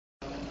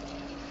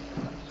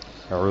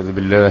أعوذ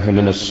بالله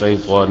من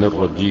الشيطان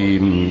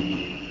الرجيم.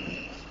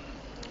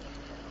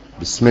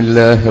 بسم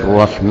الله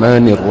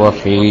الرحمن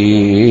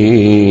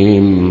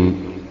الرحيم.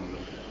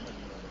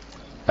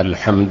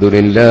 الحمد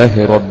لله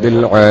رب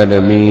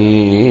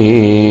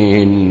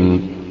العالمين.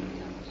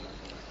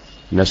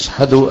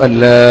 نشهد أن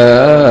لا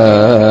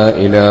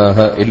إله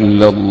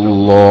إلا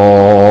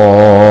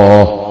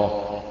الله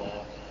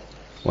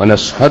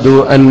ونشهد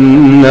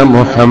أن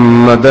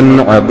محمدا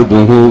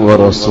عبده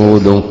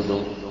ورسوله.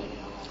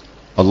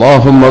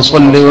 اللهم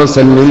صل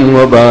وسلم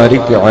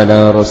وبارك على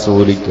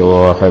رسولك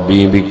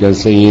وحبيبك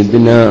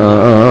سيدنا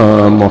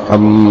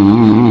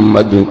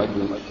محمد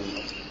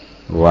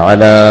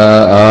وعلى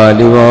آل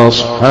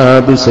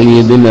وأصحاب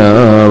سيدنا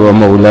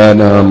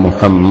ومولانا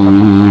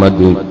محمد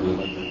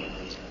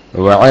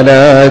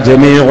وعلى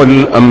جميع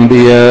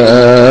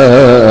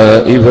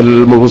الأنبياء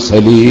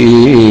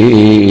والمرسلين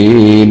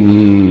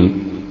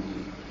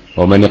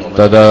ومن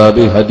اقتدى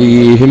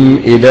بهديهم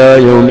إلى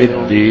يوم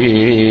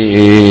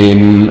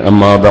الدين.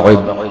 أما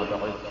بعد،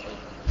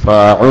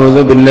 فأعوذ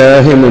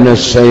بالله من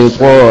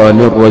الشيطان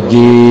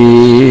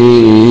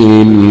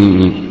الرجيم.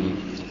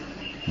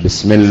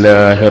 بسم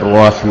الله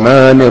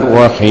الرحمن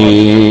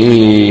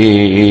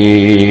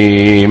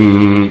الرحيم.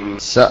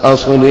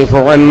 سأصرف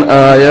عن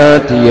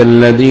آياتي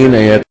الذين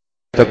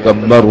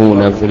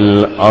يتكبرون في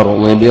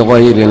الأرض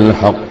بغير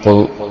الحق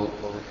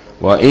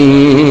وإن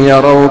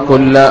يروا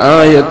كل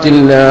آية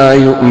لا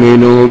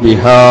يؤمنوا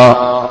بها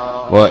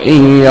وإن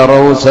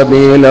يروا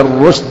سبيل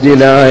الرشد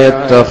لا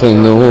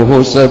يتخذوه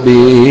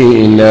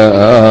سبيلا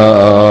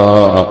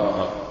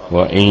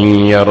وإن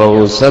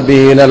يروا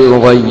سبيل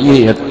الغي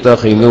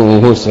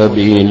يتخذوه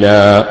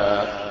سبيلا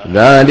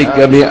ذلك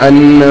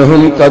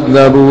بأنهم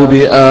كذبوا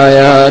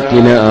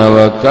بآياتنا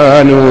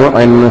وكانوا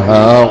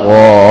عنها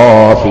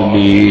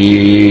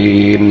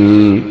غافلين.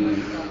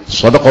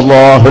 صدق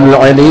الله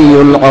العلي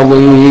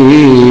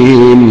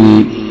العظيم.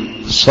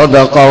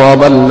 صدق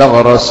وبلغ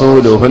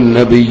رسوله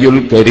النبي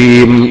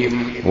الكريم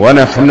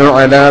ونحن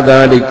على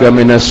ذلك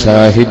من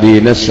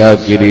الشاهدين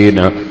الشاكرين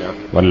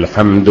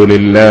والحمد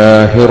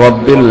لله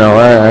رب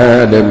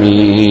العالمين.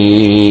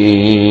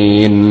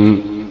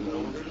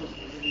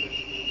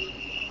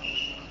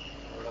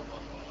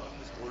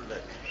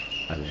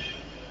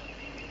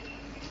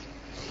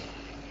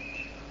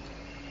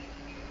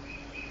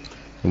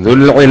 ذو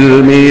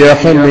العلم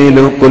يحمل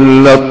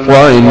كل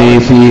الطعن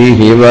فيه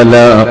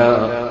ولا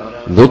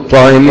ذو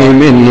الطعن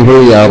منه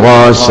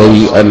يرى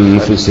شيئا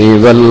في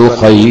سوى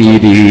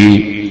الخير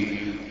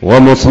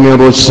ومثمر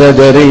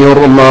الشجر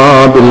يرمى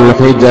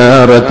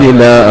بالحجارة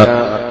لا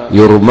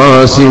يرمى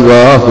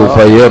سواه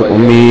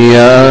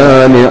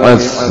فيرميان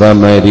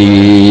الثمر.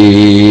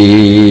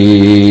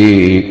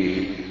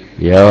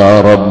 يا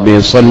رب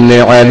صل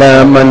على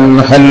من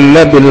حل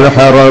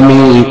بالحرم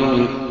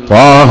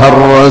طه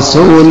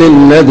الرسول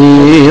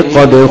الذي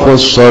قد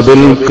خص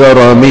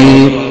بالكرم.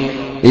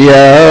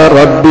 يا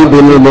رب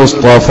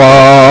بالمصطفى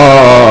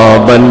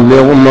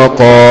بلغ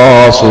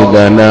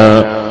مقاصدنا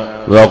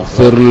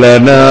واغفر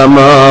لنا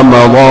ما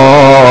مضى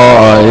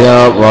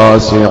يا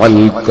واسع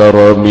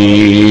الكرم.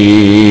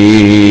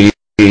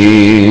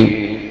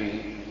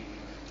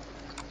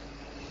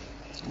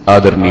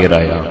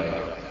 ആദരണീയരായ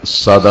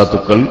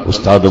സാദാത്തുക്കൾ,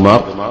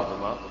 ഉസ്താദുമാർ,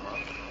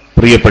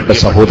 പ്രിയപ്പെട്ട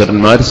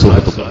സഹോദരന്മാർ,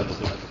 സുഹൃത്തുക്കൾ,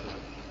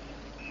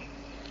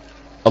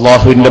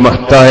 അല്ലാഹുവിന്റെ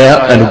മഹത്തായ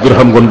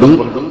അനുഗ്രഹം കൊണ്ട്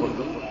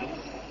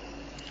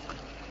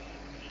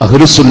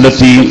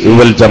അഹ്ലുസുന്നത്തി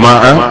വൽ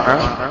ജമാഅ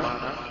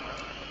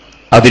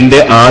അതിന്റെ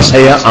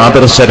ആശയ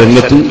ആദർശ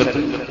രംഗത്ത്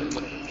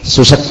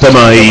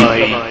സുശക്തമായി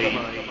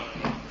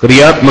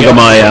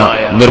ക്രിയാത്മകമായ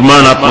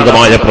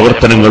നിർമ്മാണാത്മകമായ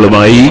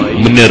പ്രവർത്തനങ്ങളുമായി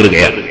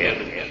മുന്നേറുകയാണ്.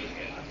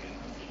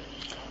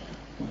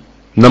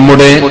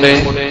 നമ്മുടെ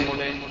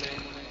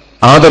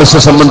ആദർശ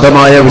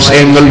സംബന്ധമായ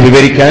വിഷയങ്ങൾ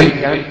വിവരിക്കാൻ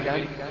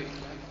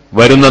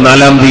വരുന്ന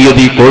 4-ാം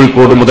തീയതി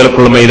കോഴിക്കോട്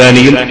മുതലക്കുള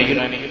മൈതാനിയിൽ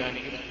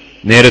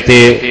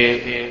നേരത്തെ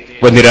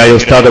വന്യരായ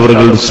ഉസ്താദ്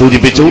അവറുകൾ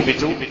സൂചിപ്പിച്ചു,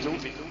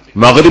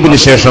 മഗ്രിബിന്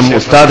ശേഷം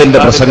ഉസ്താദിന്റെ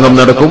പ്രസംഗം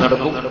നടക്കും.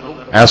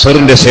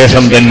 അസറിന്റെ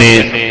ശേഷം തന്നെ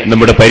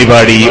നമ്മുടെ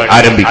പരിപാടി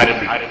ആരംഭിക്കും.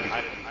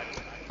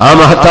 ആ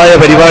മഹത്തായ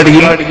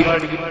പരിപാടിയിൽ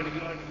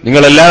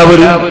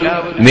നിങ്ങളെല്ലാവരും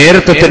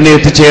നേരത്തെ തന്നെ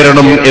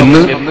എത്തിച്ചേരണം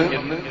എന്ന്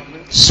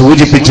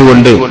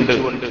സൂചിപ്പിച്ചുകൊണ്ട്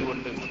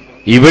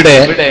ഇവിടെ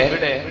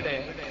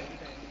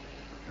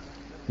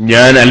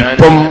ഞാൻ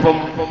അല്പം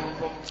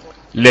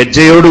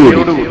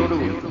ലജ്ജയോടുകൂടി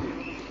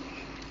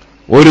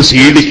ഒരു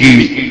സീഡിക്ക്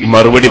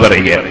മറുപടി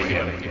പറയുകയാണ്.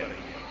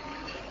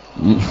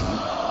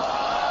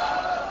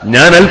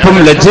 ഞാൻ അല്പം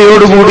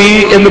ലജ്ജയോടുകൂടി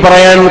എന്ന്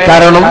പറയാൻ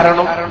കാരണം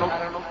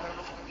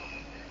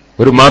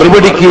ഒരു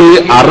മറുപടിക്ക്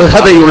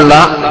അർഹതയുള്ള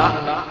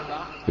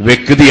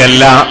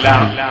വ്യക്തിയല്ല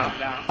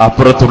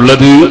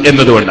അപ്പുറത്തുള്ളത്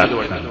എന്നതുകൊണ്ടാണ്.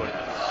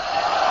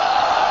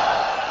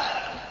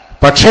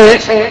 പക്ഷേ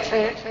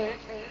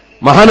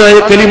മഹാനായ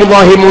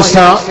കലീമുല്ലാഹി മൂസ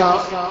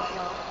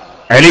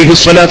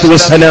അലൈഹിസ്സലാത്തു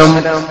വസ്സലാം,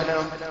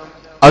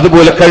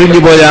 അതുപോലെ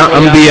കഴിഞ്ഞുപോയ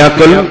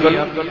അമ്പിയാക്കൾ,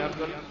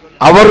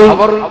 അവർ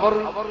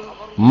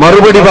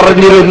മറുപടി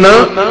പറഞ്ഞിരുന്ന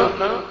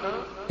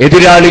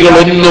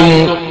എതിരാളികളൊന്നും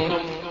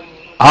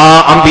ആ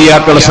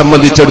അമ്പിയാക്കളെ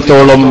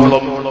സംബന്ധിച്ചിടത്തോളം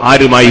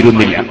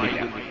ആരുമായിരുന്നില്ല.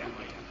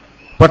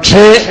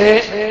 പക്ഷേ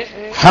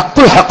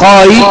ഹഖ്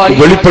ഹഖായി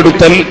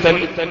വെളിപ്പെടുത്തൽ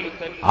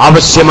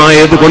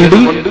ആവശ്യമായതുകൊണ്ട്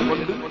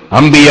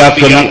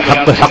അമ്പിയാക്കൾ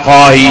ഹഖ്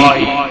ഹഖായി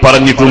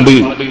പറഞ്ഞിട്ടുണ്ട്.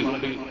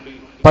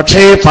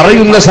 പക്ഷേ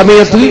പറയുന്ന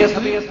സമയത്ത്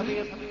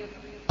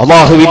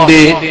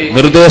അല്ലാഹുവിന്റെ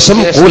നിർദ്ദേശം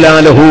ഖൂലാ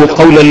ലഹു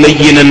ഖൗലൻ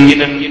ലയ്യിനൻ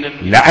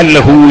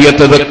ലഅല്ലഹു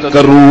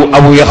യതദക്കറു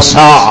ഔ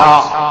യഖ്ശാ.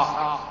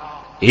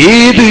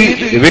 ഏത്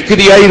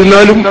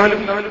വ്യക്തിയായിരുന്നാലും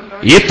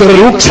എത്ര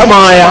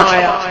രൂക്ഷമായ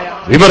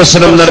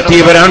വിമർശനം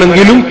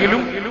നടത്തിയവരാണെങ്കിലും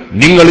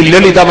നിങ്ങൾ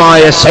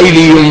ലളിതമായ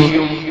ശൈലിയും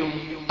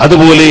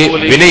അതുപോലെ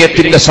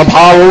വിനയത്തിന്റെ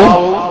സ്വഭാവവും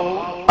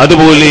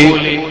അതുപോലെ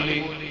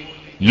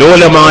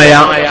ലോലമായ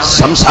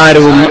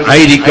സംസാരവും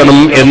ആയിരിക്കണം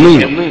എന്ന്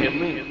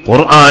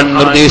ഖുർആൻ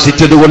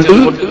നിർദ്ദേശിച്ചതുകൊണ്ട്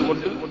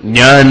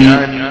ഞാൻ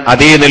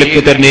അതേ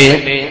നിലയ്ക്ക് തന്നെ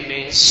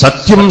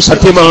സത്യം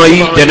സത്യമായി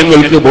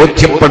ജനങ്ങൾക്ക്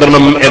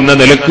ബോധ്യപ്പെടണം എന്ന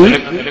നിലക്ക്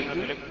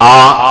ആ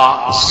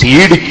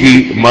സീഡിക്ക്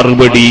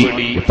മറുപടി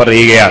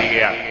പറയുകയാണ്.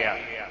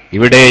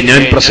 ഇവിടെ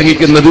ഞാൻ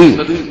പ്രസംഗിക്കുന്നത്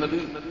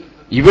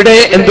ഇവിടെ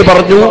എന്ത്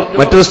പറഞ്ഞു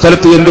മറ്റൊരു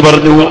സ്ഥലത്ത് എന്ത്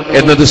പറഞ്ഞു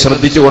എന്നത്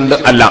ശ്രദ്ധിച്ചുകൊണ്ട്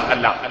അല്ല,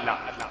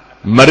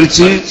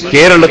 മറിച്ച്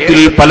കേരളത്തിൽ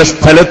പല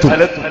സ്ഥലത്തും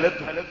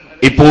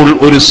ഇപ്പോൾ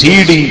ഒരു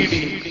സീഡി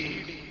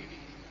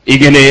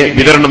ഇങ്ങനെ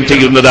വിതരണം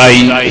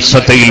ചെയ്യുന്നതായി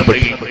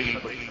ശ്രദ്ധയിൽപ്പെട്ടു.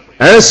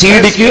 ആ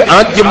സീഡിക്ക്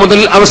ആദ്യം മുതൽ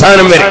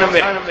അവസാനം വരെ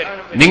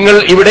നിങ്ങൾ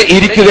ഇവിടെ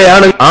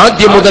ഇരിക്കുകയാണ്,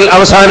 ആദ്യം മുതൽ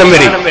അവസാനം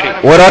വരെ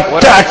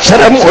ഒരൊറ്റ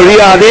അക്ഷരം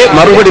ഒഴിയാതെ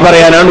മറുപടി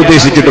പറയാനാണ്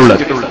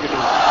ഉദ്ദേശിച്ചിട്ടുള്ളത്.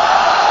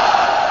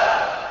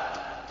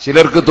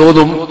 ചിലർക്ക്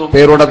തോന്നും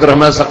പേരോട്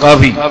അബ്ദുറഹ്മാൻ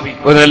സഖാഫി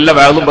ഒരു നല്ല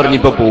വാദം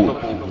പറഞ്ഞിപ്പോ പോകും.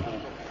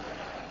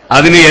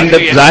 അതിന് എന്റെ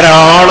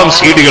ധാരാളം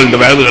സീഡികളുണ്ട്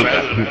വാദുകൾക്ക്.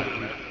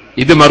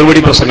 ഇത്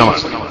മറുപടി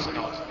പ്രസംഗമാണ്.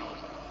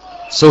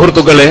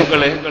 സുഹൃത്തുക്കളെ,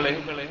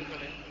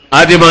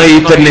 ആദ്യമായി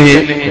തന്നെ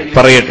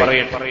പറയട്ടെ,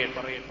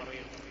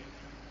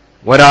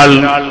 ഒരാൾ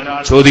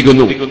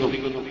ചോദിക്കുന്നു,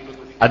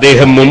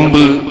 അദ്ദേഹം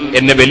മുമ്പ്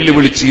എന്നെ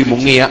വെല്ലുവിളിച്ച്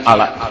മുങ്ങിയ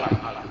ആളാണ്.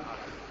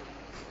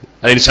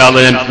 അതിന്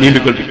ഞാൻ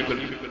നീണ്ടുകൊള്ളി.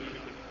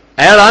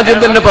 അയാൾ ആദ്യം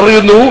തന്നെ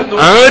പറയുന്നു,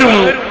 ആരും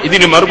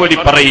ഇതിന് മറുപടി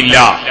പറയില്ല.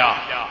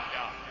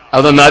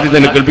 അതൊന്ന് ആദ്യം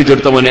തന്നെ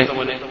കേൾപ്പിച്ചെടുത്ത മോനെ,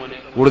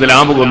 കൂടുതൽ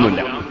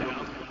ആമുഖമൊന്നുമില്ല.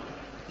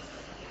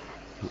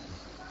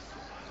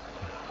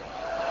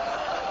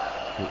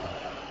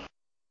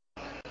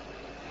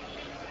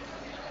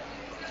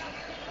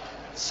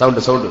 സൗണ്ട്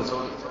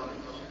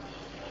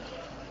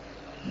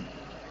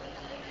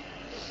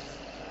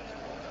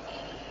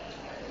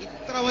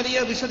ഇത്ര വലിയ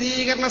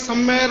വിശദീകരണ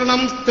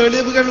സമ്മേളനം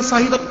തെളിവുകൾ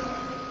സഹിതം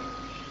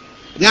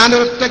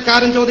ഞാനൊരൊറ്റ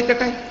കാര്യം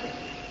ചോദിക്കട്ടെ.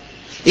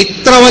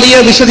 ഇത്ര വലിയ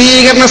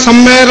വിശദീകരണ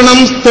സമ്മേളനം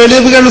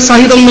തെളിവുകൾ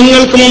സഹിതം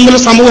നിങ്ങൾക്ക് മുമ്പിൽ,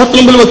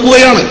 സമൂഹത്തിന് മുമ്പിൽ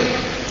വെക്കുകയാണ്.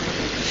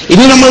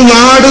 ഇനി നമ്മൾ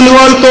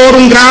നാടുകൾ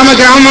തോറും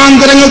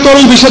ഗ്രാമാന്തരങ്ങൾ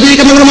തോറും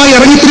വിശദീകരണങ്ങളുമായി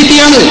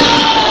ഇറങ്ങിത്തിരിക്കുകയാണ്.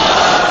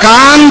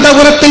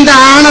 കാന്തപുരത്തിന്റെ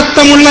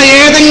ആണത്തമുള്ള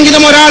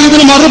ഏതെങ്കിലും ഒരാൾ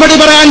ഇതിന് മറുപടി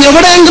പറയാൻ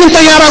എവിടെയെങ്കിലും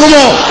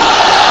തയ്യാറാകുമോ?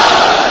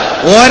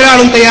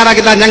 ഒരാളും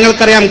തയ്യാറാകില്ല.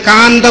 ഞങ്ങൾക്കറിയാം,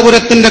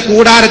 കാന്തപുരത്തിന്റെ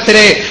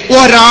കൂടാരത്തിലെ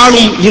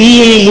ഒരാളും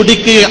ഇന്നും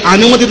മുടിക്ക്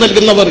അനുമതി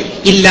നൽകുന്നവർ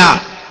ഇല്ല.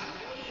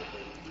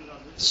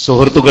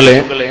 സുഹൃത്തുക്കളെ,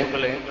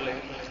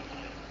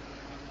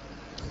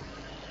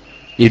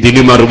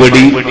 ഇതിന്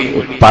മറുപടി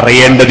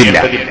പറയേണ്ടതില്ല.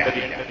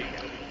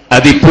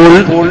 അതിപ്പോൾ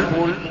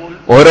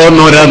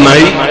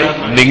ഓരോന്നോരോന്നായി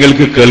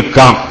നിങ്ങൾക്ക്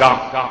കേൾക്കാം.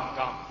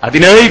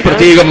 അതിനായി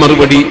പ്രത്യേകം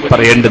മറുപടി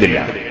പറയേണ്ടതില്ല.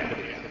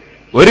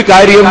 ഒരു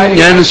കാര്യം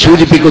ഞാൻ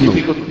സൂചിപ്പിക്കുന്നു.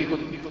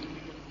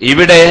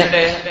 ഇവിടെ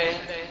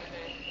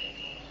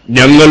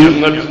ഞങ്ങൾ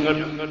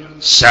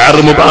ഷാർ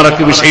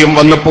മുബാറക്ക് വിഷയം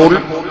വന്നപ്പോൾ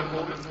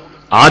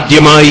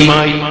ആദ്യമായി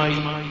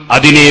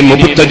അതിനെ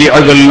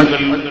മുബ്തദിഅകൾ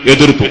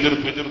എതിർത്തു.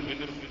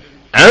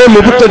 ആ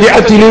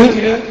മുബ്തദിഅത്തിന്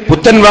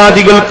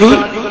പുത്തൻവാദികൾക്ക്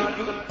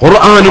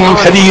ഖുർആനും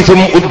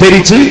ഹദീസും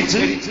ഉദ്ധരിച്ച്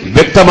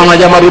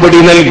വ്യക്തമായ മറുപടി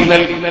നൽകി.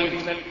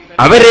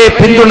 അവരെ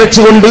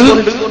പിന്തുണച്ചുകൊണ്ട്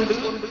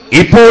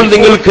ഇപ്പോൾ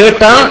നിങ്ങൾ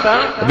കേട്ട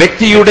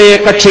വ്യക്തിയുടെ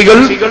കക്ഷികൾ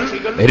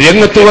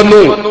രംഗത്ത്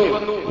വന്നു.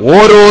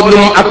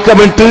 ഓരോന്നും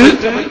അക്കമിട്ട്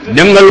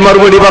ഞങ്ങൾ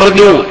മറുപടി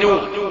പറഞ്ഞു.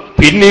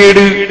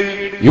 പിന്നീട്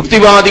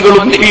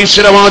യുക്തിവാദികളും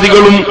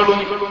നിരീശ്വരവാദികളും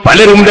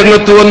പലരും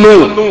രംഗത്ത് വന്നു.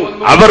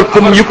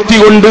 അവർക്കും യുക്തി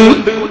കൊണ്ട്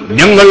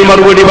ഞങ്ങൾ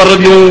മറുപടി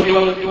പറഞ്ഞു.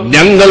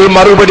 ഞങ്ങൾ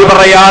മറുപടി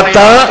പറയാത്ത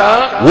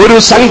ഒരു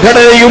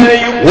സംഘടനയും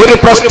ഒരു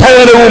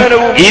പ്രസ്ഥാനവും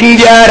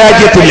ഇന്ത്യ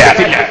രാജ്യത്തില്ല.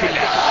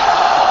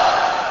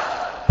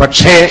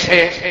 പക്ഷേ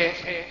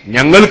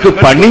ഞങ്ങൾക്ക്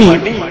പണി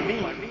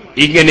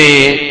ഇങ്ങനെ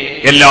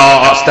എല്ലാ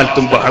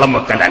സ്ഥലത്തും ബഹളം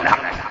വെക്കലല്ല.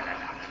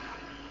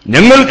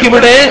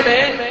 ഞങ്ങൾക്കിവിടെ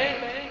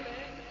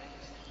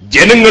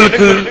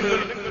ജനങ്ങൾക്ക്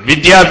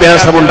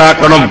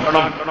വിദ്യാഭ്യാസമുണ്ടാക്കണം,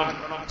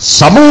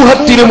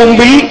 സമൂഹത്തിനു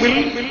മുമ്പിൽ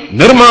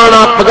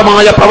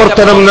നിർമ്മാണാത്മകമായ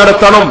പ്രവർത്തനം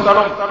നടത്തണം.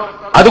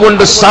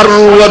 അതുകൊണ്ട്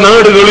സർവ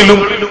നാടുകളിലും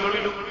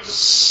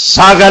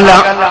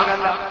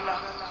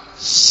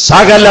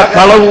സകല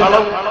കളവ്,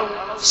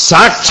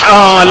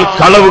 സാക്ഷാൽ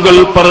കളവുകൾ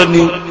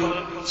പറഞ്ഞ്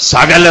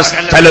സകല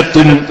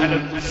സ്ഥലത്തും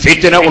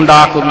ഫിത്ന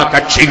ഉണ്ടാക്കുന്ന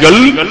കക്ഷികൾ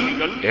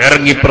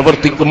ഇറങ്ങി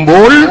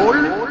പ്രവർത്തിക്കുമ്പോൾ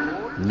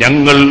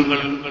ഞങ്ങൾ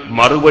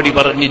മറുപടി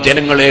പറഞ്ഞ്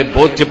ജനങ്ങളെ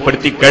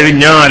ബോധ്യപ്പെടുത്തി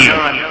കഴിഞ്ഞാൽ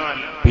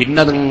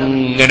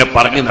പിന്നതിങ്ങനെ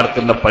പറഞ്ഞു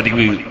നടക്കുന്ന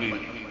പതിവ്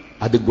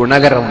അത്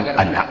ഗുണകരം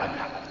അല്ല.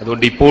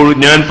 അതുകൊണ്ട് ഇപ്പോഴും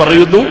ഞാൻ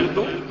പറയുന്നു,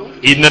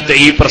 ഇന്നത്തെ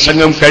ഈ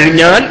പ്രസംഗം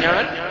കഴിഞ്ഞാൽ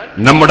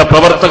നമ്മുടെ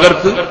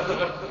പ്രവർത്തകർക്ക്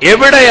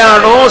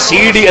എവിടെയാണോ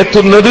CD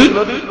എത്തുന്നത്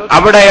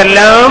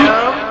അവിടെയെല്ലാം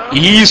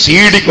ഈ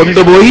CD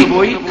കൊണ്ടുപോയി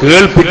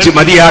കേൾപ്പിച്ച്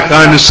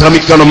മതിയാക്കാൻ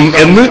ശ്രമിക്കണം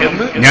എന്ന്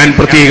ഞാൻ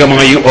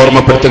പ്രത്യേകമായി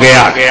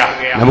ഓർമ്മപ്പെടുത്തുകയാണ്.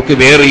 നമുക്ക്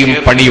വേറെയും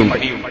പണിയുണ്ട്,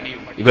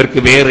 ഇവർക്ക്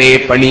വേറെ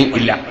പണി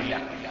ഇല്ല.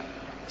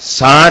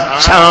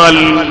 സാക്ഷാൽ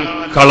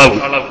കളവ്,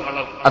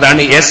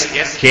 അതാണ്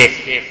SK.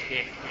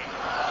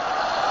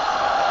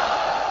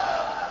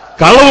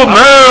 കളവ്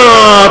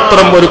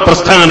മാത്രം ഒരു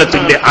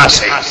പ്രസ്ഥാനത്തിന്റെ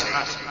ആശയം,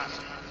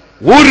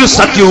 ഒരു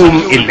സത്യവും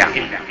ഇല്ല.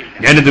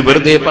 ഞാനിത്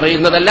വെറുതെ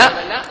പറയുന്നതല്ല,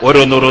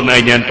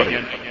 ഓരോന്നോരോന്നായി ഞാൻ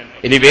പറയും.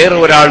 ഇനി വേറെ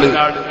ഒരാള്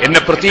എന്നെ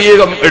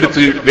പ്രത്യേകം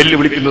എടുത്ത്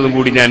വെല്ലുവിളിക്കുന്നതും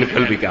കൂടി ഞാൻ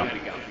കേൾപ്പിക്കാം.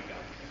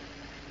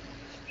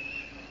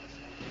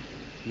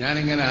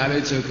 ഞാനിങ്ങനെ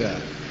ആലോചിച്ച് നോക്കുക,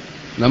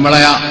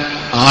 നമ്മളെ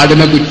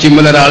ആടിനെ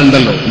കുറ്റിമ്മൽ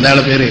ഒരാളുണ്ടല്ലോ,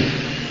 എന്താണ് പേര്?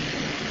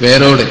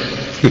 പേരോട്.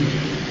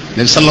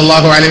 നബി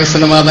സല്ലല്ലാഹു അലൈഹി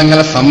വസല്ലം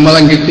തങ്ങളെ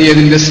സമ്മതം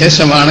കിട്ടിയതിന്റെ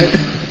ശേഷമാണ്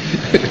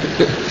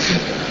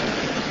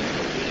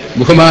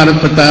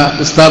ബഹുമാനപ്പെട്ട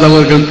ഉസ്താദ്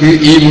അവർക്ക്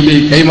ഈ മുടി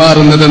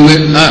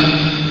കൈമാറുന്നതെന്ന്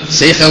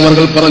ശൈഖ് അവർ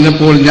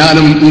പറഞ്ഞപ്പോൾ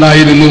ഞാനും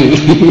ഉണ്ടായിരുന്നു.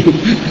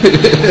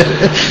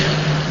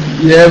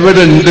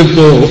 എവിടെ ഉണ്ട്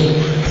ഇപ്പോ?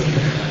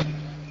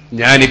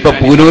 ഞാനിപ്പോ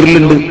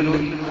പൂനൂരിലുണ്ട്.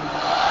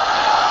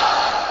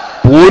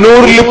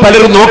 പൂനൂരിൽ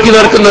പലരും നോക്കി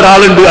നടക്കുന്ന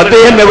ഒരാളുണ്ട്,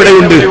 അദ്ദേഹം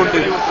എവിടെയുണ്ട്?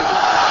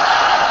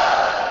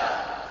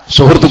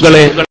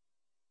 സുഹൃത്തുക്കളെ,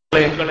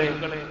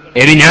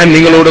 ഇനി ഞാൻ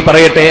നിങ്ങളോട്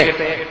പറയട്ടെ,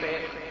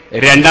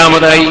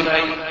 രണ്ടാമതായി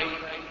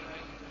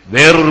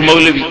വേറൊരു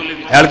മൗലവി,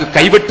 അയാൾക്ക്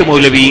കൈവെട്ട്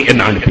മൗലവി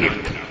എന്നാണ് പേര്.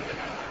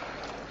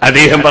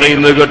 അദ്ദേഹം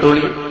പറയുന്നത്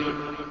കേട്ടോളൂ,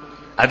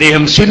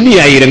 അദ്ദേഹം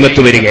സുന്നിയായി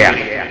രംഗത്ത്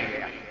വരികയാണ്.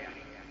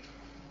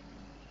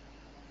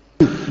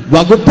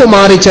 വകുപ്പ്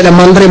മാറി ചില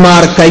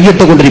മന്ത്രിമാർ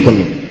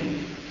കൈയിട്ടുകൊണ്ടിരിക്കുന്നു.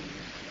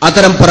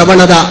 അത്തരം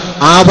പ്രവണത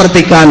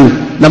ആവർത്തിക്കാൻ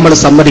നമ്മൾ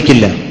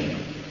സമ്മതിക്കില്ല.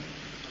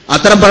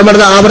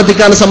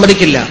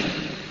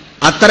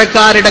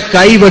 അത്തരക്കാരുടെ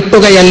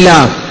കൈവെട്ടുകയല്ല,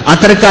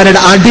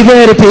 അത്തരക്കാരുടെ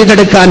അടിവേര്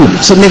പിഴുതെടുക്കാൻ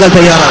സുന്നികൾ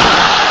തയ്യാറാണ്.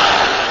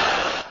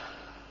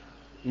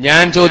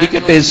 ഞാൻ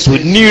ചോദിക്കട്ടെ,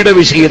 സുന്നിയുടെ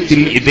വിഷയത്തിൽ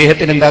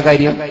ഇദ്ദേഹത്തിന് എന്താ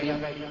കാര്യം?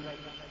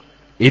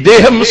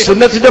 ഇദ്ദേഹം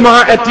സുന്നത്ത്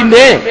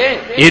ജമാഅത്തിന്റെ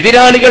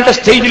എതിരാളികളുടെ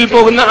സ്റ്റേജിൽ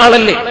പോകുന്ന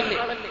ആളല്ലേ,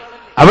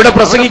 അവിടെ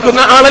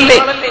പ്രസംഗിക്കുന്ന ആളല്ലേ?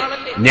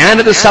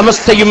 ഞാനത്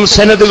സമസ്തയും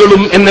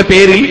സനദുകളും എന്ന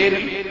പേരിൽ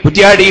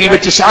കുറ്റ്യാടിയിൽ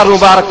വെച്ച് ഷാർ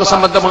മുബാറക്ക്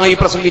സംബന്ധമായി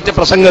പ്രസംഗിച്ച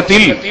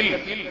പ്രസംഗത്തിൽ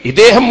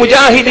ഇദ്ദേഹം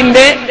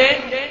മുജാഹിദിന്റെ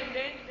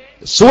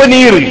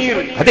സുവനീറിൽ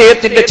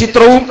അദ്ദേഹത്തിന്റെ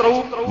ചിത്രവും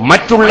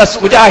മറ്റുള്ള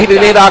മുജാഹിദ്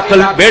നേതാക്കൾ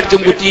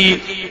വേഡ്ചും കുറ്റി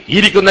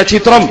ഇരിക്കുന്ന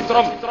ചിത്രം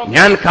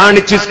ഞാൻ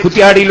കാണിച്ച്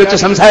കുറ്റ്യാടിയിൽ വെച്ച്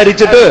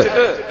സംസാരിച്ചിട്ട്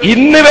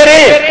ഇന്ന്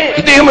വരെ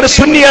ഇദ്ദേഹം ഒരു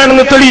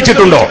സുന്നിയാണെന്ന്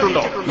തെളിയിച്ചിട്ടുണ്ടോ?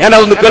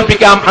 ഞാനതൊന്ന്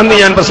കേൾപ്പിക്കാം. അന്ന്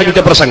ഞാൻ പ്രസംഗിച്ച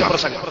പ്രസംഗം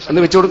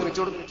എന്ന് വെച്ചോടുക്കും.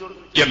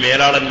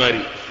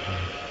 മേലാളന്മാര്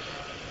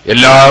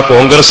എല്ലാ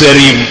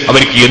കോൺഗ്രസുകാരെയും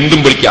അവർക്ക്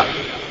എന്തും വിളിക്കാം,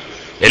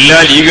 എല്ലാ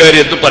ലീഗുകാരും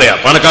എന്തും പറയാം,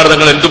 പണക്കാർ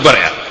തങ്ങൾ എന്തും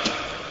പറയാം,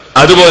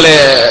 അതുപോലെ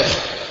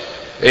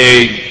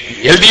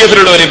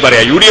LDF-ലുള്ളവരെയും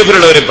പറയാം,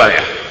 UDF-ലുള്ളവരെയും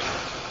പറയാം.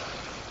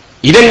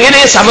 ഇതെങ്ങനെ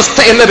സമസ്ത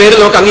എന്ന പേര്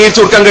നമുക്ക്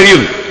അംഗീകരിച്ചു കൊടുക്കാൻ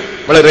കഴിയും?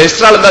 നമ്മളെ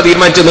രജിസ്ട്രാൾ എന്താ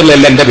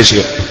തീരുമാനിച്ചെന്നുള്ളതല്ല എന്റെ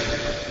വിഷയം.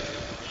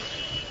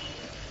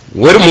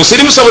 ഒരു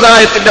മുസ്ലിം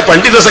സമുദായത്തിന്റെ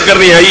പണ്ഡിത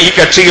സെക്രട്ടറിയായി ഈ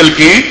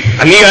കക്ഷികൾക്ക്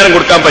അംഗീകാരം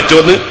കൊടുക്കാൻ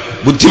പറ്റുമെന്ന്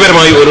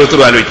ബുദ്ധിപരമായി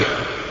ഓരോരുത്തരും ആലോചിക്കും.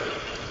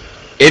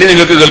 ഇനി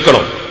നിങ്ങൾക്ക്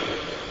കേൾക്കണം,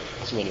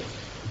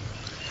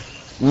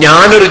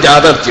 ഞാനൊരു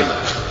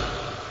യാഥാർത്ഥ്യമാണ്.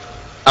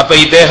 അപ്പൊ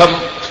ഇദ്ദേഹം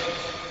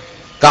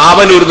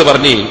കാവലൂർ എന്ന്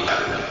പറഞ്ഞ്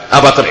ആ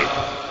പത്രേ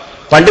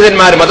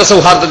പണ്ഡിതന്മാർ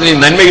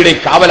മതസൗഹാർദ്ദത്തിന്റെയും നന്മയുടെയും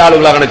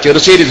കാവലാളുകളാണ്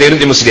ചെറുശ്ശേരി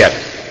സൈനുദ്ദീൻ മുസ്ലിയാർ.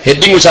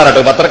 ഹെഡിങ്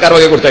ഉഷാറാട്ടോ, പത്രക്കാർ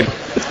വകെ കൊടുത്താൽ.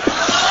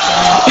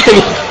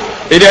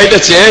 ഇനി അതിന്റെ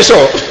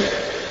ശേഷം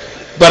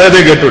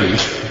പറയുന്നത് കേട്ടുള്ളൂ.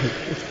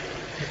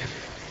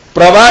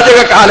 പ്രവാചക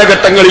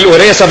കാലഘട്ടങ്ങളിൽ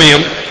ഒരേ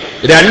സമയം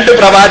രണ്ട്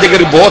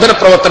പ്രവാചകർ ബോധന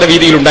പ്രവർത്തന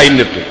വീതിയിൽ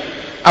ഉണ്ടായിരുന്നു.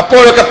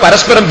 അപ്പോഴൊക്കെ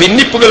പരസ്പരം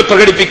ഭിന്നിപ്പുകൾ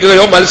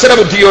പ്രകടിപ്പിക്കുകയോ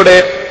മത്സരബുദ്ധിയോടെ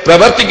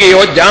പ്രവർത്തിക്കുകയോ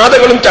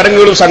ജാഥകളും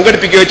ചടങ്ങുകളും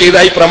സംഘടിപ്പിക്കുകയോ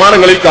ചെയ്തതായി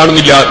പ്രമാണങ്ങളിൽ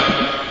കാണുന്നില്ല.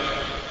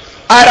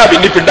 ആരാ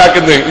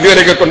ഭിന്നിപ്പുണ്ടാക്കുന്നത്?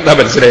 ഇതുവരെയൊക്കെ കൊണ്ടാ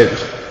മനസ്സിലായത്.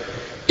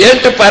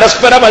 എന്നിട്ട്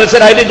പരസ്പര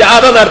മത്സരമായിട്ട്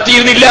ജാഥ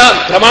നടത്തിയിരുന്നില്ല,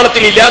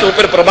 പ്രമാണത്തിലില്ല.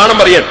 നമുക്കൊരു പ്രമാണം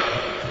പറയാൻ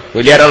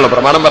വലിയാരാണല്ലോ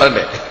പ്രമാണം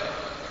പറയണ്ടേ.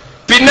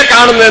 പിന്നെ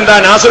കാണുന്നത് എന്താ?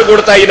 നാസർ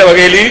കൊടുത്തായിന്റെ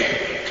വകയിൽ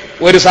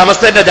ഒരു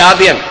സമസ്തന്റെ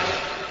ജാഥയൻ,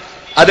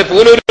 അത്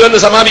പൂനൂരിൽ വന്ന്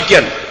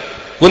സമാപിക്കാൻ,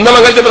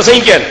 കുന്നമംഗലത്ത്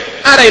പ്രസംഗിക്കാൻ.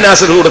 ആരായി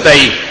നാസർ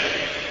കൊടുത്തായി?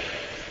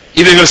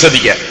 ഇത് നിങ്ങൾ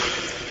ശ്രദ്ധിക്കാൻ.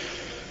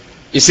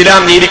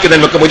 ഇസ്ലാം നീതിക്ക്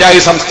നമുക്ക്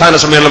മുജാഹിദ് സംസ്ഥാന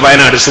സമ്മേളനം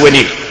വയനാട്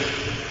സുവനീർ,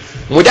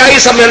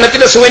 മുജാഹിദ്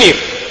സമ്മേളനത്തിന്റെ സുവനീർ.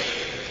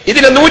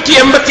 ഇതിന്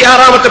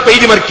 186-ാമത്തെ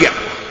പേജ് മറിക്കുക.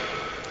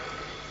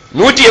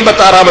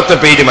 186-ാമത്തെ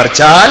പേജ്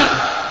മറിച്ചാൽ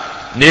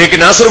നിങ്ങൾക്ക്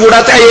നാസർ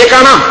കൂടാത്ത അയ്യെ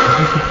കാണാം.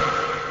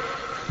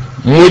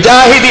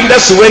 മുജാഹിദിന്റെ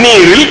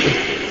സുവനീറിൽ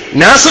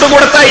നാസർ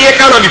കൂടാത്ത അയ്യെ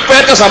കാണാം.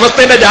 ഇപ്പോഴത്തെ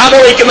സമസ്തന്റെ ജാഥ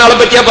വഹിക്കുന്ന ആളെ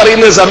പറ്റിയാ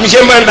പറയുന്നത്,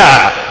 സംശയം വേണ്ട.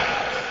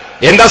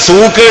 എന്താ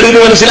സൂക്കേട്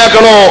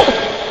മനസ്സിലാക്കണോ?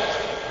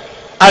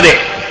 അതെ,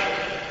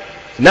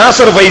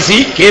 നാസർ ഫൈസി,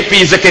 KP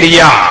സക്കരിയ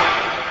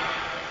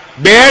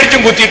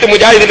ബേഡ്ജും കുത്തിയിട്ട്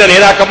മുജാഹിദിന്റെ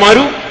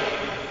നേതാക്കന്മാരും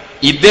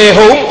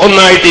ഇദ്ദേഹവും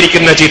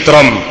ഒന്നായിട്ടിരിക്കുന്ന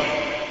ചിത്രം.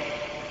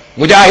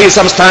 മുജാഹിദ്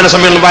സംസ്ഥാന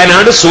സമ്മേളനം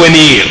വയനാട്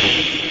സുവനീർ.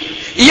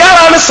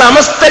 ഇയാളാണ്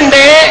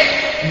സമസ്തന്റെ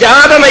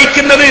ജാഥ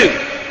നയിക്കുന്നത്?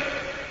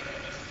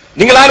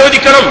 നിങ്ങൾ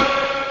ആലോചിക്കണം.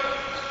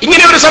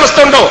 ഇങ്ങനെ ഒരു സമസ്ത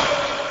ഉണ്ടോ?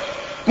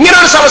 ഇങ്ങനെ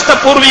ഒരു സമസ്ത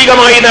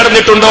പൂർവികമായി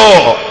നടന്നിട്ടുണ്ടോ?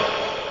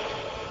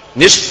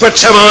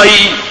 നിഷ്പക്ഷമായി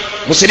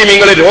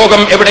മുസ്ലിമീങ്ങളെ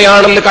രോഗം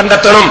എവിടെയാണെന്ന്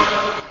കണ്ടെത്തണം.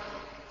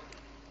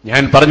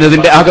 ഞാൻ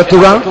പറഞ്ഞതിന്റെ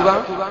ആകത്തുക,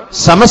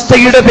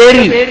 സമസ്തയുടെ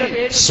പേരിൽ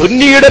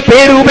സുന്നിയുടെ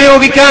പേര്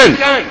ഉപയോഗിക്കാൻ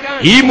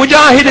ഈ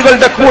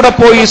മുജാഹിദുകളുടെ കൂടെ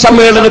പോയി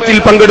സമ്മേളനത്തിൽ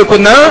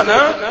പങ്കെടുക്കുന്ന,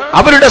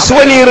 അവരുടെ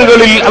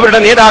സുവനീറുകളിൽ അവരുടെ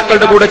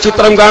നേതാക്കളുടെ കൂടെ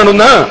ചിത്രം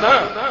കാണുന്ന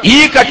ഈ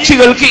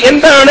കക്ഷികൾക്ക്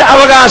എന്താണ്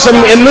അവകാശം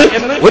എന്ന്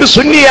ഒരു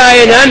സുന്നിയായ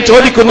ഞാൻ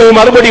ചോദിക്കുന്നു.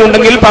 മറുപടി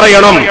ഉണ്ടെങ്കിൽ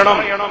പറയണം.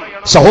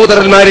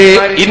 സഹോദരന്മാരെ,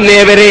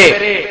 ഇന്നേവരെ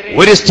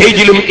ഒരു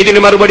സ്റ്റേജിലും ഇതിന്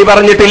മറുപടി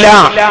പറഞ്ഞിട്ടില്ല.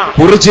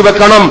 കുറിച്ചു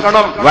വെക്കണം.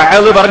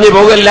 വഅദ് പറഞ്ഞു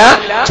പോകല്ല,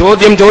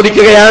 ചോദ്യം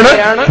ചോദിക്കുകയാണ്,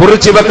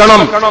 കുറിച്ചു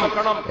വെക്കണം.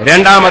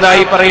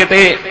 രണ്ടാമതായി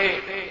പറയട്ടെ,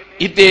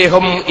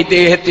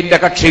 ഇദ്ദേഹത്തിന്റെ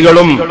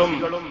കക്ഷികളും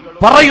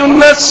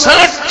പറയുന്ന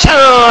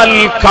സാക്ഷാൽ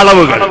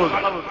കളവുകൾ.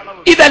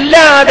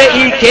 ഇതല്ലാതെ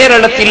ഈ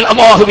കേരളത്തിൽ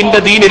അല്ലാഹുവിന്റെ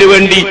ദീനിനു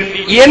വേണ്ടി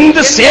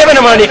എന്ത്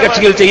സേവനമാണ് ഈ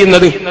കക്ഷികൾ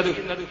ചെയ്യുന്നത്?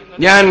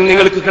 ഞാൻ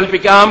നിങ്ങൾക്ക്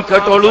കേൾപ്പിക്കാം,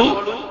 കേട്ടോളൂ.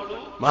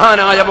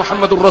 മഹാനായ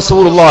മുഹമ്മദുർ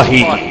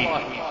റസൂലുള്ളാഹി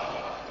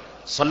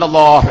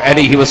സല്ലല്ലാഹു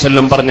അലൈഹി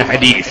വസല്ലം പറഞ്ഞ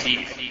ഹദീസ്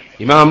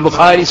ഇമാം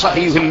ബുഖാരി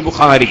സഹീഹുൽ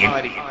ബുഖാരിയിൽ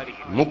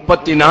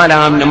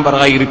 34-ാം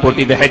നമ്പറായി റിപ്പോർട്ട്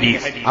ചെയ്ത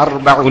ഹദീസ്,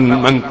 അർബഉൻ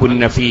മൻ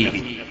കുന്ന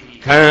ഫീഹി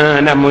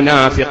കാന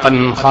മുനാഫിഖൻ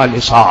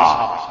ഖാലിസാ.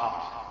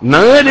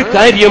 4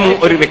 കാര്യം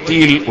ഒരു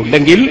വ്യക്തിയിൽ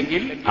ഉണ്ടെങ്കിൽ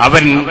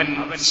അവൻ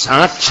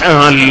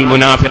സാക്ഷാൽ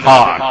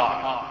മുനാഫിഖാണ്.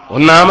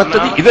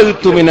 ഒന്നാമത്തത്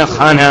ഇദൽതുമിന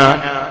ഖാന,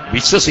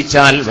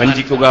 വിശ്വസിച്ചാൽ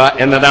വഞ്ചിക്കുക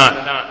എന്നതാണ്.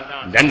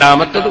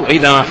 രണ്ടാമത്തത്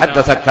വൈദാ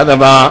ഹദ്ദസ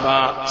കദബ,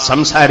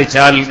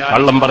 സംസാരിച്ചാൽ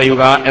കള്ളം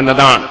പറയുക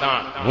എന്നതാണ്.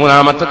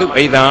 മൂന്നാമത്തത്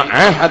വൈദാ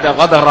ആഹദ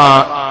ഗദറ,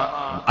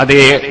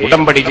 അതേ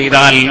ഉടമ്പടി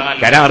ചെയ്താൽ,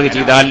 കരാറ്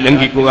ചെയ്താൽ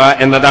ലംഘിക്കുക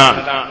എന്നതാണ്.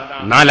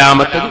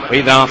 നാലാമത്തത്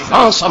വൈദാ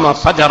ഖാസമ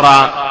ഫജറ,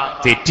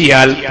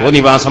 തെറ്റിയാൽ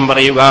തോന്നിവാസം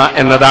പറയുക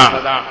എന്നതാണ്.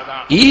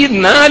 ഈ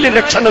 4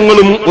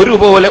 ലക്ഷണങ്ങളും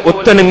ഒരുപോലെ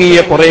ഒത്തിണങ്ങിയ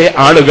കുറെ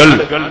ആളുകൾ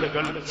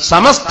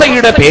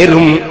സമസ്തയുടെ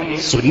പേരും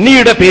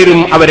സുന്നിയുടെ പേരും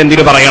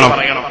അവരെന്തിനു പറയണം?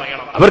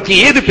 അവർക്ക്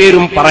ഏത്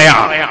പേരും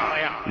പറയാം.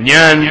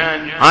 ഞാൻ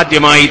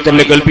ആദ്യമായി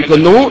തന്നെ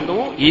കൽപ്പിക്കുന്നു,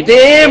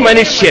 ഇതേ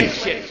മനുഷ്യൻ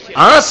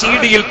ആ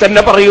സീഡിയിൽ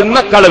തന്നെ പറയുന്ന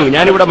കളവ്,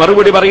 ഞാനിവിടെ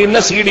മറുപടി പറയുന്ന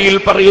സീഡിയിൽ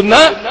പറയുന്ന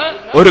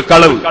ഒരു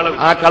കളവ്,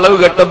 ആ കളവ്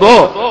കേട്ടപ്പോ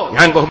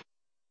ഞാൻ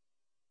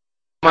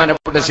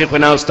ബഹുമാനപ്പെട്ട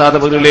ശൈഖുനാ ഉസ്താദ്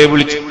അവരെ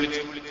വിളിച്ചു.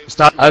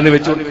 ഉസ്താദ് അതിന്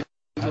വെച്ചു.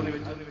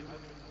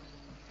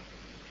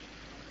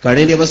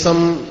 കഴിഞ്ഞ ദിവസം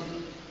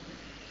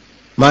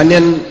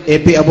മാന്യൻ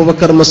AP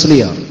അബൂബക്കർ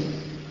മുസ്ലിയാർ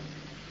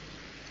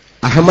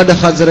അഹമ്മദ്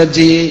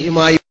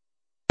ഹസ്രജിയുമായി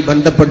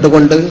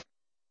ബന്ധപ്പെട്ടുകൊണ്ട്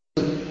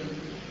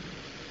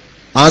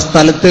ആ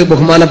സ്ഥലത്ത്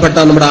ബഹുമാനപ്പെട്ട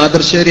നമ്മുടെ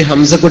ആദർശേരി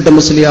ഹംസക്കുട്ടി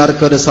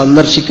മുസ്ലിയാർക്ക് ഒരു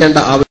സന്ദർശിക്കേണ്ട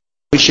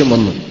ആവശ്യം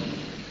വന്നു.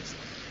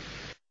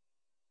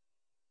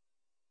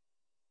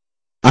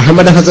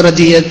 അഹമ്മദ്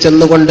ഹസ്രജിയെ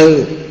ചെന്നുകൊണ്ട്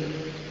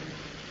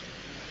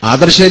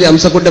ആദർശേരി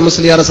ഹംസക്കുട്ടി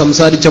മുസ്ലിയാർ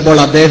സംസാരിച്ചപ്പോൾ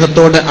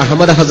അദ്ദേഹത്തോട്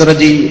അഹമ്മദ്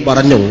ഹസ്രജി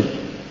പറഞ്ഞു,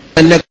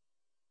 എന്നെ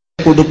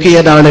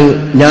കുടുക്കിയതാണ്,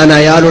 ഞാൻ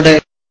അയാളുടെ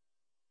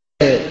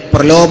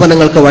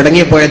പ്രലോഭനങ്ങൾക്ക്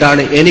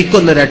വഴങ്ങിപ്പോയതാണ്,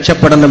 എനിക്കൊന്ന്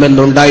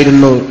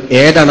രക്ഷപ്പെടണമെന്നുണ്ടായിരുന്നു,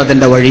 ഏതാണ്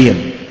അതിന്റെ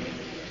വഴിയെന്ന്.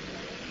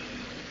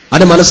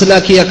 അത്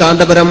മനസ്സിലാക്കിയ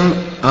കാന്തപുരം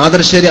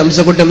ആദർശേരി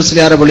ഹംസക്കുട്ടി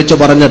മുസ്ലിയാരെ വിളിച്ചു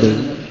പറഞ്ഞത്,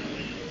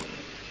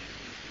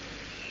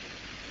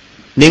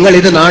 നിങ്ങൾ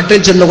ഇത് നാട്ടിൽ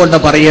ചെന്നുകൊണ്ട്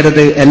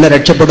പറയരുത്, എന്നെ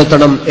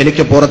രക്ഷപ്പെടുത്തണം,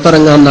 എനിക്ക്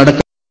പുറത്തിറങ്ങാൻ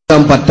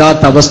നടക്കാൻ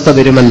പറ്റാത്ത അവസ്ഥ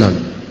വരുമെന്നാണ്.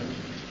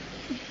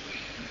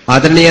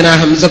 ആദരണീയനായ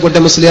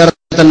ഹംസക്കുട്ടി മുസ്ലിയാർ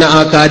തന്നെ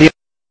ആ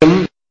കാര്യം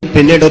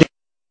പിന്നീട്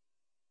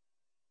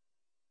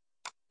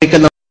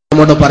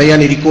നമ്മോട്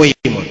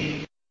പറയാനിരിക്കുകയും.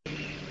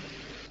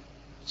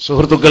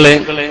 സുഹൃത്തുക്കളെ,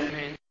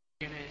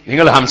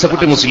 നിങ്ങൾ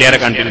ഹംസക്കുട്ടി മുസ്ലിയാരെ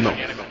കണ്ടിരുന്നോ?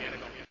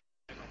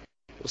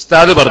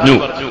 ഉസ്താദ് പറഞ്ഞു,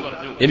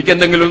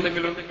 എനിക്കെന്തെങ്കിലും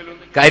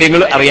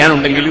കാര്യങ്ങൾ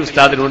അറിയാനുണ്ടെങ്കിൽ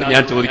ഉസ്താദിനോട്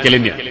ഞാൻ ചോദിക്കൽ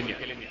തന്നെയാണ്.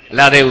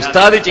 അല്ലാതെ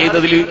ഉസ്താദ്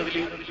ചെയ്തതിൽ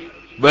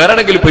വേറെ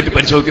എവിടെങ്കിലും പോയിട്ട്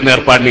പരിശോധിക്കുന്ന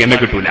ഏർപ്പാടിന് എന്നെ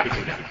കിട്ടൂല.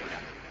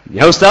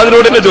 ഞാൻ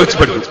ഉസ്താദിനോട് തന്നെ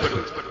ചോദിച്ചപ്പെട്ടു.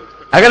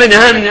 അങ്ങനെ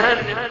ഞാൻ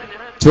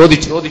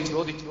ചോദിച്ചു.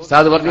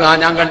 ഉസ്താദ് പറഞ്ഞു,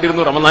 ഞാൻ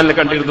കണ്ടിരുന്നു, റമദാനിൽ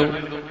കണ്ടിരുന്നു.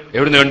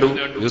 എവിടുന്ന് കണ്ടു?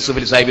 യൂസുഫ്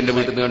അലി സാഹിബിന്റെ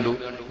വീട്ടിൽ നിന്ന് കണ്ടു.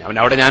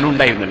 അവിടെ ഞാനും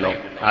ഉണ്ടായിരുന്നല്ലോ.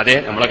 അതെ,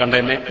 നമ്മളെ കണ്ട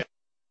തന്നെ.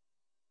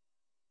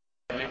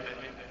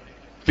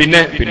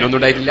 പിന്നൊന്നും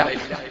ഉണ്ടായിട്ടില്ല.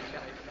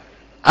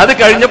 അത്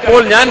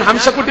കഴിഞ്ഞപ്പോൾ ഞാൻ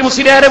ഹംസക്കുട്ടി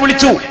മുസ്ലിയാരെ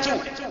വിളിച്ചു.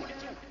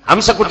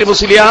 ഹംസക്കുട്ടി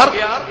മുസ്ലിയാർ,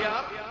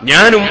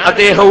 ഞാനും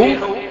അദ്ദേഹവും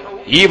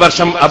ഈ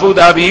വർഷം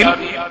അബുദാബിയിൽ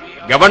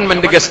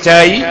ഗവൺമെന്റ്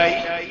ഗസ്റ്റായി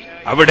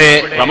അവിടെ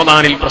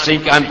റമദാനിൽ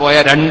പ്രസംഗിക്കാൻ പോയ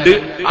 2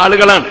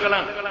 ആളുകളാണ്.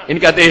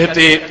 എനിക്ക്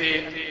അദ്ദേഹത്തെ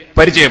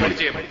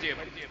പരിചയമുണ്ട്.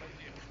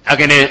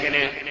 അങ്ങനെ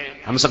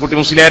ഹംസക്കുട്ടി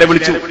മുസ്ലിയാരെ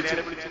വിളിച്ചു.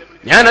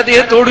 ഞാൻ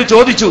അദ്ദേഹത്തോട്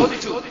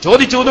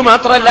ചോദിച്ചു എന്ന്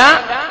മാത്രമല്ല,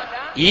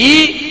 ഈ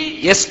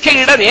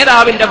SKയുടെ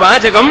നേതാവിന്റെ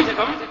വാചകം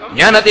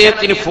ഞാൻ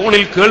അദ്ദേഹത്തിന്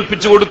ഫോണിൽ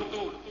കേൾപ്പിച്ചു കൊടുത്തു.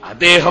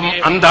 അദ്ദേഹം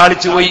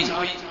അന്താളിച്ചുപോയി.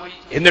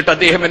 എന്നിട്ട്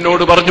അദ്ദേഹം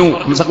എന്നോട് പറഞ്ഞു,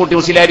 ഹംസക്കുട്ടി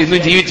മുസ്ലിയാർ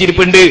ഇന്നും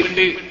ജീവിച്ചിരിപ്പുണ്ട്.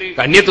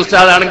 കന്യത്ത്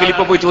ഉസ്താദാണെങ്കിൽ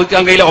ഇപ്പൊ പോയി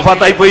ചോദിക്കാൻ കഴിയില്ല,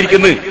 വഫാത്തായി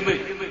പോയിരിക്കുന്നു.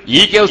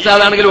 EK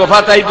ഉസ്താദാണെങ്കിൽ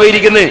വഫാത്തായി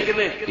പോയിരിക്കുന്നു.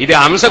 ഇത്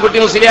ഹംസക്കുട്ടി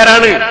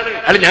മുസ്ലിയാരാണ്,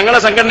 അല്ല ഞങ്ങളെ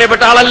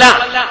സംഘടനയിൽപ്പെട്ട ആളല്ല.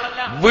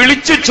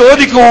 വിളിച്ചു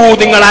ചോദിക്കൂ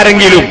നിങ്ങൾ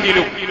ആരെങ്കിലും.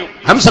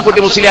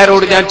 ഹംസക്കുട്ടി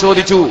മുസ്ലിയാരോട് ഞാൻ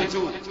ചോദിച്ചു,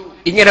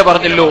 ഇങ്ങനെ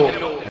പറഞ്ഞല്ലോ,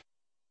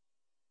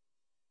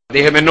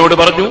 അദ്ദേഹം എന്നോട്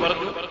പറഞ്ഞു,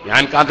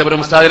 ഞാൻ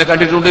കാന്തപുരം ഉസ്താദിനെ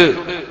കണ്ടിട്ടുണ്ട്,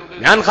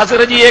 ഞാൻ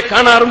ഖസ്റജിയെ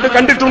കാണാറുണ്ട്,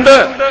 കണ്ടിട്ടുണ്ട്.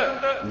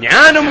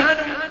 ഞാനും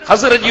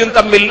ഖസ്റജിയും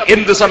തമ്മിൽ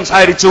എന്ത്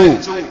സംസാരിച്ചു,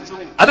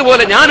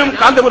 അതുപോലെ ഞാനും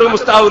കാന്തപുരം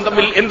ഉസ്താദും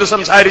തമ്മിൽ എന്ത്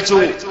സംസാരിച്ചു,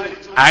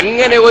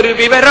 അങ്ങനെ ഒരു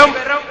വിവരം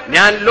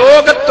ഞാൻ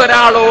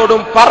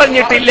ലോകത്തൊരാളോടും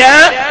പറഞ്ഞിട്ടില്ല,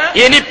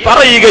 ഇനി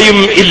പറയുകയും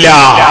ഇല്ല.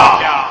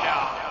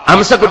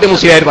 ഹംസക്കുട്ടി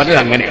മുസ്ലിയാർ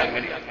പറഞ്ഞത് അങ്ങനെയാണ്.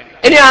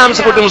 ഇനി ആ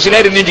ഹംസക്കുട്ടി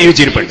മുസ്ലിയാർ ഇന്നും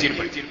ജീവിച്ചിരിപ്പുണ്ട്.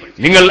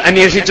 നിങ്ങൾ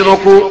അന്വേഷിച്ചു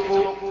നോക്കൂ,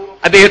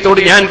 അദ്ദേഹത്തോട്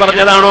ഞാൻ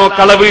പറഞ്ഞതാണോ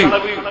കളവ്,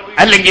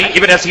 അല്ലെങ്കിൽ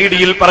ഇവരെ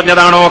സീഡിയിൽ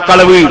പറഞ്ഞതാണോ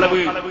കളവ്,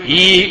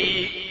 ഈ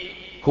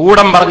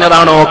കൂടം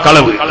പറഞ്ഞതാണോ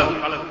കളവ്?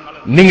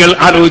 നിങ്ങൾ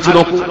ആലോചിച്ചു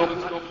നോക്കൂ.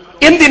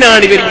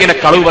 എന്തിനാണ് ഇവരിങ്ങനെ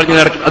കളവ് പറഞ്ഞു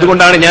നടക്കുന്നത്?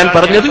 അതുകൊണ്ടാണ് ഞാൻ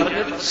പറഞ്ഞത്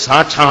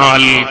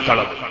സാക്ഷാൽ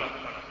കളവ്.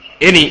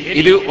 ഇനി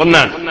ഇത്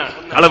ഒന്നാണ്,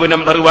 കളവ്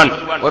നമ്പർ 1.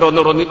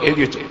 ഓരോന്നോരോന്ന്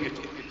എഴുതി വെച്ചു.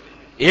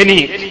 ഇനി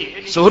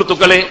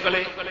സുഹൃത്തുക്കളെ,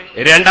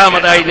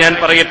 രണ്ടാമതായി ഞാൻ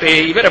പറയട്ടെ,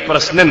 ഇവരെ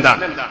പ്രശ്നം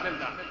എന്താണ്?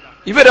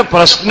 ഇവരെ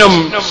പ്രശ്നം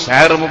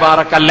ഷാർ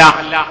മുബാറക്കല്ല,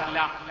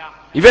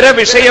 ഇവരെ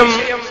വിഷയം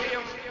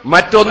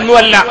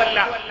മറ്റൊന്നുമല്ല.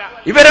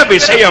 ഇവരെ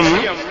വിഷയം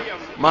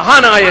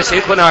മഹാനായ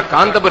ശൈഖുന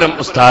കാന്തപുരം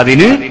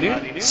ഉസ്താദിന്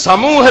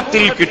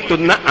സമൂഹത്തിൽ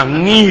കിട്ടുന്ന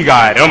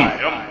അംഗീകാരം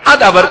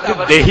അതവർക്ക്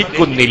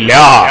ദഹിക്കുന്നില്ല.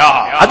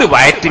 അത്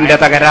വയറ്റിന്റെ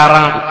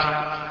തകരാറാണ്.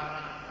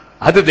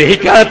 അത്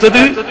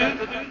ദഹിക്കാത്തത്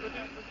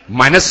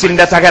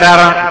മനസ്സിന്റെ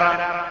തകരാറാണ്.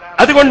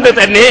 അതുകൊണ്ട്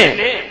തന്നെ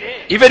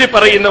ഇവര്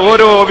പറയുന്ന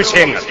ഓരോ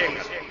വിഷയങ്ങൾ,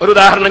 ഒരു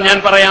ഉദാഹരണം ഞാൻ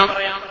പറയാം.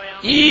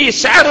 ഈ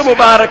ഷാർ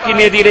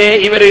മുബാറക്കിനെതിരെ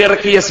ഇവർ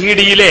ഇറക്കിയ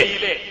സിഡിയിലെ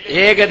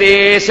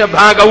ഏകദേശ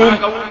ഭാഗവും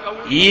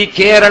ഈ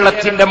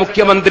കേരളത്തിന്റെ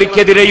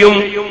മുഖ്യമന്ത്രിക്കെതിരെയും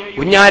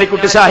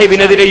കുഞ്ഞാലിക്കുട്ടി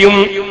സാഹിബിനെതിരെയും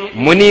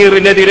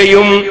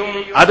മുനീറിനെതിരെയും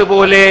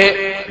അതുപോലെ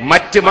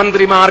മറ്റ്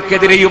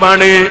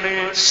മന്ത്രിമാർക്കെതിരെയുമാണ്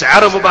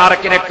ഷാർ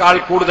മുബാറക്കിനേക്കാൾ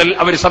കൂടുതൽ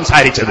അവർ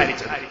സംസാരിച്ചത്.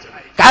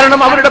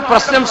 കാരണം അവരുടെ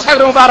പ്രശ്നം ഷാർ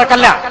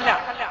മുബാറക്കല്ല,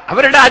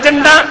 അവരുടെ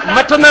അജണ്ട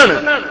മറ്റൊന്നാണ്.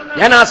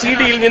 ഞാൻ ആ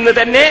സിഡിയിൽ നിന്ന്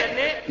തന്നെ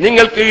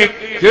നിങ്ങൾക്ക്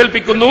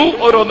കേൾപ്പിക്കുന്നു,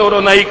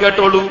 ഓരോന്നോരോന്നായി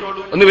കേട്ടോളൂ,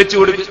 ഒന്ന് വെച്ചു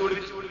കൊടുക്കും.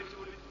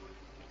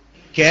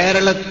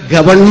 കേരള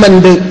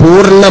ഗവൺമെന്റ്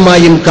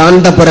പൂർണ്ണമായും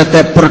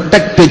കാന്തപുരത്തെ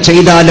പ്രൊട്ടക്ട്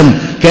ചെയ്താലും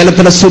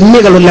കേരളത്തിലെ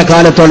സുന്നികളുള്ള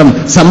കാലത്തോളം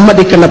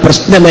സമ്മതിക്കുന്ന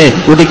പ്രശ്നമേ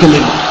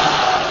ഉദിക്കുന്നില്ല.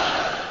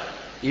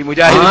 ഈ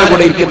മുജാഹിദിന്റെ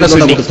കൂടെ ഇരിക്കുന്ന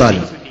സുന്നി,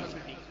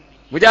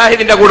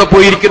 മുജാഹിദിന്റെ കൂടെ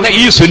പോയിരിക്കുന്ന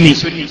ഈ സുന്നി,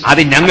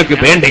 അത് ഞങ്ങൾക്ക്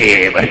വേണ്ടേ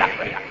വേണ്ട.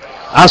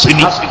 ആ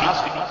സുന്നി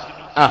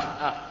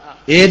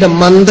ഏത്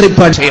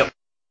മന്ത്രിപക്ഷം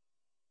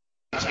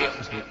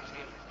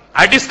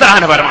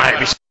അടിസ്ഥാനപരമായ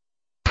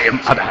വിഷയം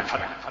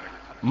അതാണ്.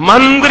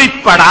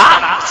 മന്ത്രിപ്പട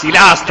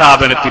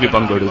ശിലാസ്ഥാപനത്തിന്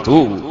പങ്കെടുത്തു.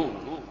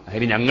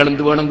 അതിന് ഞങ്ങൾ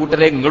എന്ത് വേണം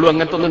കൂട്ടരെ? നിങ്ങളും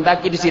അങ്ങനത്തെ ഒന്നും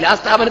ഉണ്ടാക്കിയിട്ട്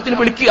ശിലാസ്ഥാപനത്തിന്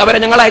വിളിക്കുക, അവരെ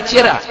ഞങ്ങൾ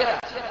അയച്ചുതരാ.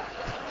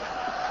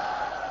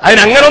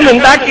 അതിനങ്ങനെ ഒന്ന്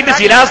ഉണ്ടാക്കിയിട്ട്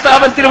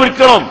ശിലാസ്ഥാപനത്തിന്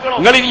വിളിക്കണം.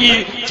 നിങ്ങൾ ഈ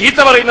ചീത്ത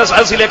പറയുന്ന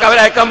സദസ്സിലേക്ക്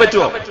അവരെ അയക്കാൻ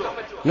പറ്റുമോ?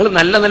 നിങ്ങൾ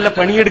നല്ല നല്ല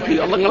പണിയെടുക്കുക,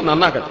 അത് നിങ്ങൾ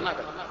നന്നാക്കട്ടെ.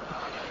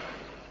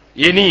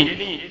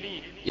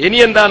 ഇനി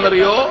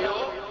എന്താണെന്നറിയോ?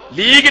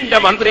 ലീഗിന്റെ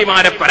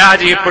മന്ത്രിമാരെ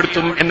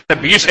പരാജയപ്പെടുത്തും എന്ന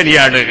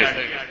ഭീഷണിയാണ്.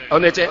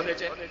 അതെന്ന് വെച്ചേ,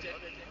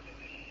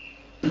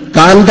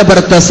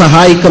 കാന്തപുരത്തെ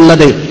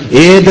സഹായിക്കുന്നത്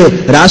ഏത്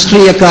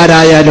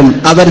രാഷ്ട്രീയക്കാരായാലും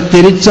അവർ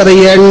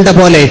തിരിച്ചറിയേണ്ട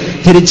പോലെ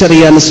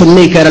തിരിച്ചറിയാൻ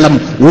സുന്നി കേരളം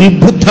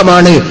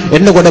ഉത്ബുദ്ധമാണ്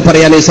എന്നുകൂടെ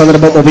പറയാൻ ഈ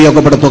സന്ദർഭം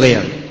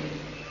ഉപയോഗപ്പെടുത്തുകയാണ്.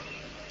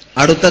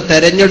 അടുത്ത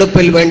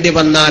തെരഞ്ഞെടുപ്പിൽ വേണ്ടി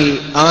വന്നാൽ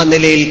ആ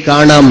നിലയിൽ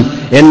കാണാം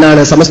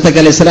എന്നാണ് സമസ്ത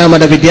കേരള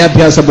ഇസ്ലാമത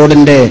വിദ്യാഭ്യാസ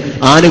ബോർഡിന്റെ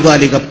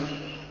ആനുകാലിക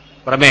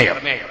പ്രമേയം.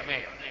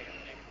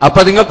 അപ്പൊ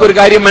നിങ്ങൾക്കൊരു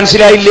കാര്യം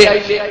മനസ്സിലായില്ലേ?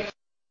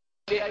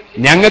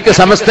 ഞങ്ങൾക്ക്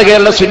സമസ്ത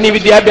കേരള സുന്നി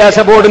വിദ്യാഭ്യാസ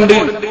ബോർഡുണ്ട്.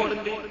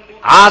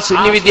 ആ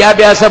സുന്നി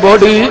വിദ്യാഭ്യാസ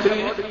ബോർഡ്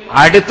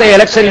അടുത്ത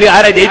ഇലക്ഷനിൽ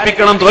ആരെ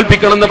ജയിപ്പിക്കണം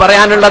തോൽപ്പിക്കണം എന്ന്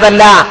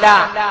പറയാനുള്ളതല്ല.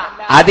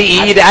 അത്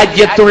ഈ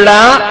രാജ്യത്തുള്ള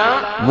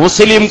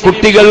മുസ്ലിം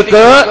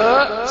കുട്ടികൾക്ക്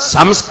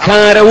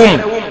സംസ്കാരവും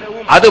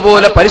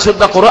അതുപോലെ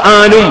പരിശുദ്ധ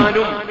ഖുർആനും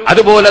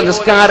അതുപോലെ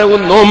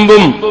നിസ്കാരവും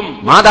നോമ്പും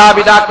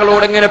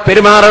മാതാപിതാക്കളോടെങ്ങനെ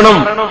പെരുമാറണം,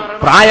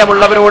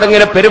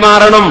 പ്രായമുള്ളവരോടെങ്ങനെ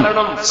പെരുമാറണം,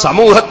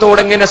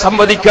 സമൂഹത്തോടെങ്ങനെ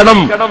സംവദിക്കണം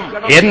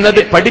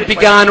എന്നത്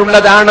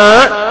പഠിപ്പിക്കാനുള്ളതാണ്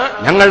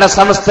ഞങ്ങളുടെ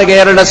സമസ്ത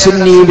കേരള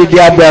സുന്നി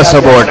വിദ്യാഭ്യാസ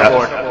ബോർഡ്.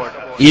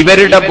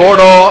 ഇവരുടെ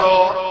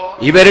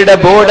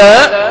ബോർഡ്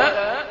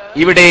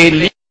ഇവിടെ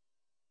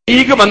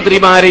ലീഗ്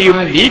മന്ത്രിമാരെയും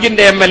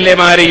ലീഗിന്റെ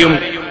MLA-മാരെയും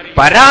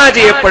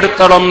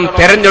പരാജയപ്പെടുത്തണം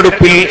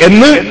തെരഞ്ഞെടുപ്പിൽ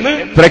എന്ന്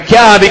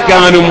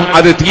പ്രഖ്യാപിക്കാനും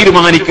അത്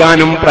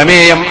തീരുമാനിക്കാനും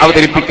പ്രമേയം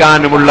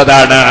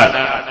അവതരിപ്പിക്കാനുമുള്ളതാണ്.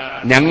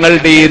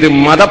 ഞങ്ങളുടേത്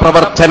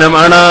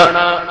മതപ്രവർത്തനമാണ്,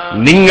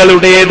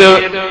 നിങ്ങളുടേത്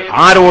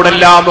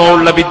ആരോടെല്ലാമോ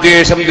ഉള്ള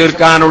വിദ്വേഷം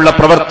തീർക്കാനുള്ള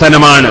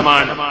പ്രവർത്തനമാണ്.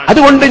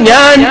 അതുകൊണ്ട്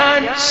ഞാൻ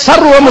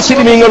സർവ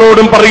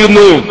മുസ്ലിമീങ്ങളോടും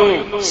പറയുന്നു,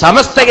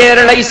 സമസ്ത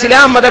കേരള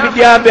ഇസ്ലാം മത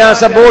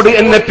വിദ്യാഭ്യാസ ബോർഡ്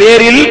എന്ന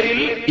പേരിൽ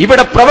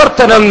ഇവിടെ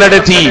പ്രവർത്തനം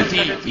നടത്തി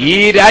ഈ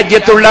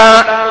രാജ്യത്തുള്ള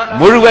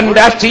മുഴുവൻ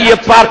രാഷ്ട്രീയ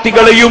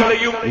പാർട്ടികളെയും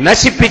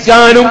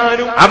നശിപ്പിക്കാനും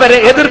അവരെ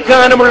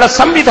എതിർക്കാനുമുള്ള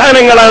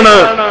സംവിധാനങ്ങളാണ്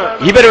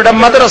ഇവരുടെ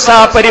മദ്രസ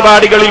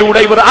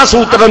പരിപാടികളിലൂടെ ഇവർ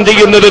ആസൂത്രണം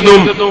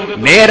ചെയ്യുന്നതെന്നും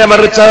നേരെ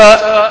മറിച്ച്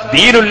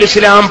ദീനുൽ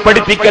ഇസ്ലാം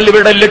പഠിപ്പിക്കൽ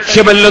ഇവരുടെ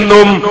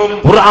ലക്ഷ്യമല്ലെന്നും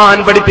ഖുർആൻ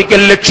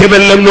പഠിപ്പിക്കൽ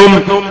ലക്ഷ്യമല്ലെന്നും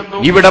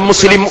ഇവിടെ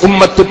മുസ്ലിം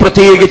ഉമ്മത്ത്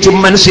പ്രത്യേകിച്ചും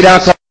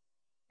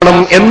മനസ്സിലാക്കണം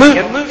എന്ന്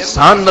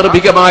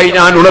സാന്ദർഭികമായി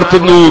ഞാൻ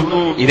ഉണർത്തുന്നു.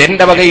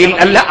 ഇതെന്റെ വകയിൽ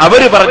അല്ല,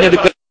 അവര് പറഞ്ഞത്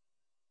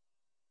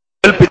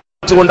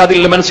വെച്ചുകൊണ്ട്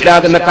അതിൽ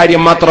മനസ്സിലാകുന്ന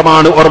കാര്യം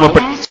മാത്രമാണ്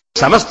ഓർമ്മപ്പെടുന്നത്.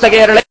 സമസ്ത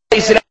കേരള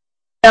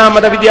ഇസ്ലാം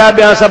മത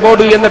വിദ്യാഭ്യാസ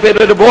ബോർഡ് എന്ന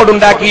പേരിൽ ഒരു ബോർഡ്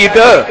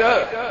ഉണ്ടാക്കിയിട്ട്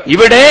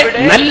ഇവിടെ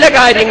നല്ല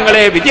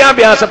കാര്യങ്ങളെ,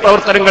 വിദ്യാഭ്യാസ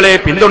പ്രവർത്തനങ്ങളെ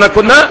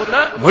പിന്തുണക്കുന്ന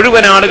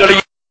മുഴുവൻ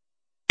ആളുകളെയും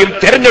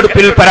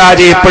തെരഞ്ഞെടുപ്പിൽ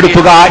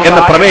പരാജയപ്പെടുത്തുക എന്ന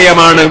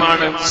പ്രമേയമാണ്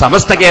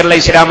സമസ്ത കേരള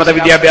ഇസ്ലാം മത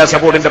വിദ്യാഭ്യാസ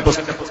ബോർഡിന്റെ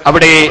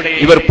അവിടെ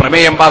ഇവർ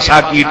പ്രമേയം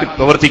പാസാക്കിയിട്ട്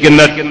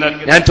പ്രവർത്തിക്കുന്നത്.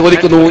 ഞാൻ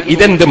ചോദിക്കുന്നു,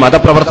 ഇതെന്ത്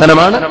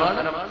മതപ്രവർത്തനമാണ്?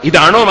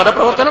 ഇതാണോ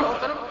മതപ്രവർത്തനം?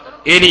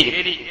 ഇനി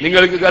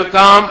നിങ്ങൾക്ക്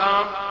കേൾക്കാം,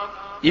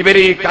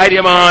 ഇവര്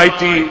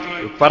കാര്യമായിട്ട്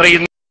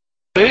പറയുന്നത്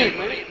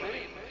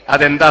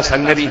അതെന്താ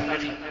സംഗതി?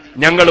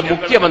 ഞങ്ങൾ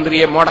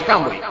മുഖ്യമന്ത്രിയെ മുടക്കാൻ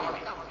പോയി.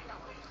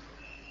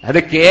 അത്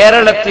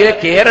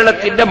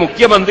കേരളത്തിന്റെ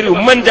മുഖ്യമന്ത്രി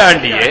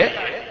ഉമ്മൻചാണ്ടിയെ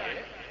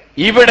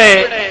ഇവിടെ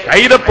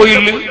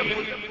കൈതപ്പൊയിൽ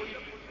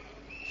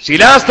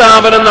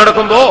ശിലാസ്ഥാപനം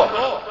നടക്കുമ്പോ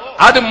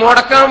അത്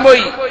മുടക്കാൻ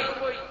പോയി.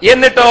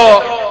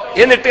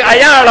 എന്നിട്ട്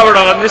അയാൾ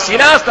അവിടെ വന്ന്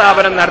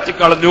ശിലാസ്ഥാപനം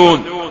നടത്തിക്കളഞ്ഞു.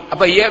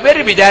 അപ്പൊ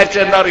ഇവര്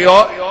വിചാരിച്ചെന്താ അറിയോ,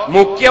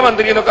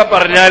 മുഖ്യമന്ത്രി എന്നൊക്കെ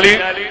പറഞ്ഞാല്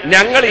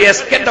ഞങ്ങൾ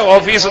എസ്കന്റെ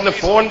ഓഫീസിൽ നിന്ന്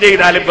ഫോൺ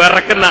ചെയ്താൽ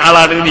വിറക്കുന്ന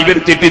ആളാണ് ഇവർ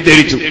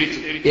തെറ്റിദ്ധരിച്ചു.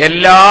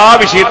 എല്ലാ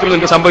വിഷയത്തിലും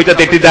നിങ്ങൾക്ക് സംഭവിച്ച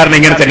തെറ്റിദ്ധാരണ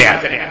ഇങ്ങനെ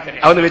തന്നെയാണ്.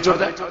 അതൊന്ന്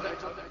വെച്ചുകൊടുത്ത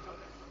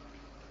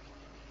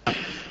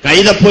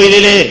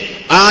കൈതപ്പൊയിലെ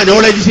ആ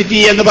നോളജ് സിറ്റി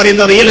എന്ന്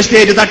പറയുന്ന റിയൽ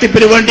എസ്റ്റേറ്റ്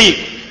തട്ടിപ്പിന് വേണ്ടി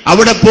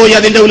അവിടെ പോയി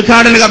അതിന്റെ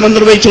ഉദ്ഘാടന കർമ്മം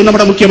നിർവഹിച്ചു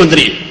നമ്മുടെ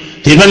മുഖ്യമന്ത്രി.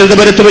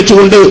 തിരുവനന്തപുരത്ത്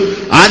വെച്ചുകൊണ്ട്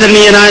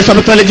ആദരണീയനായ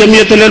സമസ്ത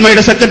ജമിയത്തുൽ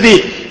ഉലമയുടെ സെക്രട്ടറി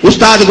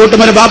ഉസ്താദ്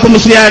കൂട്ടുമല ബാപ്പു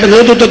മുസ്ലിയാരുടെ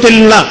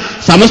നേതൃത്വത്തിലുള്ള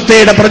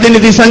സമസ്തയുടെ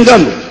പ്രതിനിധി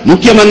സംഘം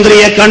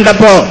മുഖ്യമന്ത്രിയെ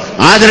കണ്ടപ്പോ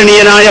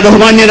ആദരണീയനായ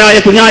ബഹുമാന്യനായ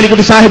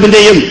കുഞ്ഞാലിക്കുട്ടി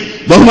സാഹിബിന്റെയും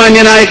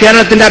ബഹുമാന്യനായ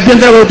കേരളത്തിന്റെ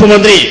ആഭ്യന്തര വകുപ്പ്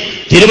മന്ത്രി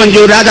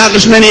തിരുവഞ്ചൂർ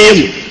രാധാകൃഷ്ണനെയും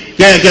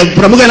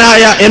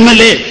പ്രമുഖനായ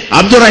MLA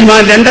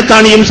അബ്ദുറഹ്മാൻ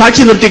രണ്ടത്താണിയും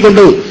സാക്ഷി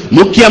നിർത്തിക്കൊണ്ട്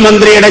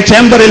മുഖ്യമന്ത്രിയുടെ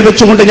ചേംബറിൽ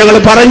വെച്ചുകൊണ്ട് ഞങ്ങൾ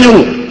പറഞ്ഞു,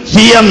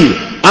 CM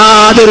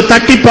അതൊരു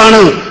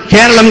തട്ടിപ്പാണ്,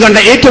 കേരളം കണ്ട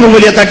ഏറ്റവും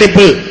വലിയ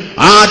തട്ടിപ്പ്,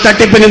 ആ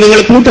തട്ടിപ്പിന് നിങ്ങൾ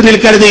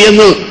കൂട്ടുനിൽക്കരുത്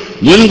എന്ന്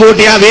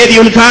മുൻകൂട്ടി ആ വേദി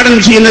ഉദ്ഘാടനം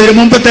ചെയ്യുന്നതിന്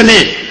മുമ്പ് തന്നെ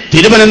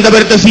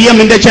തിരുവനന്തപുരത്ത്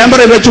CMന്റെ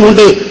ചേംബറിൽ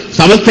വെച്ചുകൊണ്ട്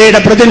സമസ്തയുടെ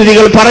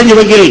പ്രതിനിധികൾ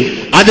പറഞ്ഞുവെങ്കിൽ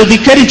അത്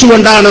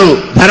ധിക്കരിച്ചുകൊണ്ടാണ്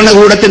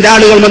ഭരണകൂടത്തിന്റെ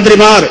ആളുകൾ,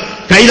 മന്ത്രിമാർ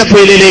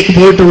കൈതപ്പൊയിലേക്ക്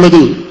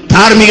പോയിട്ടുള്ളത്.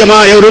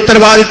 ധാർമ്മികമായ ഒരു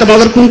ഉത്തരവാദിത്തം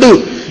അവർക്കുണ്ട്.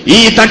 ഈ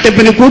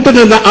തട്ടിപ്പിന്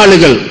കൂട്ടുനിന്ന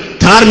ആളുകൾ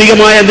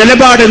ധാർമ്മികമായ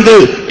നിലപാടെന്ത്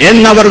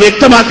എന്നവർ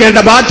വ്യക്തമാക്കേണ്ട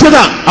ബാധ്യത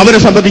അവരെ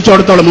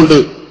സംബന്ധിച്ചിടത്തോളമുണ്ട്.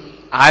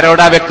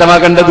 ആരോടാ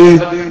വ്യക്തമാക്കേണ്ടത്?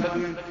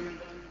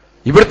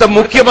 ഇവിടുത്തെ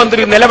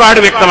മുഖ്യമന്ത്രി നിലപാട്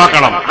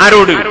വ്യക്തമാക്കണം.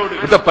 ആരോട്?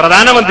 ഇവിടുത്തെ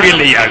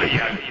പ്രധാനമന്ത്രിയല്ലേ ഇയാൾ.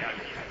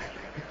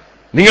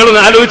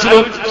 നിങ്ങളൊന്ന് ആലോചിച്ചു,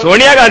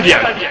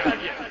 സോണിയാഗാന്ധിയാണ്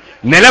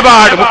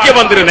നിലപാട്,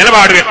 മുഖ്യമന്ത്രി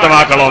നിലപാട്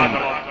വ്യക്തമാക്കണം.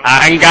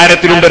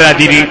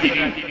 അഹങ്കാരത്തിലുണ്ടൊരതിര്.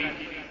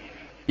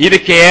 ഇത്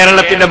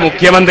കേരളത്തിന്റെ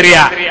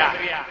മുഖ്യമന്ത്രിയാ,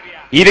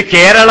 ഇത്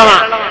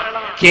കേരളമാണ്.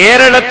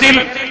 കേരളത്തിൽ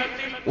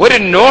ഒരു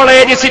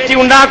നോളേജ് സിറ്റി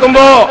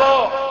ഉണ്ടാക്കുമ്പോ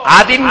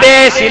അതിന്റെ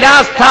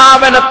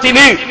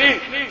ശിലാസ്ഥാപനത്തിന്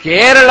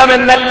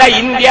കേരളമെന്നല്ല,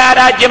 ഇന്ത്യ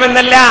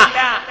രാജ്യമെന്നല്ല,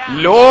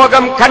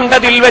 ലോകം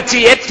കണ്ടതിൽ വെച്ച്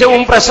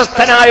ഏറ്റവും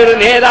പ്രശസ്തനായ ഒരു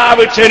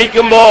നേതാവ്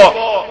ക്ഷണിക്കുമ്പോ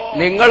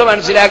നിങ്ങൾ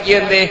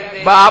മനസ്സിലാക്കിയെന്തേ?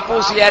 ബാപ്പു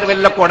മുസ്ലിയാർ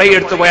വല്ല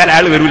കൊടയെടുത്തു പോയാൽ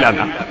അയാൾ വരൂല.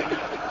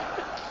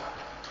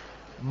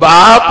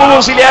 ബാപ്പു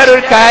മുസ്ലിയാർ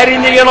ഒരു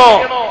കാര്യം ചെയ്യണോ?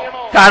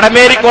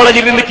 കടമേരി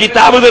കോളേജിൽ നിന്ന്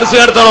കിതാബ് ദർസ്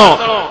നടത്തണോ?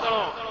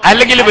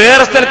 അല്ലെങ്കിൽ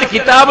വേറെ സ്ഥലത്ത്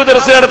കിതാബ്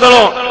ദർസ്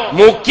നടത്തണോ?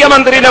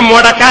 മുഖ്യമന്ത്രിനെ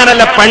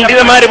മുടക്കാനല്ല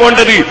പണ്ഡിതന്മാര്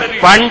പോണ്ടത്.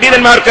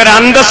 പണ്ഡിതന്മാർക്കൊരു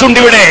അന്തസ്സുണ്ട്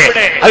ഇവിടെ,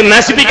 അത്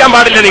നശിപ്പിക്കാൻ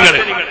പാടില്ല. നിങ്ങൾ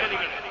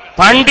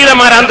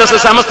പണ്ഡിതന്മാർ അന്തസ്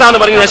സമസ്ത എന്ന്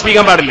പറഞ്ഞ്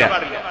നശിപ്പിക്കാൻ പാടില്ല.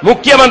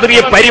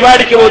 മുഖ്യമന്ത്രിയെ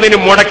പരിപാടിക്ക് പോകുന്നതിന്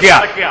മുടക്കുക.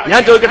 ഞാൻ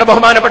ചോദിക്കട്ടെ,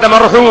 ബഹുമാനപ്പെട്ട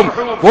മർഹൂം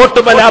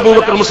കൂട്ടുമല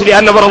അബൂബക്കർ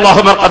മുസ്ലിയാർ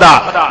റളിയല്ലാഹു അൻഹു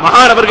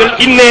മഹാനവർകൾ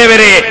ഇന്നേ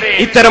വരെ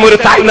ഇത്തരം ഒരു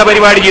താഴ്ന്ന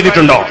പരിപാടി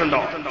ചെയ്തിട്ടുണ്ടോ?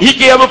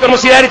 EK അബൂബക്കർ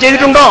മുസ്ലിയാർ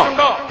ചെയ്തിട്ടുണ്ടോ?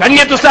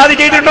 കന്യത്ത് ഉസ്താദ്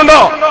ചെയ്തിട്ടുണ്ടോ?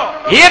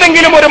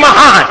 ഏതെങ്കിലും ഒരു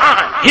മഹാൻ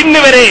ഇന്ന്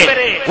വരെ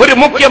ഒരു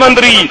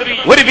മുഖ്യമന്ത്രി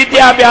ഒരു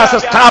വിദ്യാഭ്യാസ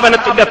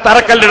സ്ഥാപനത്തിന്റെ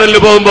തറക്കല്ലിടലിൽ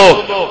പോകുമ്പോ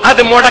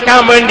അത്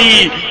മുടക്കാൻ വേണ്ടി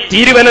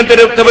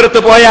തിരുവനന്തപുരത്ത്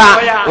പോയ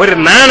ഒരു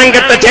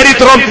നാണംകെട്ട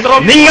ചരിത്രം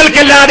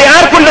നിങ്ങൾക്കല്ലാതെ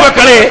ആർക്കുണ്ട്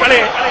മക്കളെ?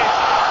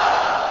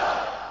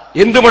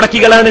 എന്തു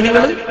മുടക്കികളാണ്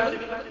നിങ്ങൾ?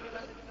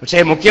 പക്ഷേ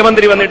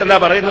മുഖ്യമന്ത്രി വന്നിട്ട് എന്താ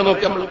പറയുന്നത്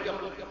നോക്കാം.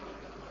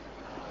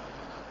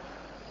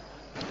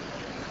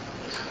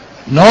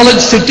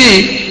 നോളജ് സിറ്റി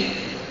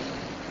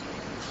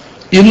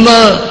ഇന്ന്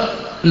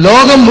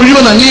ലോകം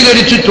മുഴുവൻ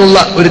അംഗീകരിച്ചിട്ടുള്ള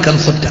ഒരു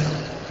കൺസെപ്റ്റാണ്.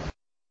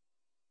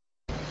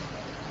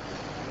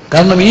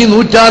 കാരണം ഈ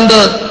നൂറ്റാണ്ട്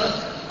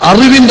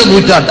അറിവിന്റെ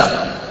നൂറ്റാണ്ടാണ്.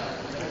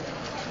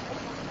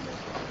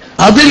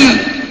 അതിൽ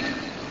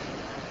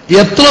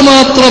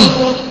എത്രമാത്രം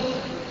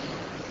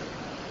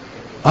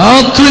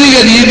ആധുനിക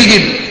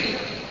രീതിയിൽ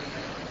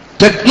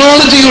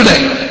ടെക്നോളജിയുടെ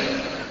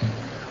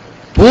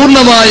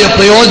പൂർണ്ണമായ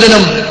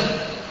പ്രയോജനം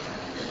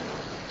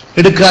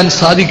എടുക്കാൻ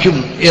സാധിക്കും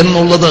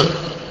എന്നുള്ളത്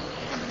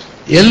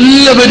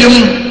എല്ലാവരും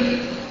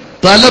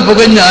തല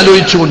പുകഞ്ഞ്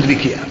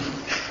ആലോചിച്ചുകൊണ്ടിരിക്കുകയാണ്.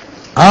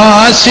 ആ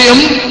ആശയം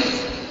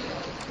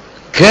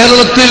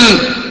കേരളത്തിൽ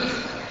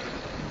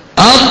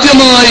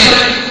ആദ്യമായി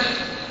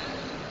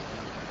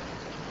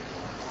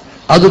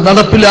അത്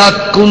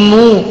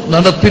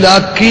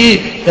നടപ്പിലാക്കി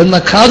എന്ന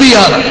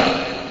ഖാദിയാണ്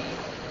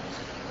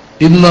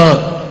ഇന്ന്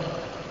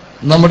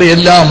നമ്മുടെ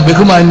എല്ലാം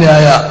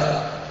ബഹുമാന്യായ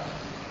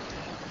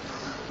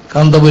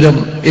കാന്തപുരം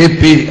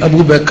AP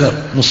അബൂബക്കർ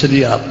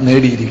മുസ്ലിയാർ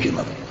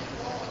നേടിയിരിക്കുന്നത്.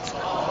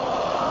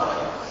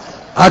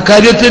 ആ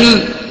കാര്യത്തിൽ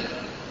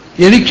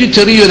എനിക്ക്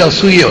ചെറിയൊരു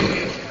അസൂയയുണ്ട്.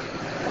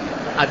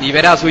 അത്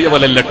ഇവരസൂയ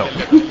പോലല്ലോ.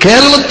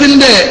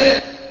 കേരളത്തിന്റെ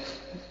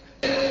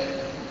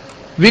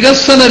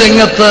വികസന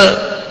രംഗത്ത്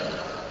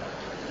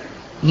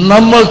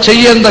നമ്മൾ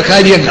ചെയ്യേണ്ട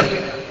കാര്യങ്ങൾ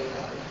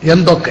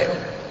എന്തൊക്കെ?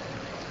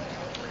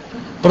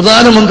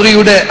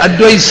 പ്രധാനമന്ത്രിയുടെ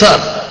അഡ്വൈസർ,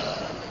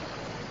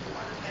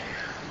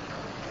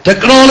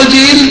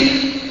 ടെക്നോളജിയിൽ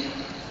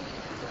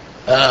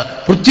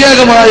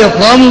പ്രത്യേകമായ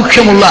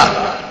പ്രാമുഖ്യമുള്ള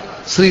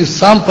ശ്രീ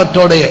സാം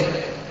പറ്റോഡയെ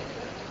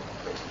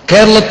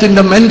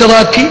കേരളത്തിന്റെ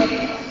മെന്ററാക്കി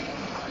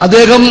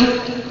അദ്ദേഹം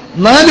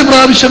 4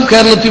 പ്രാവശ്യം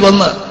കേരളത്തിൽ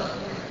വന്ന്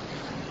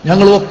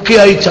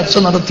ഞങ്ങളൊക്കെയായി ചർച്ച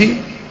നടത്തി.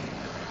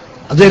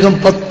 അദ്ദേഹം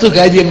 10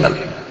 കാര്യങ്ങൾ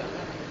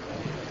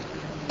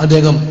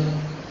അദ്ദേഹം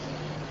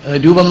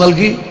രൂപം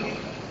നൽകി.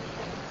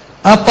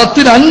 ആ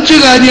 10ൽ 5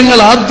 കാര്യങ്ങൾ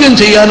ആദ്യം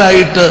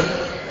ചെയ്യാനായിട്ട്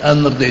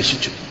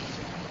നിർദ്ദേശിച്ചു.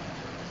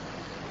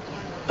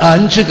 ആ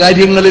 5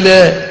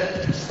 കാര്യങ്ങളിലെ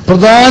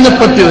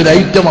പ്രധാനപ്പെട്ട ഒരു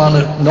ഐറ്റമാണ്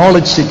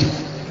നോളജ് സിറ്റി.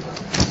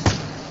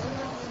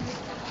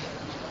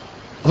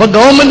 അപ്പൊ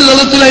ഗവൺമെന്റ്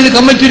തലത്തിൽ അതിന്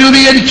കമ്മിറ്റി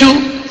രൂപീകരിച്ചു.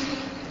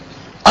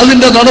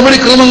 അതിന്റെ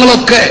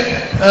നടപടിക്രമങ്ങളൊക്കെ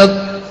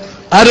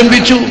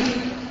ആരംഭിച്ചു.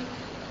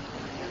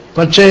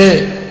 പക്ഷേ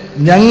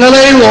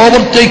ഞങ്ങളെ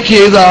ഓവർടേക്ക്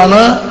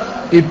ചെയ്താണ്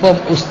ഇപ്പം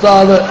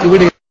ഉസ്താദ്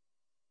ഇവിടെ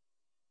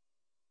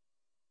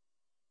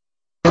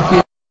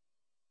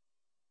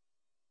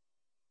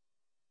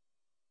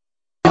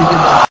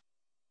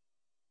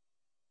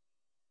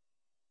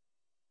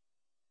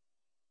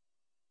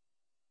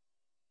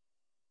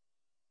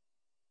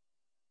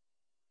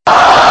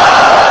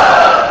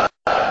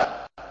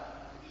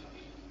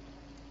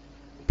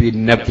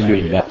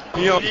പിന്നില്ല.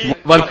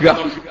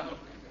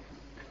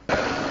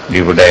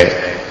 ഇവിടെ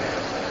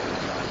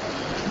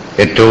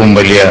ഏറ്റവും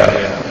വലിയ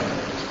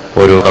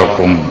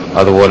ഒരുക്കും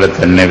അതുപോലെ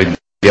തന്നെ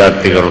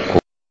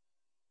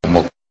വിദ്യാർത്ഥികൾക്കും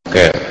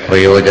ഒക്കെ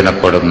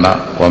പ്രയോജനപ്പെടുന്ന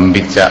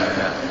വമ്പിച്ച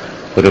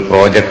ഒരു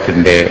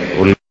പ്രോജക്റ്റിന്റെ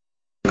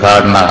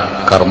ഉദ്ഘാടന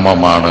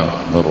കർമ്മമാണ്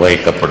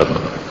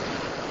നിർവഹിക്കപ്പെടുന്നത്.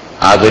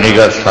 ആധുനിക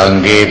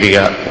സാങ്കേതിക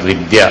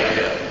വിദ്യ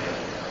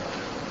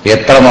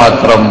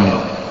എത്രമാത്രം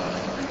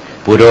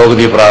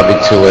പുരോഗതി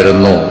പ്രാപിച്ചു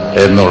വരുന്നു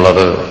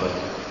എന്നുള്ളത്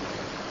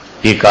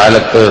ഈ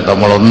കാലത്ത്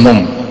നമ്മളൊന്നും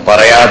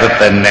പറയാതെ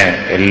തന്നെ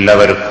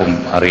എല്ലാവർക്കും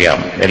അറിയാം.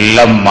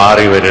 എല്ലാം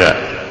മാറി വരിക.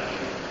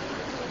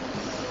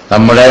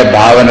 നമ്മുടെ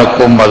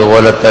ഭാവനക്കും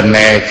അതുപോലെ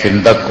തന്നെ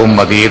ചിന്തക്കും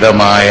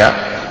അതീതമായ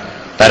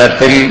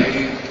തരത്തിൽ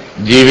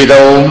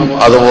ജീവിതവും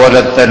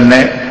അതുപോലെ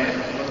തന്നെ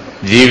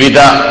ജീവിത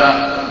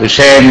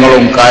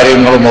വിഷയങ്ങളും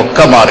കാര്യങ്ങളും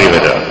ഒക്കെ മാറി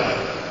വരിക.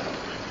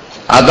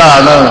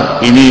 അതാണ്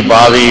ഇനി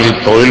ഭാവിയിൽ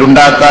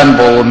തൊഴിലുണ്ടാക്കാൻ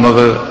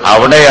പോകുന്നത്.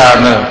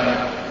 അവിടെയാണ്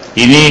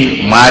ഇനി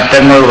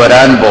മാറ്റങ്ങൾ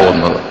വരാൻ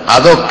പോകുന്നത്.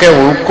 അതൊക്കെ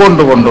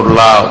ഉൾക്കൊണ്ടുകൊണ്ടുള്ള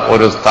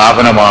ഒരു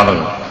സ്ഥാപനമാണ്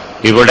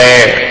ഇവിടെ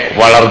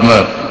വളർന്ന്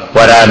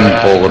വരാൻ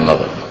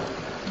പോകുന്നത്.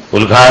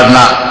 ഉദ്ഘാടന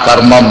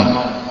കർമ്മം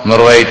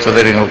നിർവഹിച്ചത്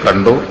നിങ്ങൾ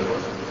കണ്ടു.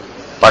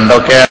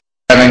 പണ്ടൊക്കെ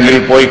ആണെങ്കിൽ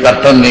പോയി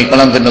കർട്ടൻ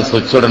നീക്കണം, പിന്നെ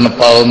സ്വിച്ച്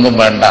ഇടണപ്പോ അതൊന്നും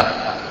വേണ്ട.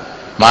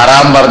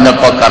 മാറാൻ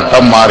പറഞ്ഞപ്പോ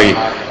കർട്ടൻ മാറി.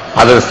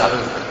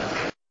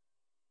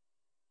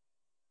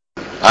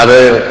 അത്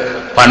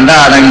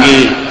പണ്ടാണെങ്കിൽ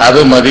അത്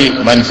മതി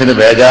മനുഷ്യന്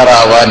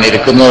ബേജാറാവാൻ,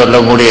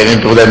 ഇരിക്കുന്നതെല്ലാം കൂടി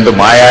എന്നിട്ട് ഇതെന്ത്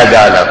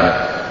മായാജാലാണ്.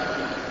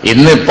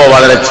 ഇന്നിപ്പോ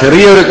വളരെ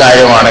ചെറിയൊരു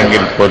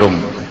കാര്യമാണെങ്കിൽ പോലും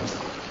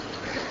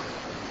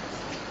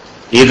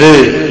ഇത്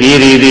ഈ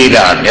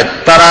രീതിയിലാണ്.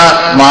 എത്ര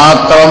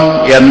മാത്രം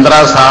യന്ത്ര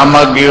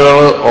സാമഗ്രികൾ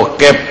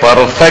ഒക്കെ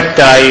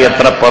പെർഫെക്റ്റായി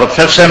എത്ര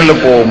പെർഫെക്ഷനിൽ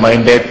പോവും,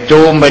 അതിന്റെ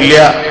ഏറ്റവും വലിയ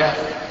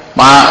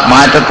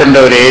മാറ്റത്തിന്റെ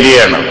ഒരു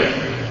ഏരിയയാണത്.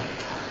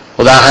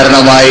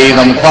 ഉദാഹരണമായി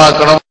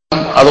നമുക്കാക്കണം,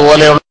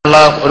 അതുപോലെയുള്ള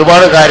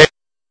ഒരുപാട് കാര്യങ്ങൾ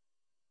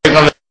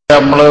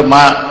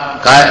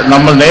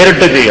നമ്മൾ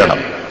നേരിട്ട് ചെയ്യണം.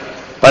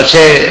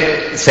 പക്ഷേ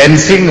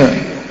സെൻസിങ്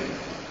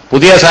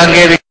പുതിയ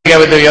സാങ്കേതിക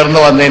വിദ്യ ഉയർന്നു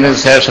വന്നതിന്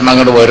ശേഷം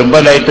അങ്ങോട്ട്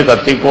വരുമ്പോൾ ലൈറ്റ്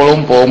കത്തിക്കോളും,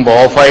 പോകുമ്പോൾ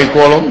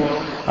ഓഫായിക്കോളും,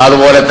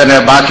 അതുപോലെ തന്നെ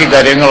ബാക്കി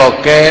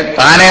കാര്യങ്ങളൊക്കെ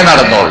താനേ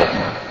നടന്നോളും.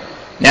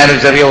 ഞാനൊരു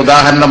ചെറിയ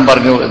ഉദാഹരണം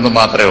പറഞ്ഞു എന്ന്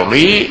മാത്രമേ ഉള്ളൂ.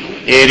 ഈ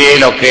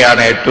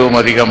ഏരിയയിലൊക്കെയാണ് ഏറ്റവും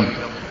അധികം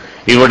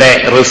ഇവിടെ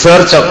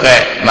റിസർച്ചൊക്കെ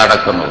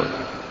നടക്കുന്നത്.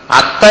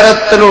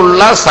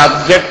 അത്തരത്തിലുള്ള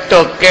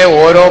സബ്ജക്റ്റൊക്കെ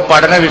ഓരോ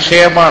പഠന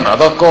വിഷയമാണ്.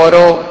 അതൊക്കെ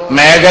ഓരോ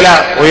മേഖല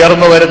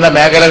ഉയർന്നു വരുന്ന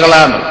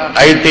മേഖലകളാണ്.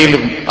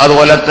 ഐടിയിലും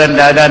അതുപോലെ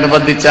തന്നെ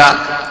അതിനനുബന്ധിച്ച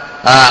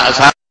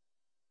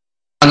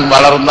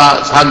വളർന്ന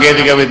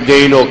സാങ്കേതിക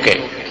വിദ്യയിലുമൊക്കെ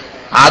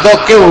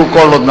അതൊക്കെ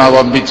ഉൾക്കൊള്ളുന്ന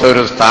വമ്പിച്ച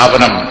ഒരു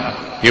സ്ഥാപനം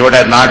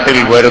ഇവിടെ നാട്ടിൽ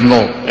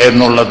വരുന്നു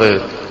എന്നുള്ളത്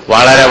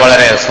വളരെ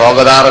വളരെ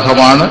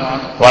സ്വാഗതാർഹമാണ്.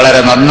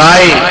 വളരെ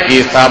നന്നായി ഈ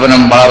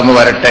സ്ഥാപനം വളർന്നു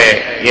വരട്ടെ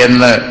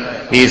എന്ന്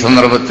ഈ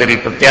സന്ദർഭത്തിൽ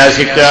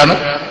പ്രത്യാശിക്കുകയാണ്.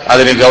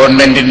 അതിന്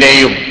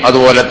ഗവൺമെന്റിന്റെയും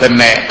അതുപോലെ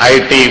തന്നെ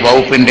IT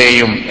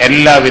വകുപ്പിന്റെയും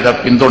എല്ലാവിധ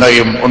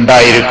പിന്തുണയും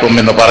ഉണ്ടായിരിക്കും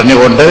എന്ന്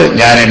പറഞ്ഞുകൊണ്ട്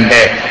ഞാൻ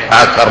എന്റെ ആ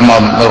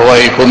കർമ്മം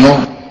നിർവഹിക്കുന്നു.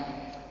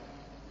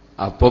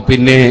 അപ്പോ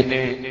പിന്നെ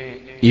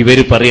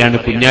ഇവര് പറയാണ്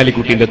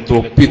കുഞ്ഞാലിക്കുട്ടിന്റെ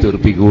തൊപ്പി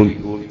തെറിപ്പിക്കൂ.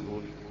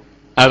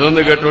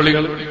 അതൊന്ന്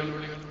കേട്ടോളികൾ.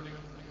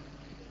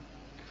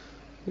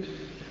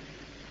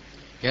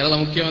 കേരള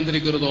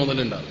മുഖ്യമന്ത്രിക്ക് ഒരു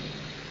തോന്നലുണ്ടാവും.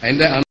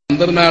 അതിന്റെ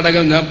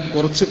അന്തർനാടകം ഞാൻ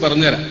കുറച്ച്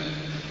പറഞ്ഞുതരാം.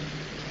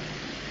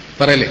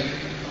 പറയല്ലേ?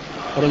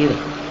 പറഞ്ഞൂടെ?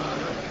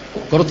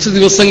 കുറച്ച്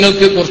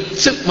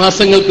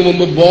മാസങ്ങൾക്ക്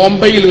മുമ്പ്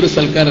ബോംബെയിൽ ഒരു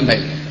സൽക്കാരം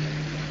ഉണ്ടായിരുന്നു.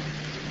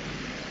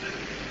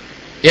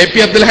 AP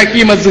അബ്ദുൽ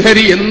ഹക്കീം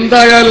അസ്ഹരി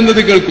എന്തായാലും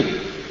ഇത് കേൾക്കും.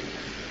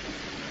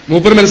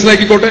 മൂപ്പർ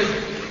മനസ്സിലാക്കിക്കോട്ടെ.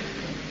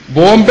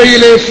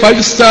 ബോംബെയിലെ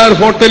 5 സ്റ്റാർ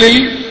ഹോട്ടലിൽ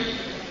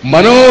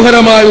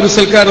മനോഹരമായ ഒരു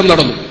സൽക്കാരം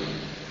നടന്നു.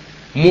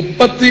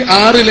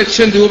 36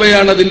 ലക്ഷം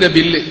രൂപയാണ് അതിന്റെ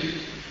ബില്ല്.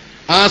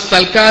 ആ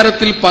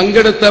സൽക്കാരത്തിൽ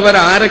പങ്കെടുത്തവർ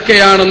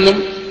ആരൊക്കെയാണെന്നും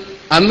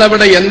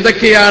അന്നവിടെ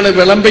എന്തൊക്കെയാണ്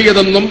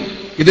വിളമ്പിയതെന്നും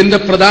ഇതിന്റെ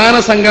പ്രധാന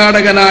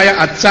സംഘാടകനായ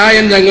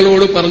അച്ചായൻ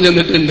ഞങ്ങളോട് പറഞ്ഞു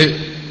തന്നിട്ടുണ്ട്.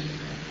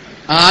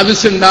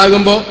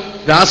 ആവശ്യമുണ്ടാകുമ്പോ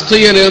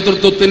രാഷ്ട്രീയ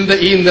നേതൃത്വത്തിന്റെ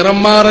ഈ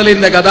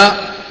നിറംമാറലിന്റെ കഥ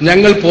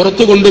ഞങ്ങൾ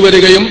പുറത്തു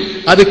കൊണ്ടുവരികയും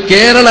അത്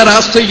കേരള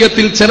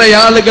രാഷ്ട്രീയത്തിൽ ചില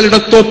ആളുകളുടെ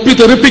തൊപ്പി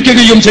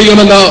തെറിപ്പിക്കുകയും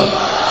ചെയ്യുമെന്ന്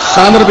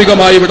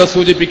സാന്ദർഭികമായി ഇവിടെ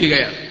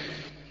സൂചിപ്പിക്കുകയാണ്.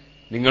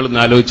 നിങ്ങളൊന്ന്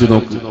ആലോചിച്ചു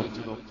നോക്കൂ.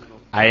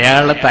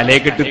 അയാളെ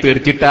തലേക്കെട്ട്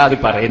തീർച്ചിട്ടാ അത്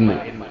പറയുന്നു.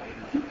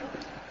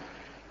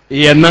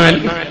 എന്നാൽ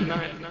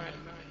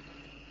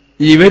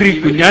ഇവർ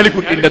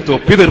കുഞ്ഞാലിക്കുട്ടിന്റെ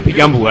തൊപ്പി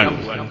തെറിപ്പിക്കാൻ പോവാണ്.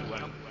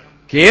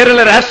 കേരള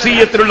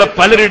രാഷ്ട്രീയത്തിലുള്ള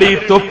പലരുടെയും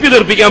തൊപ്പി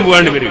തെറിപ്പിക്കാൻ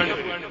പോവാണ്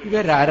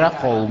ഇവരാരാ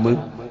കൗമ്?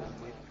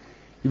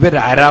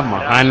 ഇവരാരാ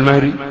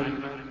മഹാന്മാര്?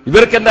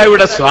 ഇവർക്കെന്താ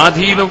ഇവിടെ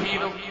സ്വാധീനം?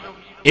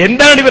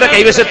 എന്താണ് ഇവരുടെ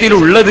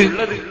കൈവശത്തിലുള്ളത്?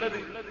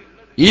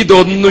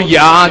 ഇതൊന്നും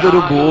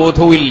യാതൊരു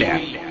ബോധവുമില്ല.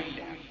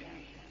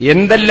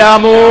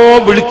 എന്തെല്ലാമോ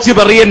വിളിച്ചു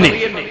പറയുന്നേ.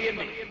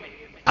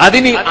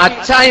 അതിന്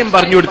അച്ചായം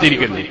പറഞ്ഞു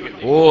കൊടുത്തിരിക്കുന്നു.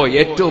 ഓ,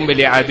 ഏറ്റവും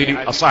വലിയ അതിര്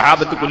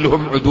അസ്സഹാബത്ത്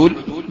കുല്ലുഹും ഉദൂൽ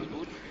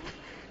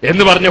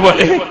എന്ന് പറഞ്ഞ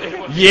പോലെ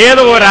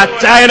ഏതോ ഒരു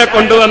അച്ചായനെ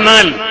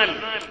കൊണ്ടുവന്നാൽ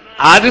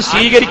അത്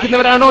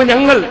സ്വീകരിക്കുന്നവരാണോ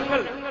ഞങ്ങൾ?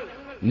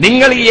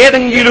 നിങ്ങൾ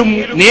ഏതെങ്കിലും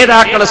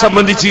നേതാക്കളെ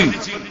സംബന്ധിച്ച്,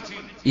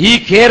 ഈ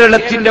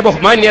കേരളത്തിന്റെ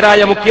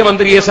ബഹുമാന്യരായ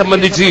മുഖ്യമന്ത്രിയെ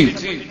സംബന്ധിച്ച്,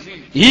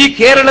 ഈ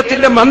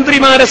കേരളത്തിന്റെ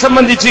മന്ത്രിമാരെ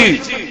സംബന്ധിച്ച്,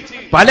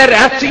 പല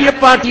രാഷ്ട്രീയ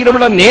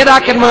പാർട്ടിയിലുമുള്ള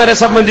നേതാക്കന്മാരെ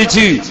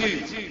സംബന്ധിച്ച്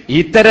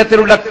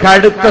ഇത്തരത്തിലുള്ള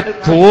കടുത്ത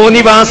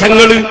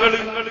തോന്നിവാസങ്ങൾ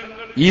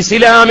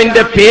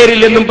ഇസ്ലാമിന്റെ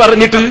പേരിൽ എന്നും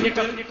പറഞ്ഞിട്ട്,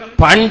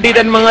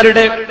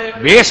 പണ്ഡിതന്മാരുടെ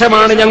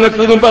വേഷമാണ്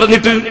ഞങ്ങൾക്കെന്നും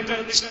പറഞ്ഞിട്ട്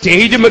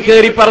സ്റ്റേജിൽ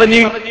കയറി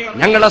പറഞ്ഞ്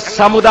ഞങ്ങളെ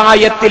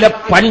സമുദായത്തിലെ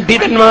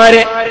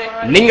പണ്ഡിതന്മാരെ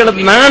നിങ്ങൾ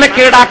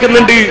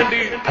നാണക്കേടാക്കുന്നുണ്ട്,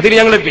 അതിന്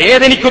ഞങ്ങൾ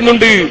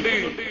വേദനിക്കുന്നുണ്ട്.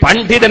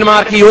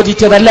 പണ്ഡിതന്മാർക്ക്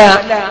യോജിച്ചതല്ല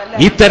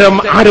ഇത്തരം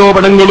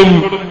ആരോപണങ്ങളും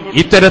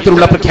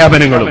ഇത്തരത്തിലുള്ള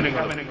പ്രഖ്യാപനങ്ങളും.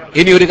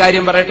 ഇനി ഒരു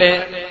കാര്യം പറയട്ടെ.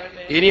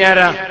 ഇനി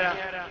ആരാ?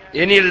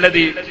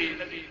 ഇനിയുള്ളത്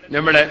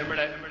നമ്മുടെ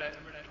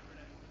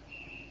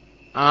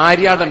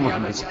ആര്യാടൻ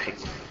മുഹമ്മദ്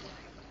സാഹിബ്.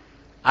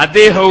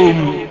 അദ്ദേഹവും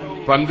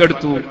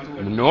പങ്കെടുത്തു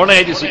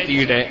നോളേജ്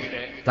സിറ്റിയുടെ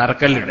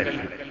തറക്കല്ലിടൽ.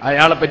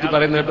 അയാളെ പറ്റി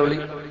പറയുന്ന കേട്ടോളി.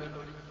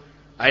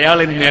 അയാൾ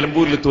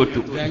നിലമ്പൂരിൽ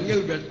തോറ്റു. ഞങ്ങൾ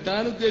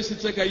വെട്ടാൻ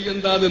ഉദ്ദേശിച്ച കൈ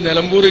എന്താന്ന്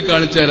നിലമ്പൂരിൽ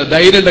കാണിച്ചാൽ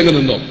ധൈര്യം ഉണ്ടെങ്കിൽ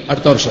നിന്നോ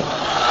അടുത്ത വർഷം.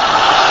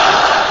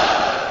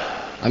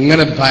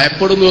 അങ്ങനെ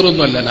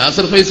ഭയപ്പെടുന്നവരൊന്നുമല്ല.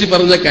 നാസർ ഫൈസി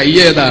പറഞ്ഞ കൈ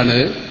ഏതാണ്,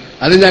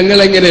 അത് ഞങ്ങൾ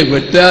എങ്ങനെ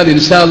വെട്ടാൻ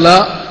ഇൻഷാ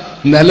അല്ലാഹ്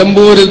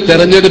നിലമ്പൂരിൽ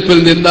തെരഞ്ഞെടുപ്പിൽ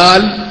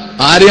നിന്നാൽ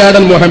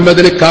ആര്യാടൻ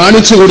മുഹമ്മദിന്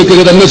കാണിച്ചു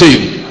കൊടുക്കുക തന്നെ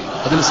ചെയ്യും.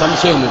 അതിൽ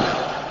സംശയമൊന്നുമില്ല.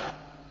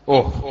 ഓ,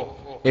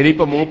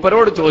 ഇനിയിപ്പോ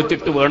മൂപ്പരോട്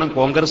ചോദിച്ചിട്ട് വേണം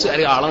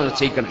കോൺഗ്രസ്സുകാരെ ആളെ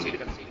നിശ്ചയിക്കണമെങ്കിൽ.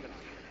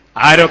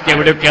 ആരൊക്കെ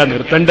എവിടെയൊക്കെയാ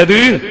നിർത്തേണ്ടത്?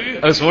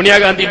 അത്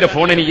സോണിയാഗാന്ധിന്റെ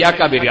ഫോണിന്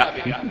ഇയാക്കാ വരിക.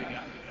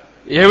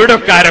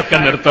 എവിടെയൊക്കെ ആരൊക്കെ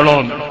നിർത്തണോ?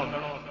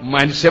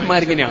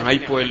 മനുഷ്യന്മാരിങ്ങനെ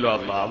ആയിപ്പോയല്ലോ.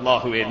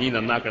 അള്ളാഹുവേ നീ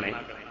നന്നാക്കണേ.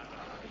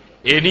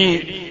 ഇനി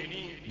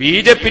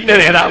ബിജെപിന്റെ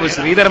നേതാവ്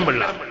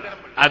ശ്രീധരൻപിള്ള,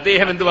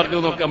 അദ്ദേഹം എന്ത് പറഞ്ഞു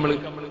നോക്കാം. നമ്മള്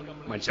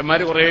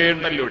മനുഷ്യന്മാര് കുറെ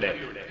ഉണ്ടല്ലോ ഇവിടെ,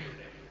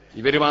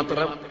 ഇവര്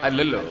മാത്രം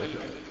അല്ലല്ലോ.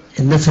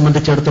 എന്നെ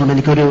സംബന്ധിച്ചിടത്തോളം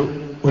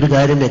എനിക്കൊരു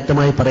കാര്യം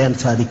വ്യക്തമായി പറയാൻ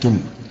സാധിക്കും.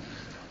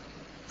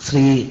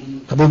 ശ്രീ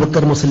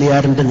അബൂബക്കർ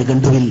മുസ്ലിയാറിന്റെ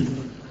നിഘണ്ടുവിൽ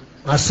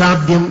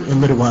അസാധ്യം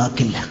എന്നൊരു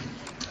വാക്കില്ല.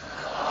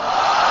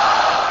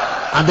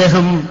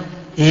 അദ്ദേഹം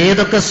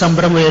ഏതൊക്കെ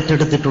സംരംഭം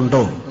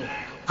ഏറ്റെടുത്തിട്ടുണ്ടോ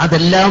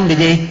അതെല്ലാം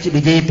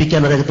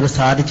വിജയിപ്പിക്കാൻ അദ്ദേഹത്തിന്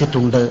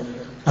സാധിച്ചിട്ടുണ്ട്.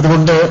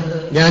 അതുകൊണ്ട്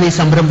ഞാൻ ഈ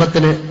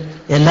സംരംഭത്തിന്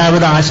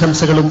എല്ലാവിധ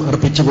ആശംസകളും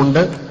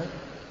അർപ്പിച്ചുകൊണ്ട്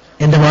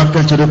എന്റെ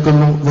വാക്കുകൾ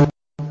ചുരുക്കുന്നു.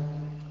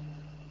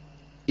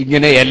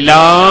 ഇങ്ങനെ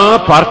എല്ലാ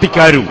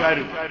പാർട്ടിക്കാരും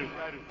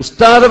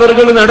ഉസ്താദ്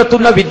അവറുകൾ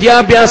നടത്തുന്ന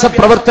വിദ്യാഭ്യാസ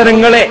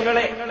പ്രവർത്തനങ്ങളെ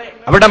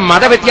അവിടെ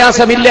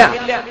മതവ്യത്യാസമില്ല,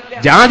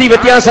 ജാതി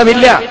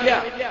വ്യത്യാസമില്ല,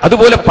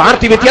 അതുപോലെ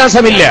പാർട്ടി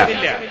വ്യത്യാസമില്ല,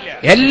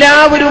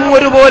 എല്ലാവരും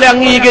ഒരുപോലെ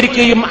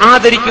അംഗീകരിക്കുകയും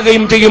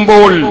ആദരിക്കുകയും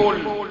ചെയ്യുമ്പോൾ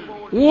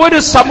ഒരു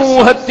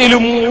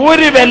സമൂഹത്തിലും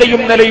ഒരു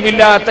വിലയും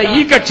നിലയുമില്ലാത്ത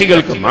ഈ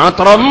കക്ഷികൾക്ക്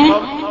മാത്രം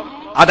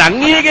അത്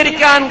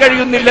അംഗീകരിക്കാൻ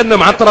കഴിയുന്നില്ലെന്ന്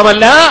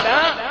മാത്രമല്ല,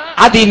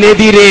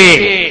 അതിനെതിരെ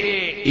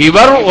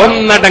ഇവർ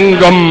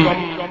ഒന്നടങ്കം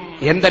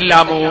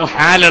എന്തെല്ലാമോ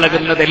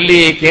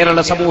ഹാലിളകുന്നതല്ലേ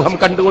കേരള സമൂഹം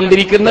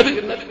കണ്ടുകൊണ്ടിരിക്കുന്നത്.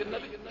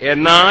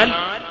 എന്നാൽ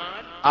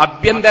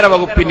ആഭ്യന്തര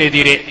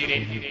വകുപ്പിനെതിരെ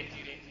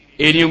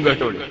ഇനിയും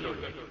കേട്ടോളൂ.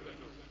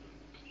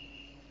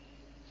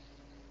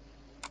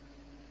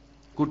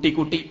 കുട്ടി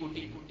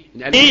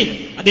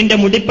അതിന്റെ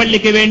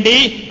മുടിപ്പള്ളിക്ക് വേണ്ടി,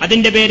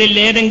 അതിന്റെ പേരിൽ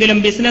ഏതെങ്കിലും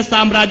ബിസിനസ്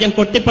സാമ്രാജ്യം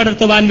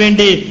കൊട്ടിപ്പടർത്തുവാൻ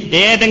വേണ്ടി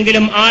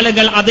ഏതെങ്കിലും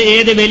ആളുകൾ, അത്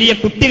ഏത് വലിയ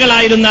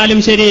കുട്ടികളായിരുന്നാലും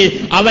ശരി,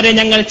 അവരെ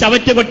ഞങ്ങൾ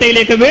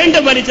ചവറ്റുകൊട്ടയിലേക്ക്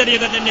വീണ്ടും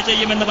വലിച്ചെറിയുക തന്നെ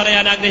ചെയ്യുമെന്ന്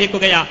പറയാൻ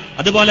ആഗ്രഹിക്കുകയാ.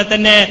 അതുപോലെ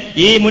തന്നെ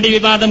ഈ മുടി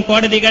വിവാദം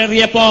കോടതി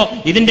കയറിയപ്പോ,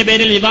 ഇതിന്റെ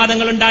പേരിൽ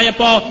വിവാദങ്ങൾ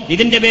ഉണ്ടായപ്പോ,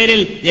 ഇതിന്റെ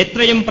പേരിൽ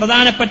എത്രയും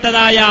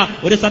പ്രധാനപ്പെട്ടതായ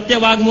ഒരു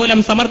സത്യവാങ്മൂലം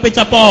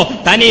സമർപ്പിച്ചപ്പോ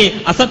തനി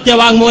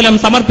അസത്യവാങ്മൂലം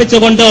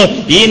സമർപ്പിച്ചുകൊണ്ട്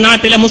ഈ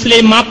നാട്ടിലെ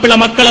മുസ്ലിം മാപ്പിള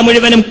മക്കളെ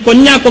മുഴുവനും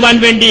കൊഞ്ഞാക്കുവാൻ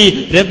വേണ്ടി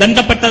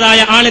ബന്ധപ്പെട്ടതായ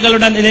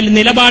ആളുകളുടെ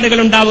നിലപാടുകൾ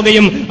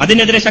ഉണ്ടാവുകയും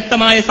അതിനെതിരെ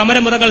ശക്തമായ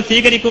സമരമുറകൾ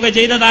സ്വീകരിക്കുക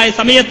ചെയ്തതായ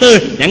സമയത്ത്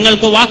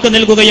ഞങ്ങൾക്ക് വാക്ക്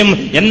നൽകുകയും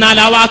എന്നാൽ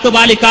ആ വാക്ക്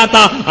പാലിക്കാത്ത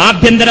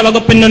ആഭ്യന്തര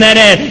വകുപ്പിനു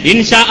നേരെ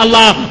ഇൻഷാ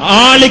അല്ലാഹ്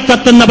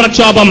ആളിക്കത്തുന്ന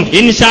പ്രക്ഷോഭം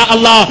ഇൻഷാ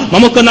അല്ലാഹ്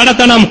നമുക്ക്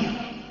നടത്തണം.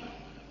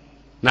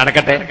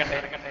 നടക്കട്ടെ.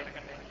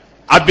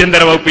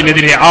 ആഭ്യന്തര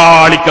വകുപ്പിനെതിരെ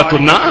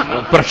ആളിക്കത്തുന്ന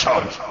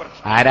പ്രക്ഷോഭം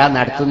ആരാ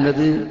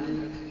നടത്തുന്നത്?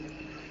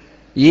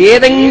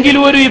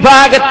 ഏതെങ്കിലും ഒരു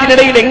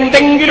വിഭാഗത്തിനിടയിൽ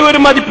എന്തെങ്കിലും ഒരു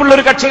മതിപ്പുള്ള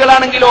ഒരു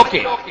കക്ഷികളാണെങ്കിൽ ഓക്കെ.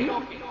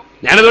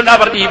 ഞാനതുകൊണ്ടാ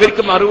പറഞ്ഞു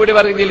ഇവർക്ക് മറുപടി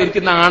പറയുന്നതിൽ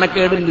എനിക്ക്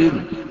നാണക്കേടുണ്ട്.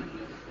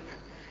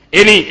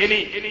 ഇനി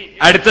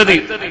അടുത്തത്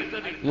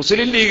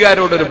മുസ്ലിം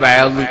ലീഗുകാരോടൊരു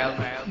ബയാസ്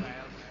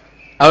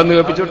അതൊന്ന്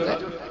കേൾപ്പിച്ചോട്ടെ.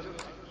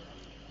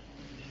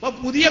 അപ്പൊ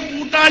പുതിയ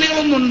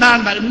കൂട്ടാളികളൊന്നും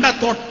ഉണ്ടാ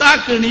തൊട്ടാ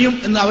കെണിയും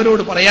എന്ന്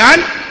അവരോട് പറയാൻ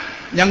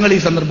ഞങ്ങൾ ഈ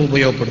സന്ദർഭം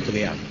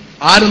ഉപയോഗപ്പെടുത്തുകയാണ്.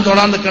 ആരും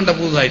തൊടാൻ നിൽക്കേണ്ട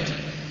പുതുതായിട്ട്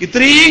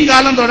ഇത്രയും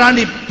കാലം തൊടാണ്ട്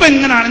ഇപ്പൊ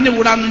എങ്ങനെ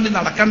അണഞ്ഞുകൂടാൻ വേണ്ടി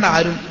നടക്കേണ്ട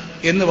ആരും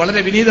എന്ന്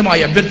വളരെ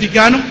വിനീതമായി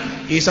അഭ്യർത്ഥിക്കാനും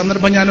ഈ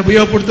സന്ദർഭം ഞാൻ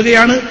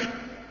ഉപയോഗപ്പെടുത്തുകയാണ്.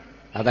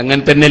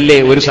 അതങ്ങനെ തന്നെയല്ലേ.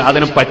 ഒരു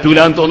സാധനം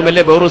പറ്റൂലെന്ന്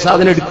തോന്നുമല്ലേ വേറൊരു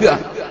സാധനം എടുക്കുക.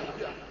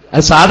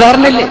 അത്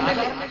സാധാരണയല്ലേ.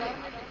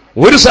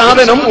 ഒരു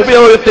സാധനം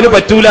ഉപയോഗത്തിന്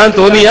പറ്റൂലെന്ന്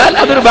തോന്നിയാൽ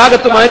അതൊരു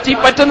ഭാഗത്ത് മാറ്റി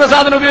പറ്റുന്ന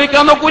സാധനം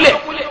ഉപയോഗിക്കാൻ നോക്കൂലേ.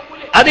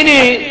 അതിന്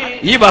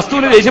ഈ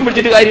വസ്തുവിന് ദേഷ്യം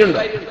പിടിച്ചിട്ട്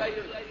കാര്യമുണ്ടോ?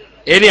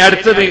 ഇനി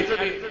അടുത്തത്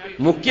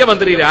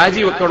മുഖ്യമന്ത്രി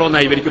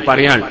രാജിവെക്കണമെന്നാണ് ഇവർക്ക്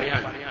പറയാൻ.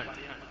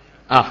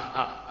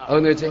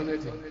 അതെന്ന് വെച്ചേ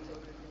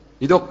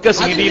ഇതൊക്കെ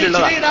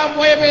സീഡിയിലുള്ളതാണ്.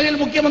 പോയ പേരിൽ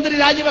മുഖ്യമന്ത്രി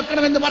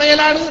രാജിവെക്കണമെന്ന്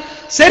പറയലാണ്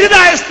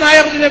സരിദായസ്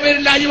നായറിന്റെ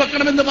പേരിൽ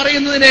രാജിവെക്കണമെന്ന്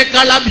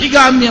പറയുന്നതിനേക്കാൾ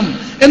അഭികാമ്യം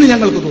എന്ന്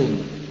ഞങ്ങൾക്ക്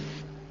തോന്നുന്നു.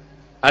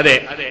 അതെ,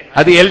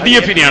 അത്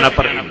LDF-നെയാണ്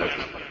പറയുന്നത്.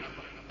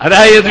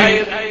 അതായത്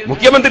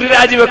മുഖ്യമന്ത്രി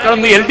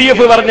രാജിവെക്കണമെന്ന് LDF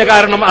പറഞ്ഞ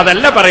കാരണം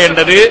അതല്ല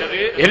പറയേണ്ടത്.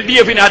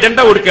 LDF-ന് അജണ്ട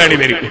കൊടുക്കുകയാണ്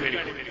ഇവർ.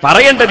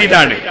 പറയേണ്ടത്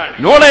ഇതാണ്,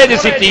 നോളേജ്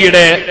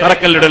സിറ്റിയുടെ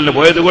തറക്കല്ലിടലിന്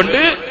പോയതുകൊണ്ട്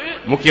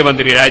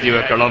മുഖ്യമന്ത്രി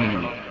രാജിവെക്കണം.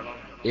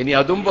 ഇനി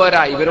അതും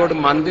പോരാ, ഇവരോട്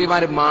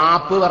മന്ത്രിമാര്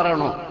മാപ്പ്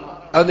പറയണോ?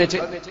 അതെന്ന് വെച്ച്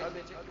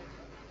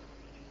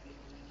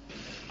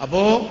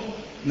അപ്പോ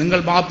നിങ്ങൾ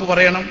മാപ്പ്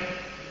പറയണം,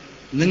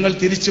 നിങ്ങൾ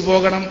തിരിച്ചു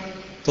പോകണം,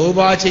 തൗബ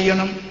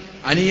ചെയ്യണം,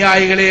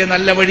 അനുയായികളെ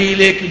നല്ല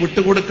വഴിയിലേക്ക്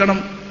വിട്ടുകൊടുക്കണം.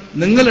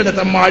 നിങ്ങളുടെ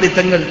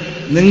തമ്മാടിത്തങ്ങൾ,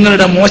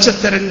 നിങ്ങളുടെ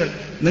മോശത്തരങ്ങൾ,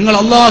 നിങ്ങൾ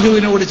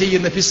അള്ളാഹുവിനോട്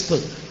ചെയ്യുന്ന ഫിസ്ക്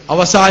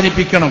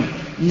അവസാനിപ്പിക്കണം.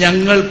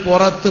 ഞങ്ങൾ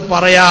പുറത്ത്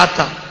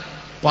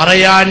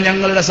പറയാൻ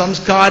ഞങ്ങളുടെ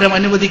സംസ്കാരം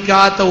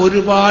അനുവദിക്കാത്ത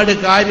ഒരുപാട്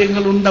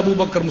കാര്യങ്ങളുണ്ട്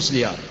അബൂബക്കർ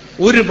മുസ്ലിയാർ,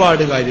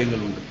 ഒരുപാട്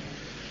കാര്യങ്ങളുണ്ട്.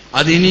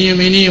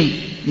 അതിനിയും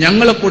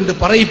ഞങ്ങളെ കൊണ്ട്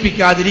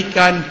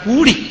പറയിപ്പിക്കാതിരിക്കാൻ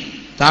കൂടി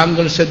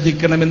താങ്കൾ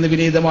ശ്രദ്ധിക്കണമെന്ന്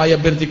വിനീതമായി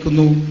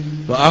അഭ്യർത്ഥിക്കുന്നു.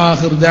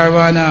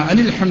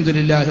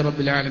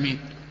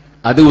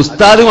 അത്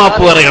ഉസ്താദ്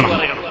മാപ്പ് പറയണം,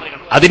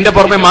 അതിന്റെ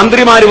പുറമെ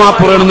മന്ത്രിമാര്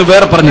മാപ്പ് പറയണമെന്ന്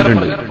വേറെ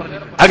പറഞ്ഞിട്ടുണ്ട്.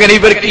 അങ്ങനെ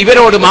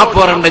ഇവരോട് മാപ്പ്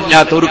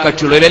പറയണ്ടില്ലാത്ത ഒരു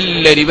കക്ഷിയുള്ളവർ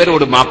എല്ലാവരും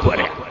ഇവരോട് മാപ്പ്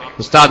പറയാം.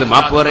 ഉസ്താദ്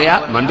മാപ്പ് പറയാ,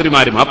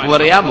 മന്ത്രിമാര് മാപ്പ്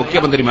പറയാ,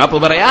 മുഖ്യമന്ത്രി മാപ്പ്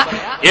പറയാ,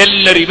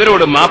 എല്ലാവരും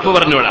ഇവരോട് മാപ്പ്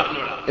പറഞ്ഞോളാം.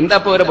 എന്താ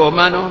പോരെ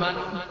ബഹുമാനോ?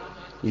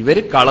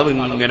 ഇവര് കളവ്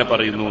ഇങ്ങനെ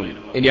പറയുന്നു.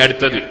 ഇനി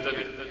അടുത്തത്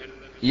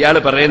ഇയാള്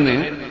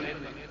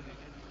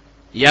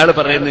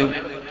പറയുന്നു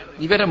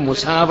ഇവരെ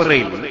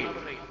മുശാവറയിൽ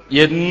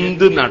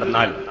എന്ത്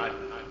നടന്നാലും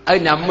അത്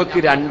നമുക്ക്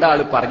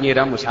രണ്ടാള്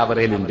പറഞ്ഞുതരാൻ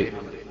മുശാവറയിലുണ്ട്.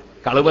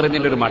 കളവ്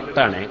പറയുന്നതിന്റെ ഒരു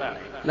മട്ടാണ്.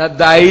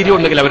 ധൈര്യം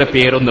ഉണ്ടെങ്കിൽ അവരെ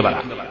പേരൊന്ന് പറ.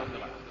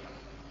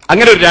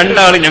 അങ്ങനെ ഒരു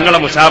രണ്ടാള് ഞങ്ങളെ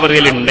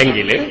മുശാവറയിൽ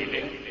ഉണ്ടെങ്കിൽ,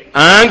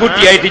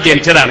 ആൺകുട്ടിയായിട്ട്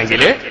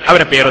ജനിച്ചതാണെങ്കിൽ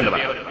അവരെ പേരൊന്ന്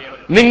പറ.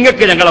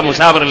 നിങ്ങൾക്ക് ഞങ്ങളെ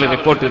മുശാവറയിൽ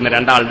റിപ്പോർട്ട് ചെയ്യുന്ന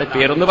രണ്ടാളുടെ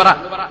പേരൊന്ന് പറ.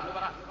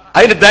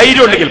 അതിന്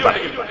ധൈര്യം ഉണ്ടെങ്കിൽ പറ.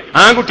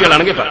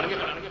 ആൺകുട്ടികളാണെങ്കിൽ പറ.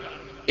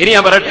 ഇനി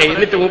ഞാൻ പറയട്ടെ.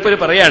 എന്നിട്ട് മൂപ്പര്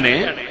പറയാണ്,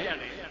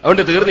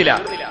 അതുകൊണ്ട് തീർന്നില്ല.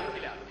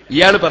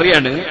 ഇയാള്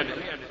പറയാണ്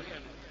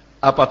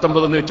ആ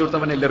 19 വെച്ചു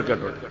കൊടുത്തവൻ എല്ലാവർക്കും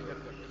കേട്ടോ.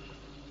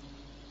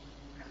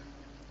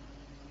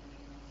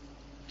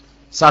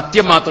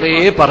 സത്യം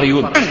മാത്രമേ പറയൂ.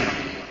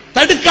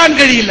 തടുക്കാൻ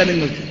കഴിയില്ല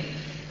നിങ്ങൾക്ക്.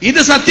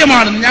 ഇത്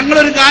സത്യമാണ്.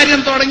 ഞങ്ങളൊരു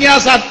കാര്യം തുടങ്ങിയ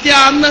സത്യം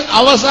അന്ന്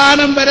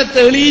അവസാനം വരെ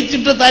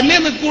തെളിയിച്ചിട്ട് തന്നെ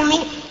നിൽക്കുള്ളൂ,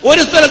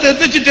 ഒരു സ്ഥലത്ത്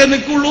എത്തിച്ചിട്ടേ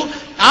നിൽക്കുള്ളൂ.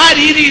 ആ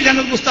രീതിയിൽ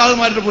ഞങ്ങൾക്ക്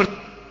ഉസ്താദുമാരുടെ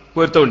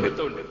പൊരുത്തമുണ്ട്.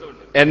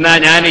 എന്നാ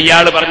ഞാൻ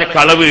ഇയാള് പറഞ്ഞ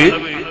കളവ്,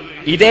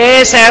 ഇതേ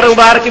ഷെയർ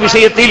മുബാറക്ക്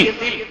വിഷയത്തിൽ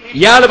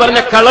ഇയാള് പറഞ്ഞ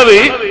കളവ്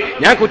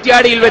ഞാൻ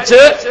കുറ്റ്യാടിയിൽ വെച്ച്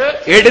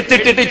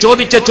എടുത്തിട്ടിട്ട്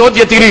ചോദിച്ച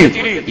ചോദ്യത്തിന്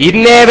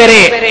ഇന്നേ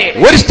വരെ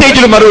ഒരു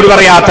സ്റ്റേജിലും മറുപടി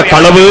പറയാത്ത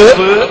കളവ്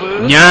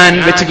ഞാൻ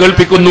വെച്ച്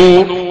കേൾപ്പിക്കുന്നു.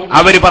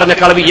 അവര് പറഞ്ഞ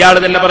കളവ്, ഇയാള്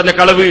തന്നെ പറഞ്ഞ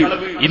കളവ്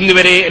ഇന്ന്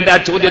വരെ എന്റെ ആ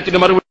ചോദ്യത്തിന്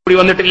മറുപടി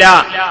വന്നിട്ടില്ല.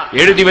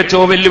 എഴുതി വെച്ചോ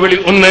വെല്ലുവിളി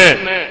 1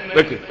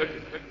 വെക്ക്.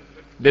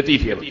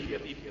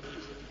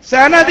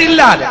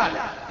 സനദില്ലാതെ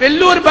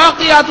വെല്ലൂർ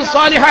ബാഖിയാത്ത്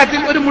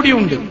സ്വാലിഹാത്തിൽ ഒരു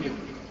മുടിയുണ്ട്,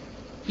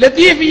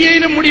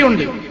 ലത്തീഫിയയിലും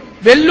മുടിയുണ്ട്.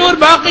 വെല്ലൂർ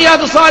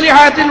ബാഖിയാത്ത്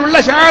സ്വാലിഹാത്തിലുള്ള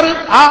ഷാർ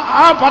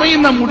ആ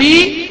പറയുന്ന മുടി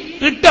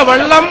ഇട്ട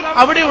വെള്ളം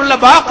അവിടെയുള്ള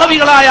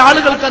ബാഖവികളായ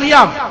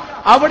ആളുകൾക്കറിയാം.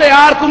 അവിടെ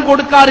ആർക്കും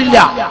കൊടുക്കാറില്ല.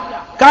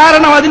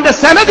 കാരണം അതിന്റെ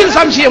സനദിൽ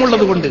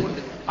സംശയമുള്ളത് കൊണ്ട്.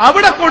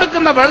 അവിടെ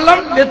കൊടുക്കുന്ന വെള്ളം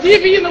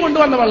ലത്തീഫിയിൽ നിന്ന്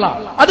കൊണ്ടുവന്ന വെള്ളം,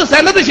 അത്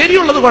സനദ്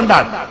ശരിയുള്ളത്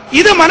കൊണ്ടാണ്.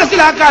 ഇത്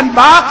മനസ്സിലാക്കാൻ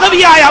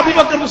ബാഖവിയായ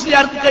അബൂബക്കർ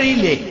മുസ്ലിയാർക്ക്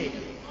കഴിയില്ലേ?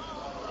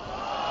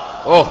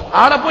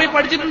 ആടെ പോയി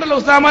പഠിച്ചിട്ടുണ്ടല്ലോ,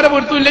 ഉസ്താമാരെ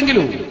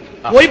പൊരുത്തമില്ലെങ്കിലും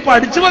പോയി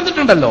പഠിച്ചു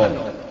വന്നിട്ടുണ്ടല്ലോ.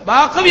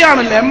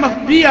 ബാഖവിയാണല്ലോ,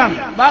 MFB ആണ്,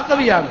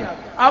 ബാഖവിയാണ്.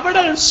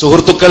 അവിടെ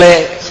സുഹൃത്തുക്കളെ,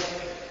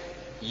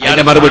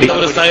 അതിന്റെ മറുപടി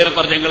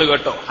പറഞ്ഞ ഞങ്ങൾ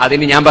കേട്ടോ.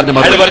 അതിന് ഞാൻ പറഞ്ഞ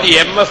മറുപടി പറഞ്ഞു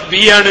MFB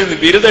ആണ്,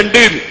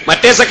 ബിരുദുണ്ട്,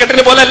 മറ്റേ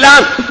സെക്രട്ടറി പോലല്ല.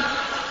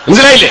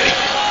 മനസ്സിലായില്ലേ?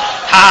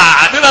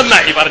 അത്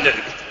നന്നായി പറഞ്ഞത്.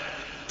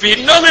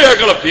 പിന്നൊന്ന്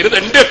കേൾക്കണം,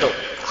 ബിരുദുണ്ട് കേട്ടോ.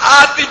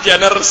 ആദ്യം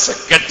ജനറൽ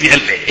സെക്രട്ടറി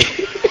അല്ലേ?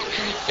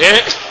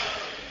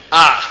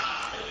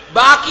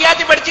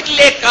 ബാക്കിയാറ്റി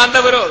പഠിച്ചിട്ടില്ലേ?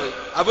 കാന്തപുരം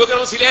അബൂബക്കർ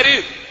മുസ്ലിയാർ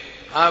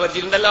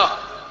പഠിച്ചിട്ടുണ്ടല്ലോ.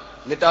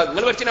 എന്നിട്ടാ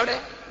നിങ്ങൾ പഠിച്ചിട്ടവിടെ?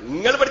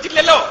 നിങ്ങൾ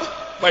പഠിച്ചിട്ടില്ലല്ലോ.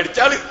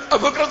 പഠിച്ചാള്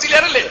അബൂബക്കർ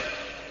മുസ്ലിയാറല്ലേ?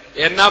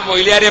 എന്നാ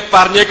മൊയ്ലിയാരെ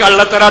പറഞ്ഞ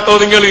കള്ളത്തരാത്തോ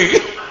നിങ്ങൾ?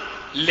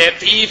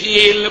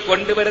 ലത്തീഫിയയിൽ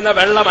കൊണ്ടുവരുന്ന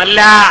വെള്ളമല്ല,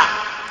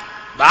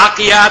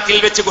 ബാക്കിയാത്തിൽ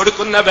വെച്ച്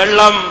കൊടുക്കുന്ന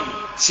വെള്ളം.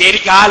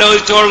 ശരിക്കും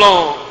ആലോചിച്ചോളൂ.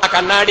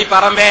 കണ്ണാടി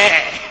പറമ്പേ,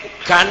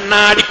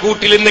 കണ്ണാടി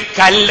കൂട്ടിൽ നിന്ന്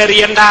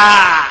കല്ലെറിയണ്ട.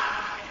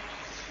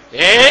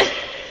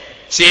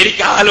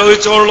 ശരിക്കും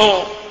ആലോചിച്ചോളൂ.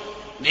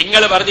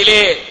 നിങ്ങൾ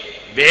പറഞ്ഞില്ലേ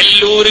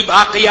വെല്ലൂര്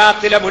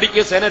ബാക്കിയാത്തിലെ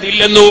മുടിക്ക്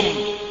സെനദില്ലെന്നും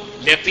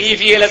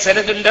ലത്തീഫിയിലെ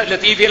സെനതുണ്ട്,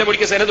 ലത്തീഫിയിലെ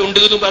മുടിക്ക് സെനതുണ്ട്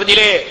എന്നും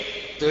പറഞ്ഞില്ലേ?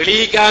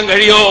 തെളിയിക്കാൻ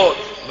കഴിയോ?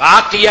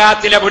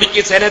 ബാക്കിയാത്തിലെ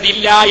മുടിക്ക്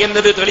സെനദില്ല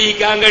എന്നത്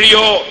തെളിയിക്കാൻ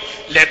കഴിയോ?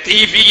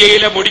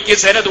 ലത്തീഫിയയിലെ മുടിക്ക്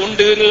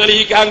സെനതുണ്ട് എന്ന്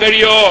തെളിയിക്കാൻ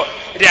കഴിയോ?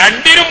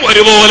 രണ്ടിനും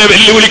ഒരുപോലെ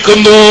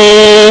വെല്ലുവിളിക്കുന്നു.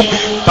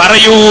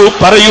 പറയൂ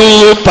പറയൂ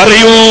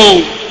പറയൂ.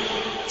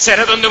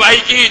 സെനതൊന്ന്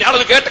വായിക്ക്,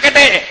 ഞാനത്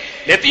കേട്ടെ.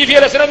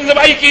 ലത്തീഫിയയിലെ സെനതൊന്ന്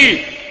വായിക്ക്.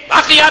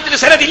 ബാക്കിയാത്തിന്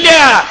സെനദില്ല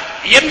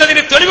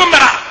എന്നതിന് തെളിവും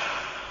പറ.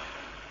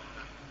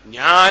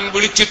 ഞാൻ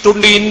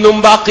വിളിച്ചിട്ടുണ്ട് ഇന്നും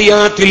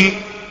ബാക്കിയാത്തിൽ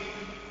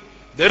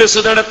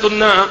ദർസ്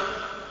നടത്തുന്ന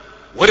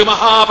ഒരു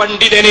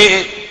മഹാപണ്ഡിതനെ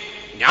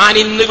ഞാൻ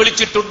ഇന്ന്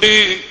വിളിച്ചിട്ടുണ്ട്.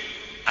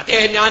 അതേ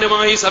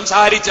ഞാനുമായി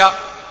സംസാരിച്ച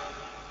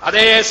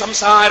അതേ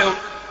സംസാരം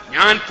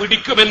ഞാൻ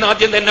പിടിക്കുമെന്ന്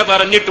ആദ്യം തന്നെ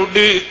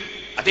പറഞ്ഞിട്ടുണ്ട്.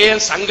 അതേ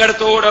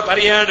സങ്കടത്തോടെ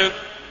പറയാണ്,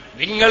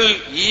 നിങ്ങൾ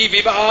ഈ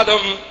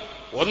വിവാദം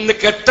ഒന്ന്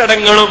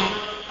കെട്ടടങ്ങണം,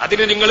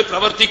 അതിന് നിങ്ങൾ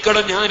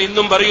പ്രവർത്തിക്കണം. ഞാൻ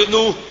ഇന്നും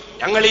പറയുന്നു,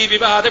 ഞങ്ങൾ ഈ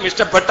വിവാദം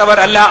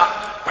ഇഷ്ടപ്പെട്ടവരല്ല.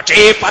 പക്ഷേ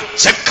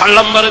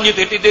പച്ചക്കള്ളം പറഞ്ഞ്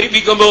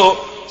തെറ്റിദ്ധരിപ്പിക്കുമ്പോ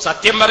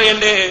സത്യം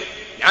പറയണ്ടേ?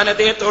 ഞാൻ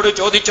അദ്ദേഹത്തോട്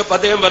ചോദിച്ചപ്പോ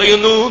അദ്ദേഹം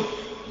പറയുന്നു,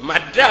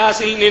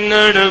 മദ്രാസിൽ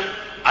നിന്നാണ്,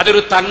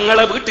 അതൊരു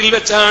തങ്ങളെ വീട്ടിൽ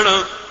വെച്ചാണ്.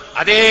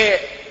 അതേ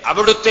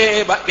അവിടുത്തെ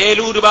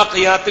വേലൂർ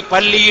ബാഖിയാത്ത്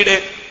പള്ളിയുടെ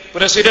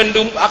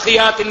പ്രസിഡന്റും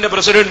ബാഖിയാത്തിന്റെ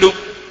പ്രസിഡന്റും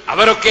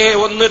അവരൊക്കെ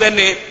ഒന്ന്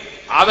തന്നെ.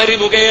 അവര്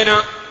മുഖേന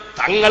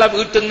തങ്ങളെ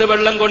വീട്ടിൽ നിന്ന്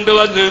വെള്ളം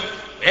കൊണ്ടുവന്ന്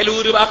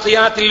വേലൂർ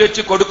ബാഖിയാത്തിൽ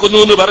വെച്ച് കൊടുക്കുന്നു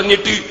എന്ന്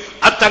പറഞ്ഞിട്ട്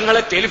ആ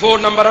തങ്ങളെ ടെലിഫോൺ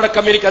നമ്പർ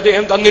അടക്കം എനിക്ക്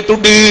അദ്ദേഹം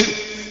തന്നിട്ടുണ്ട്.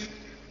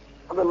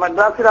 അത്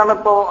മദ്രാസിലാണ്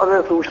ഇപ്പോ അത്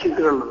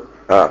സൂക്ഷിച്ചിട്ടുള്ളത്.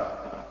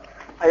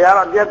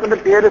 അദ്ദേഹത്തിന്റെ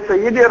പേര്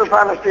സയ്യിദ്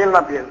ഇർഫാൻ ഹുസൈൻ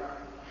എന്നാ പേര്.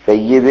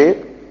 സയ്യിദ്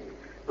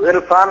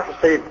ഇർഫാൻ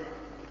ഹുസൈൻ.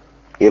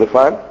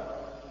 ഇർഫാൻ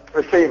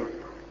ഹുസൈൻ.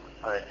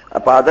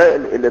 അപ്പൊ അത്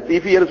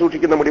ലത്തീഫിയർ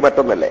സൂക്ഷിക്കുന്ന മുടി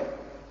മറ്റൊന്നല്ലേ?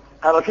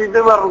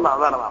 റഷീദ് വേറൊന്നാ,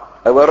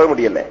 അത് വേറെ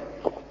മുടിയല്ലേ?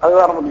 അത്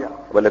വേറെ മുടിയാണ്.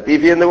 അപ്പൊ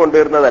ലത്തീഫിയെന്ന്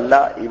കൊണ്ടുവരുന്നതല്ല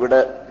ഇവിടെ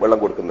വെള്ളം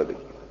കൊടുക്കുന്നത്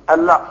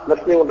അല്ല,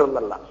 ലക്ഷ്മി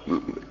കൊണ്ടുവരുന്നല്ല.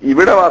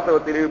 ഇവിടെ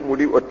വാസ്തവത്തിൽ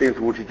മുടി ഒറ്റയും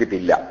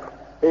സൂക്ഷിച്ചിട്ടില്ല.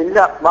 ഇല്ല,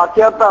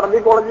 ബാക്കിയാത്ത് അറബി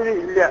കോളേജിൽ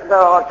ഇല്ല.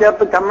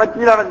 ബാക്കിയാത്ത്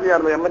കമ്മിറ്റിയിലാണ്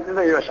ചെയ്യാറുള്ളത്.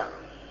 കമ്മിറ്റിന്റെ കൈവശം.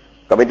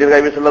 കമ്മിറ്റിയുടെ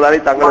കൈവശമുള്ളതാണ്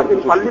ഈ തങ്ങൾ.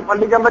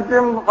 പള്ളി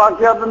കമ്മിറ്റിയും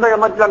ബാക്കിയാത്തിന്റെ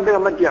കമ്മിറ്റി രണ്ട്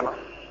കമ്മിറ്റിയാണ്.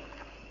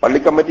 പള്ളി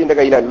കമ്മിറ്റിന്റെ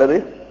കയ്യിലല്ലത്?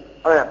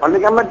 അതെ, പള്ളി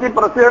കമ്മിറ്റി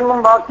പ്രസിഡന്റും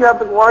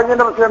ബാക്കിയാത്ത്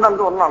കോളേജിന്റെ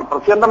പ്രസിഡന്റ് ഒന്നാണ്.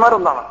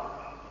 പ്രസിഡന്റുമാരൊന്നാണ്.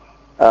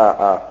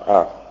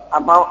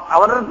 അപ്പൊ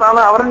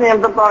അവരുടെ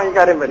നിയന്ത്രണത്താണ് ഈ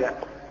കാര്യം വരിക.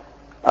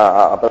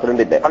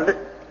 പ്രസിഡന്റിന്റെ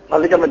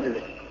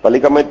പള്ളി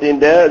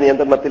കമ്മിറ്റിന്റെ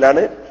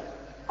നിയന്ത്രണത്തിലാണ്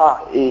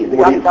ഈ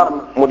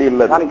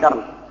മുടിയുള്ളത്,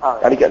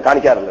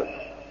 കാണിക്കാറുള്ളത്.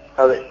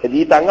 അതെ,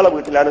 ഈ തങ്ങളെ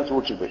വീട്ടിലാണ്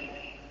സൂക്ഷിപ്പ്.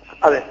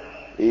 അതെ,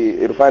 ഈ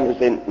ഇർഫാൻ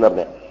ഹുസൈൻ എന്ന്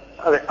പറഞ്ഞ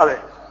അതെ അതെ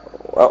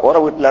ഓരോ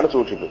വീട്ടിലാണ്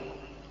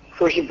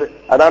സൂക്ഷിപ്പ്.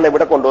 അതാണ്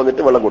ഇവിടെ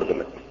കൊണ്ടുവന്നിട്ട് വെള്ളം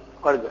കൊടുക്കുന്നത്.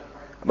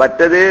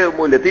 മറ്റത്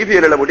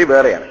ലത്തീഫിയിലുള്ള മുടി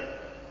വേറെയാണ്.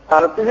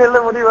 ലത്തീഫിയിലുള്ള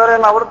മുടി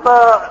വേറെയാണ്. അവിടുത്തെ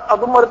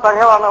അതും ഒരു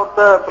തങ്ങളാണ്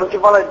അവിടുത്തെ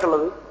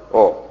പ്രിൻസിപ്പാളായിട്ടുള്ളത്.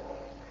 ഓ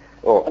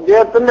ഓ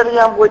അദ്ദേഹത്തിന്റെ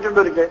ഞാൻ പോയിട്ടുണ്ട്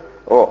ഒരിക്കൽ.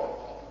 ഓ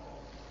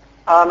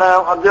ആണ്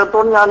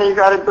അദ്ദേഹത്തോട് ഞാൻ ഈ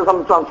കാര്യത്തിൽ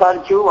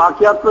സംസാരിച്ചു.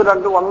 വാക്യാത്ത്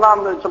രണ്ടും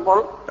ഒന്നാണെന്ന് വെച്ചപ്പോൾ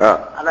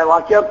അല്ലെ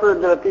വാക്യാത്ത്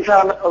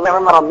ലത്തീഫാണ്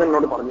അന്ന്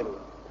എന്നോട് പറഞ്ഞിരുന്നു.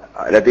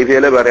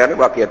 ലത്തീഫിയിലെ വേറെയാണ്,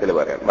 വാക്യാത്തില്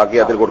വേറെയാണ്.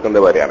 വാക്യാത്തിൽ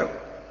കൊടുക്കുന്നത് വേറെയാണ്.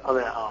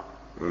 അതെ.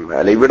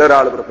 അല്ല, ഇവിടെ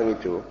ഒരാൾ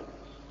പ്രസംഗിച്ചു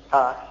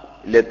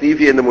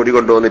ലത്തീഫി എന്ന് മുടി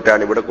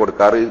കൊണ്ടുവന്നിട്ടാണ് ഇവിടെ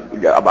കൊടുക്കാറ്.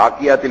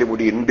 ബാക്കിയാത്തിൽ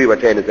മുടി ഉണ്ട്,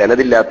 പക്ഷെ അതിന്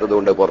സെനതില്ലാത്തത്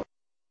കൊണ്ട്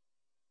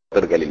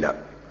പുറത്തെടുക്കലില്ല.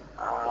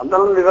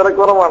 അതെല്ലാം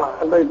വിവരക്കുറവാണ്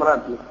എന്റെ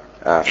അഭിപ്രായത്തിൽ.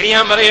 ഇനി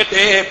ഞാൻ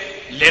പറയട്ടെ,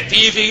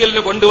 ലത്തീഫിയിൽ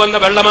കൊണ്ടുവന്ന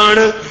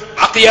വെള്ളമാണ്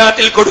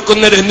ബാക്കിയാത്തിൽ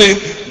കൊടുക്കുന്നതെന്ന്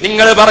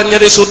നിങ്ങൾ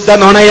പറഞ്ഞത് ശുദ്ധ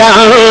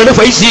നുണയാണ്.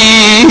 ഫൈസി,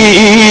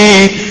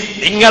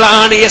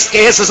 നിങ്ങളാണ്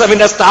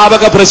SKSSFന്റെ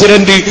സ്ഥാപക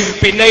പ്രസിഡന്റ്.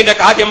 പിന്നെ ഇതിന്റെ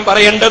കാര്യം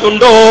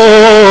പറയേണ്ടതുണ്ടോ?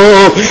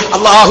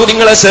 അള്ളാഹു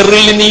നിങ്ങളെ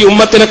ഷെറിൽ നിന്ന് ഈ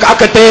ഉമ്മത്തിനെ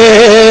കാക്കട്ടെ.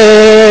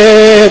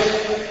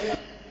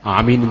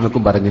 ആമീൻ.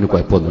 നിങ്ങൾക്കും പറഞ്ഞതിന്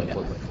കുഴപ്പമൊന്നുമില്ല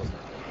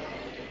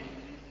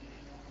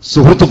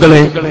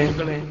സുഹൃത്തുക്കളെ.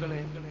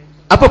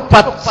 അപ്പൊ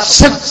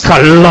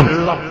പച്ചക്കള്ളം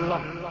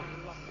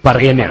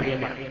പറയുന്നതാണ്.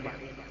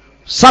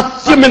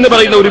 സത്യം എന്ന്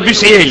പറയുന്ന ഒരു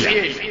വിഷയമില്ല.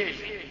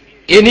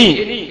 ഇനി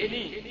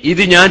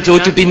ഇത് ഞാൻ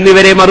ചോദിച്ചിട്ട് ഇന്ന്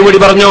വരെ മറുപടി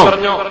പറഞ്ഞോ?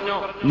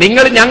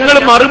 ഞങ്ങൾ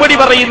മറുപടി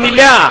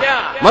പറയുന്നില്ല,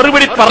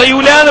 മറുപടി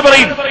പറയൂല എന്ന്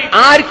പറയും.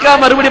 ആർക്കാ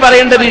മറുപടി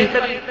പറയേണ്ടത്?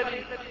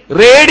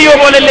 റേഡിയോ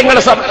പോലല്ലേ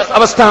നിങ്ങളുടെ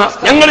അവസ്ഥ?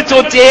 ഞങ്ങൾ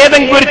ചോദിച്ച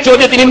ഏതെങ്കിലും ഒരു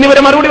ചോദ്യത്തിന് ഇന്ന്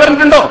വരെ മറുപടി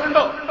പറഞ്ഞിട്ടുണ്ടോ?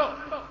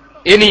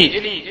 ഇനി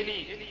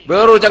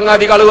വേറൊരു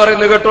ചങ്ങാതി കളു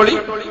പറയുന്നത് കേട്ടോളി,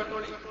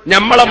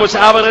 നമ്മളെ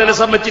മുശാവറയെ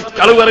സംബന്ധിച്ച്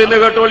കളു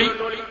പറയുന്നത് കേട്ടോളി.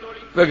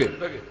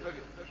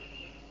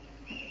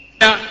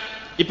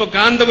 ഇപ്പൊ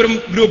കാന്തപുരം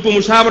ഗ്രൂപ്പ്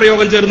മുഷാവറ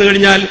യോഗം ചേർന്ന്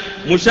കഴിഞ്ഞാൽ,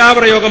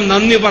 മുഷാവറ യോഗം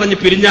നന്ദി പറഞ്ഞ്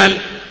പിരിഞ്ഞാൽ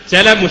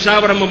ചില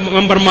മുഷാവറ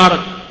മെമ്പർമാർ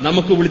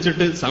നമുക്ക്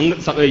വിളിച്ചിട്ട്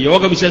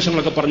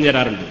യോഗവിശേഷങ്ങളൊക്കെ പറഞ്ഞു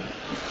തരാറുണ്ട്.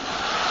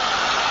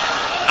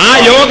 ആ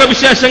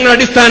യോഗവിശേഷങ്ങളുടെ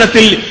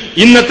അടിസ്ഥാനത്തിൽ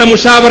ഇന്നത്തെ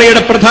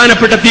മുഷാവറയുടെ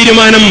പ്രധാനപ്പെട്ട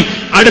തീരുമാനം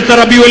അടുത്ത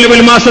റബീഉൽ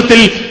അവ്വൽ മാസത്തിൽ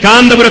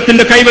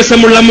കാന്തപുരത്തിന്റെ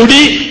കൈവശമുള്ള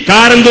മുടി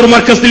കാരന്തൂർ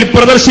മർക്കസിൽ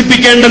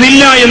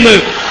പ്രദർശിപ്പിക്കേണ്ടതില്ല എന്ന്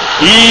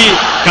ഈ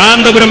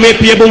കാന്തപുരം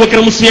AP അബൂബക്കർ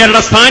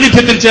മുസ്ലിയാരുടെ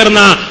സാന്നിധ്യത്തിൽ ചേർന്ന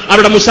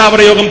അവരുടെ മുഷാവറ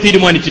യോഗം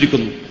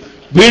തീരുമാനിച്ചിരിക്കുന്നു.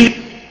 വീണ്ടും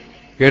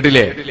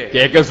കേട്ടില്ലേ,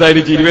 KKS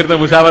ചിരി വരുന്ന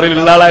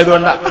മുഷാവറയിലുള്ള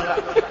ആളായതുകൊണ്ടാ.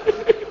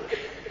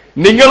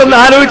 നിങ്ങളൊന്ന്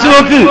ആലോചിച്ച്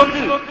നോക്ക്.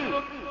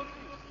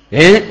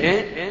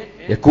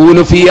 يكون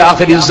في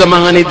آخر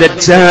الزمان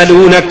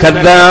دجالون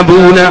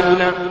كذابون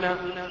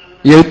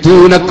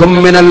يأتونكم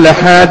من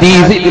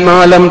الأحاديث ما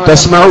لم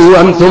تسمعوا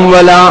أنتم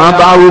ولا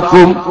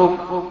آباؤكم.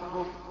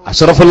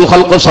 അഷ്റഫുൽ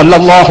ഖൽഖ്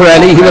സല്ലല്ലാഹു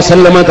അലൈഹി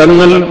വസല്ലമ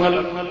തങ്ങൾ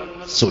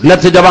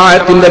സുന്നത്ത്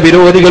ജമാഅത്തിന്റെ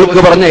വിരോധികൾക്ക്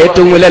പറഞ്ഞ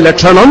ഏറ്റവും വലിയ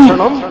ലക്ഷണം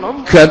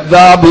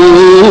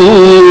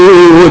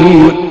കദ്ദാബൂൻ.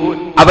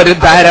 അവർ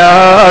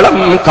ധാരാളം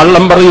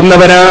കള്ളം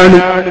പറയുന്നവരാണ്,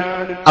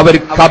 അവർ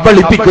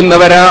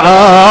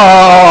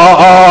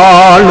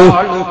കബളിപ്പിക്കുന്നവരാണ്.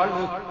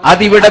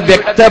 അതിവിടെ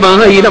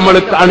വ്യക്തമായി നമ്മൾ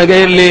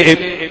കാണുകയല്ലേ.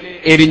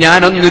 ഇനി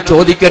ഞാനൊന്ന്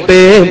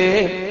ചോദിക്കട്ടെ,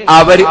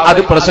 അവർ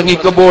അത്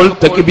പ്രസംഗിക്കുമ്പോൾ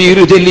തക്ബീർ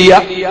ചൊല്ലിയ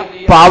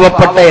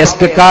പാവപ്പെട്ട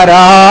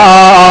എസ്കക്കാരാ,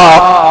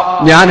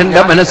 ഞാൻ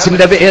എന്റെ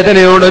മനസ്സിന്റെ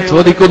വേദനയോട്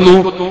ചോദിക്കുന്നു,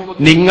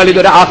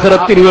 നിങ്ങളിതൊരു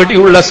ആഖിറത്തിന്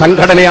വേണ്ടിയുള്ള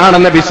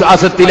സംഘടനയാണെന്ന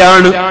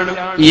വിശ്വാസത്തിലാണ്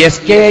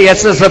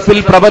SKSSF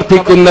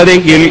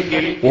പ്രവർത്തിക്കുന്നതെങ്കിൽ,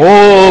 ഓ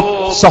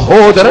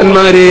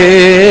സഹോദരന്മാരെ,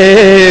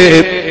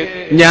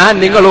 ഞാൻ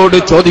നിങ്ങളോട്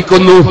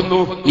ചോദിക്കുന്നു,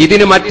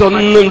 ഇതിന്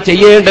മറ്റൊന്നും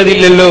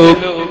ചെയ്യേണ്ടതില്ലല്ലോ.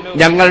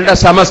 ഞങ്ങളുടെ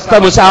സമസ്ത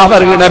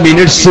മുശാവറയുടെ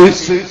മിനിറ്റ്സ്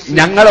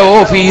ഞങ്ങളുടെ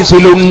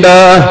ഓഫീസിലുണ്ട്.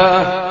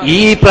 ഈ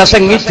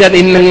പ്രസംഗിച്ച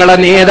നിങ്ങളെ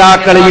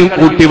നേതാക്കളെയും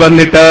കൂട്ടി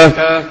വന്നിട്ട്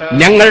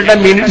ഞങ്ങളുടെ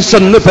മിനിറ്റ്സ്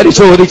ഒന്ന്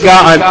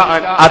പരിശോധിക്കാൻ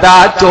അതാ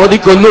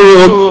ചോദിക്കുന്നു.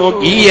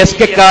 ഈ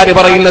എസ്കെക്കാര്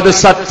പറയുന്നത്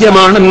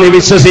സത്യമാണെന്ന്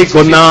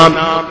വിശ്വസിക്കുന്ന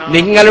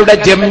നിങ്ങളുടെ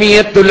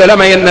ജംഇയ്യത്തുൽ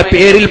ഉലമ എന്ന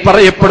പേരിൽ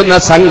പറയപ്പെടുന്ന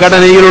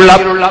സംഘടനയിലുള്ള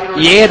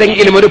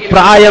ഏതെങ്കിലും ഒരു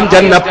പ്രായം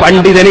ചെന്ന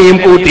പണ്ഡിതനെയും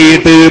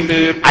കൂട്ടിയിട്ട്,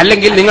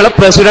 അല്ലെങ്കിൽ നിങ്ങളെ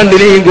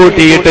പ്രസിഡന്റിനെയും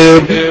കൂട്ടിയിട്ട്,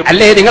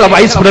 അല്ലെങ്കിൽ നിങ്ങളെ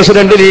വൈസ്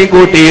പ്രസിഡന്റിനെയും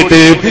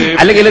കൂട്ടിയിട്ട്,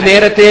 അല്ലെങ്കിൽ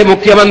നേരത്തെ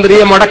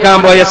മുഖ്യമന്ത്രിയെ മുടക്കാൻ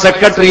പോയ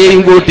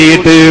സെക്രട്ടറിയെയും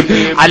കൂട്ടിയിട്ട്,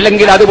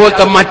 അല്ലെങ്കിൽ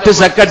അതുപോലത്തെ മറ്റ്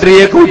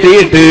സെക്രട്ടറിയെ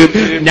കൂട്ടിയിട്ട്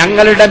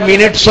ഞങ്ങളുടെ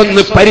മിനിറ്റ്സ്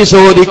ഒന്ന്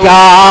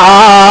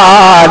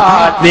പരിശോധിക്കാൻ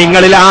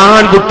നിങ്ങളിൽ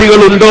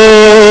ആൺകുട്ടികളുണ്ടോ?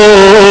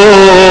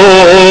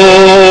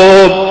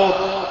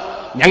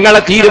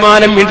 ഞങ്ങളെ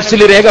തീരുമാനം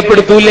മിനിറ്റ്സിൽ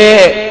രേഖപ്പെടുത്തൂലേ?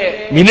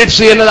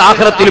 മിനിറ്റ്സ് എന്നത്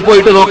ആഖിറത്തിൽ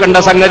പോയിട്ട് നോക്കേണ്ട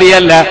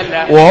സംഗതിയല്ല.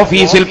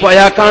 ഓഫീസിൽ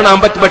പോയാൽ കാണാൻ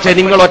പറ്റും, പക്ഷെ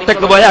നിങ്ങൾ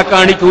ഒറ്റക്ക് പോയാൽ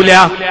കാണിക്കൂല.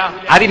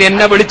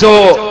 അതിനെന്നെ വിളിച്ചോ,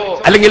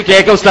 അല്ലെങ്കിൽ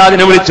KK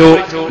ഉസ്താദിനെ വിളിച്ചോ,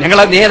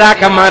 ഞങ്ങളെ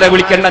നേതാക്കന്മാരെ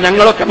വിളിക്കേണ്ട.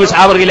 ഞങ്ങളൊക്കെ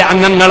മുശാവറയിലെ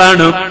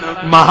അംഗങ്ങളാണ്.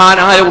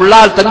 മഹാനായ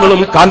ഉള്ളാൾ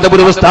തങ്ങളും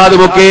കാന്തപുരം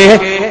ഉസ്താദുമൊക്കെ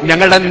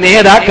ഞങ്ങളുടെ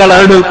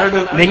നേതാക്കളാണ്.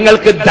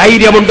 നിങ്ങൾക്ക്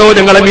ധൈര്യമുണ്ടോ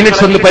ഞങ്ങളെ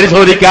മിനിറ്റ്സ് ഒന്ന്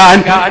പരിശോധിക്കാൻ?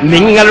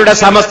 നിങ്ങളുടെ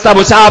സമസ്ത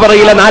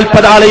മുശാവറയിലെ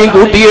 40 ആളെയും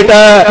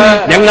കൂട്ടിയിട്ട്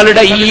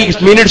ഞങ്ങളുടെ ഈ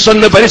മിനിറ്റ്സ്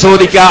ഒന്ന്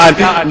പരിശോധിക്കാൻ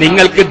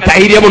നിങ്ങൾക്ക്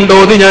ധൈര്യമുണ്ടോ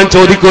എന്ന് ഞാൻ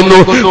ചോദിക്കുന്നു.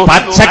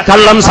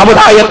 പച്ചക്കള്ളം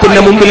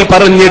സമുദായത്തിന്റെ മുമ്പിൽ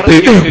പറഞ്ഞിട്ട്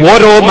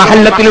ഓരോ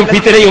മഹല്ലത്തിലും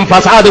ഫിത്നയും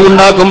ഫസാദും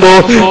ഉണ്ടാക്കുമ്പോ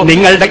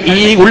നിങ്ങളുടെ ഈ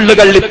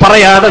ഉള്ളുകളിൽ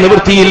പറയാതെ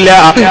നിവൃത്തിയില്ല,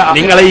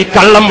 നിങ്ങളെ ഈ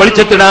കള്ളം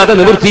വെളിച്ചത്തിടാതെ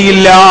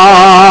നിവൃത്തിയില്ല.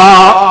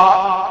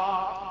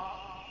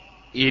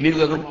 ഇനി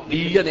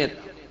വലിയ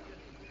നേതാവ്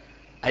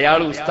അയാൾ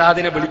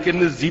ഉസ്താദിനെ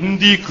വിളിക്കുന്നത്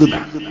സിന്ദീഖ്.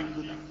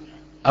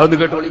 അതൊന്ന്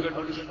കേട്ടോളി.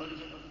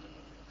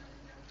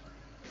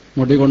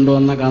 മുടി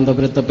കൊണ്ടുവന്ന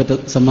കാന്തപുരത്തെ പറ്റി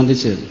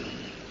സംബന്ധിച്ച്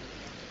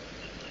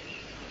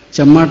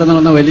ചെമ്മാട്ട്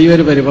നടന്ന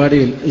വലിയൊരു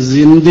പരിപാടിയിൽ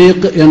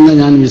സിന്ദീഖ് എന്ന്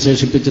ഞാൻ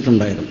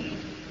വിശേഷിപ്പിച്ചിട്ടുണ്ടായിരുന്നു.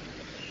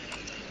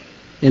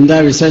 എന്റെ ആ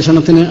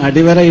വിശേഷണത്തിന്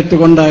അടിവര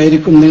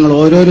ഇട്ടുകൊണ്ടായിരിക്കും നിങ്ങൾ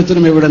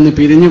ഓരോരുത്തരും ഇവിടെ നിന്ന്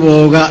പിരിഞ്ഞു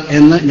പോവുക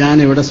എന്ന് ഞാൻ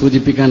ഇവിടെ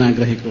സൂചിപ്പിക്കാൻ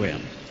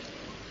ആഗ്രഹിക്കുകയാണ്.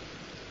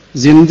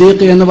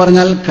 സിന്ദീഖ് എന്ന്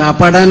പറഞ്ഞാൽ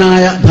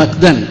കപടനായ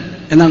ഭക്തൻ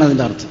എന്നാണ്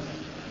അതിന്റെ അർത്ഥം.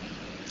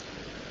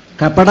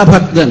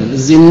 കപടഭക്തൻ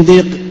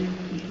സിന്ദീഖ്.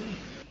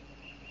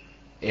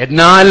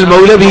 എന്നാൽ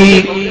മൗലവി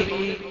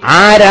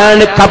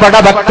ആരാണ്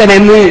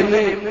കപടഭക്തനെന്ന്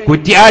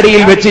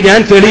കുറ്റ്യാടിയിൽ വെച്ച് ഞാൻ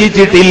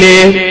തെളിയിച്ചിട്ടില്ലേ?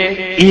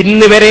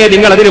 ഇന്ന് വരെ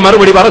നിങ്ങൾ അതിന്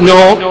മറുപടി പറഞ്ഞോ?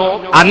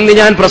 അന്ന്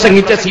ഞാൻ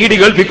പ്രസംഗിച്ച CD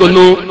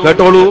കേൾപ്പിക്കുന്നു,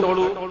 കേട്ടോളൂ.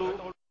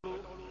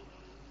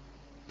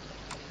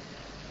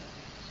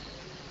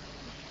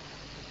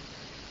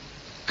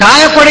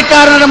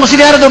 കായക്കൊടിക്കാരനൊരു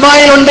മുസ്ലിയാർ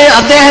ദുബായിലുണ്ട്.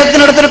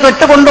 അദ്ദേഹത്തിനടുത്തൊരു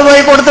പെട്ട്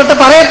കൊണ്ടുപോയി കൊടുത്തിട്ട്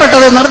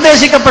പറയപ്പെട്ടത്,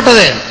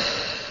 നിർദ്ദേശിക്കപ്പെട്ടത്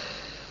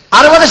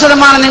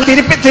 60% നിങ്ങൾ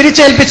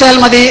തിരിച്ചേൽപ്പിച്ചാൽ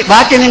മതി,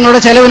 ബാക്കി നിങ്ങളുടെ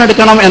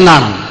ചെലവിനെടുക്കണം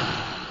എന്നാണ്.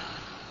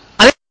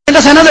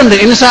 അതിന്റെ സനതുണ്ട്.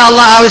 ഇൻഷാ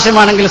അല്ലാഹ്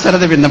ആവശ്യമാണെങ്കിൽ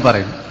സനത് പിന്നെ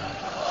പറയും.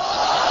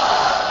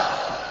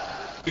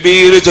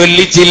 വീട്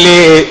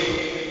ചൊല്ലിച്ചില്ലേ?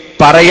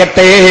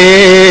 പറയട്ടെ,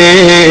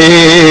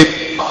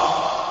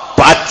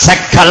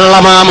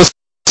 പച്ചക്കള്ളമാ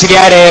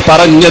മുസ്ലിയാരെ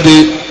പറഞ്ഞത്.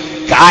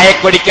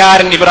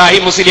 കായക്കൊടിക്കാരൻ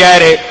ഇബ്രാഹിം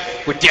മുസ്ലിയാരെ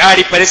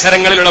കുറ്റ്യാടി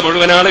പരിസരങ്ങളിലുള്ള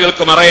മുഴുവൻ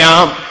ആളുകൾക്കും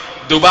അറിയാം.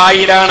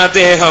 ദുബായിലാണ്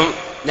അദ്ദേഹം.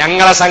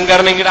 ഞങ്ങളെ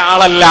സംഘടനയുടെ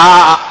ആളല്ല.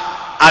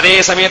 അതേ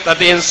സമയത്ത്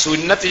അദ്ദേഹം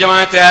സുന്നത്ത്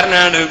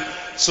ജമാഅത്തുകാരനാണ്.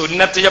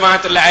 സുന്നത്ത്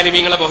ജമാഅത്തുൽ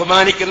ആലിമീങ്ങളെ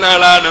ബഹുമാനിക്കുന്ന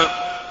ആളാണ്.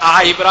 ആ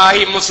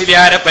ഇബ്രാഹിം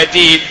മുസ്ലിയാരെ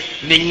പറ്റി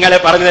നിങ്ങൾ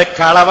പറഞ്ഞത്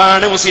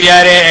കളവാണ്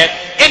മുസ്ലിയാരെ.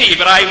 ഇനി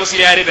ഇബ്രാഹിം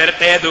മുസ്ലിയാര്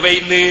വരട്ടെ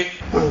ദുബൈന്ന്.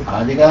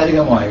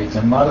 ആധികാരികമായി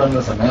ചെമ്മാട്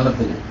നടന്ന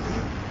സമ്മേളനത്തിൽ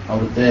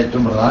അവിടുത്തെ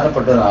ഏറ്റവും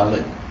പ്രധാനപ്പെട്ട ഒരാള്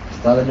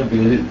ഉസ്താദിന്റെ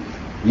പേരിൽ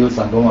ഈ ഒരു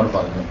സംഭവം അവിടെ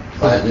പറഞ്ഞു.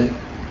 അതായത്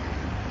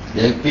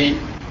JP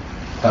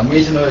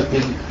കമ്മീഷൻ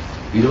വ്യവസ്ഥയിൽ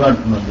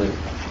തീരുമാനിക്കുന്നുണ്ട്.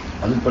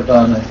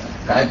 അതിൽപ്പെട്ടാണ്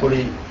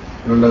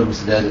കായക്കൊടിയിലുള്ള ഒരു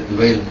മുസ്ലിയാർ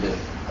ദുബൈയിലുണ്ട്.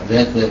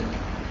 അദ്ദേഹത്തെ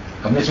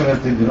കമ്മീഷൻ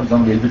വ്യവസ്ഥയിൽ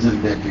നമ്മൾ ഏൽപ്പിച്ചത്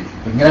ഇദ്ദേഹത്തെ.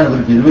 ഇങ്ങനെയാണ്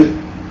ഒരു പിരിവ്,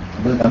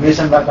 അത്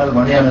കമ്മീഷൻ ഉണ്ടാക്കാനുള്ള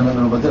പണിയാണ് എന്നുള്ള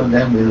രൂപത്തിൽ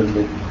അദ്ദേഹം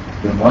ചെയ്തിട്ടുണ്ട്.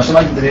 പിന്നെ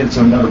മോശമായി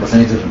ചിത്രീകരിച്ചുകൊണ്ട് അവർ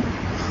പ്രസംഗിച്ചിട്ടുണ്ട്.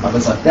 അപ്പൊ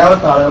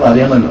സത്യാവസ്ഥ ആളുകൾ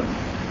അറിയണമല്ലോ.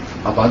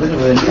 അപ്പൊ അതിന്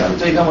വേണ്ടി അത്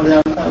ചോദിക്കാൻ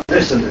വേണ്ടിയാണ്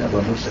ഉദ്ദേശിച്ചത്.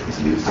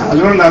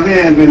 അതുകൊണ്ട് അത്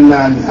പിന്നെ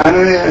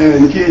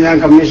ഞാൻ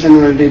കമ്മീഷന്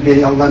വേണ്ടിയിട്ട്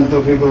അള്ളാൻ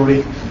തോഫീഖോടുകൂടി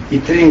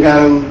ഇത്രയും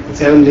കാലം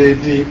സേവനം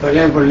ചെയ്തിട്ട് പല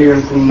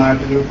പള്ളികൾക്കും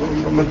നാട്ടിലും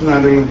മറ്റു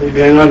നാടുകളിലും പോയി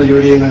ബാംഗ്ലൂർ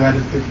ജോലി ചെയ്യുന്ന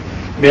കാലത്ത്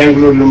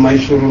ബാംഗ്ലൂരിലും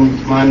മൈസൂറും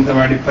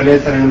മാനന്തവാടി പല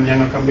സ്ഥലങ്ങളിലും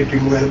ഞങ്ങൾ കമ്മിറ്റി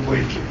മുഖേന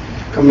പോയിട്ട്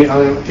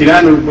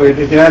തിരാനൂർ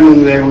പോയിട്ട് തിരാനൂർ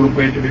ലേഖകളിൽ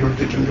പോയിട്ട്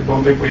വിരോധിച്ചിട്ടുണ്ട്.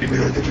 ബോംബെ പോയിട്ട്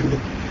വിരോധിച്ചിട്ടുണ്ട്.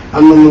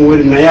 അന്നൊന്നും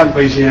ഒരു നയാ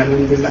പൈസ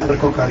അല്ലെന്നില്ല,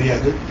 അവർക്കൊക്കെ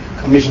അറിയാതെ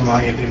കമ്മീഷൻ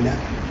വാങ്ങിയിട്ടില്ല.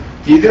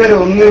 ഇതുവരെ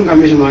ഒന്നിനും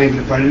കമ്മീഷൻ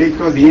വാങ്ങിയിട്ടില്ല.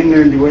 പള്ളിക്കോ ദീനിന്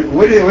വേണ്ടി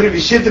ഒരു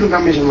വിഷയത്തിലും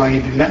കമ്മീഷൻ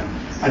വാങ്ങിയിട്ടില്ല.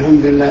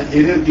 അൽഹംദുലില്ലാ.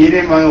 ഇത്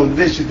തീരെ വാങ്ങാൻ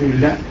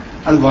ഉദ്ദേശിച്ചിട്ടില്ല,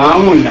 അത്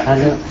വാങ്ങൂല.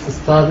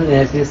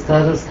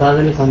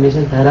 ഉസ്താദിന്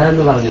കമ്മീഷൻ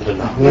തരാമെന്ന്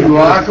പറഞ്ഞിട്ടുണ്ട്. ഒരു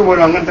വാക്ക്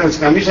പോലും അങ്ങനത്തെ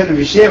കമ്മീഷന്റെ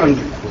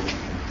വിഷയമുണ്ട്.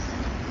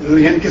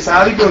 എനിക്ക്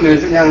സാധിക്കുമെന്ന്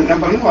വെച്ചാൽ ഞാൻ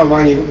പറഞ്ഞു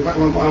വാങ്ങി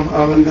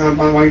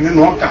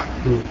നോക്കാം.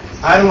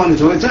 ആരും വന്ന്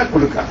ചോദിച്ചാൽ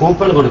കൊടുക്കാം,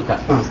 കൂപ്പൺ കൊടുക്കാം.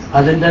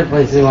 അതിന്റെ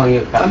പൈസ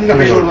അതിന്റെ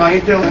പൈസ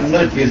വാങ്ങിയിട്ട്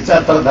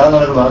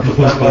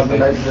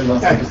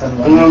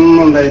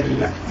അങ്ങനൊന്നും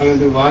ഉണ്ടായിട്ടില്ല.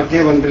 അങ്ങനത്തെ വാക്കേ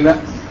പറഞ്ഞിട്ടില്ല.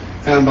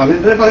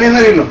 പറഞ്ഞിട്ട്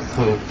പറയുന്നറിയല്ലോ.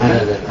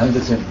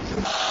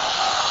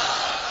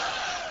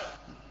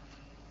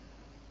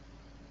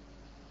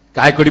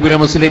 കായക്കൊടിപുര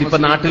മുസ്ലിം ഇപ്പൊ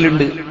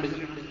നാട്ടിലുണ്ട്.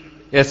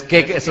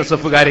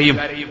 SKSSF-കാരെയും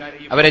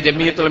അവരെ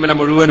ജമിയത്തുൽ ഉലമ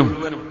മുഴുവനും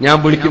ഞാൻ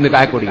വിളിക്കുന്നു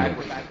കായക്കൊടിയിൽ.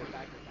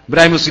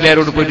 ഇബ്രാഹിം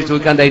മുസ്ലിയാരോട് പോയിട്ട്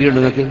ചോദിക്കാൻ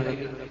ധൈര്യമുണ്ട് നിങ്ങൾക്ക്?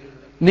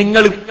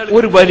 നിങ്ങൾ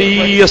ഒരു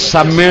വലിയ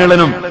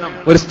സമ്മേളനം,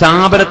 ഒരു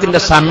സ്ഥാപനത്തിന്റെ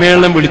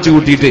സമ്മേളനം വിളിച്ചു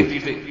കൂട്ടിയിട്ട്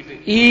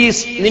ഈ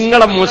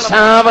നിങ്ങളെ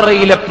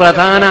മുസാവറയിലെ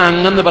പ്രധാന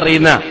അംഗെന്ന്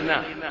പറയുന്ന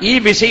ഈ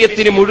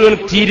വിഷയത്തിന് മുഴുവൻ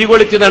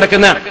തിരികൊളിച്ച്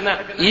നടക്കുന്ന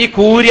ഈ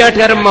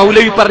കൂരിയാട്ടുകാരൻ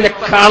മൗലവി പറഞ്ഞ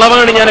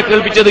കളവാണ് ഞാൻ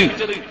കേൾപ്പിച്ചത്.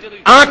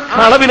 ആ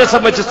കളവിനെ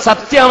സംബന്ധിച്ച്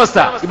സത്യാവസ്ഥ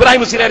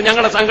ഇബ്രാഹിം മുസ്ലിയാർ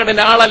ഞങ്ങളുടെ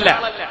സംഘടനയുടെ ആളല്ല.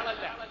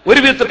 ഒരു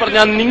വിധത്തിൽ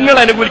പറഞ്ഞാൽ നിങ്ങൾ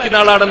അനുകൂലിക്കുന്ന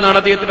ആളാണെന്നാണ്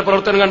അദ്ദേഹത്തിന്റെ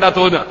പ്രവർത്തനം കണ്ടാ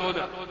തോന്നുക.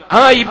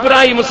 ആ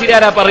ഇബ്രാഹിം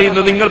മുസ്ലിയാരാ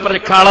പറയുന്നത് നിങ്ങൾ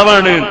പറഞ്ഞ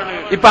കളവാണ്.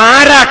 ഇപ്പൊ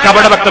ആരാ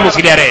കപടഭക്ത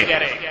മുസ്ലിയാരെ?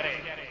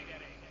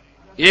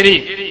 ഇനി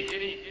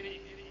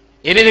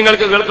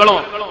നിങ്ങൾക്ക് കേൾക്കണോ?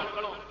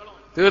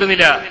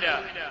 തീർന്നില്ല.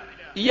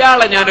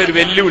 ഇയാളെ ഞാനൊരു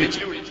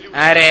വെല്ലുവിളിച്ചു.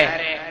 ആരെ?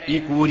 ഈ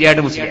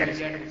കൂരിയാട് മുസ്ലിയാർ.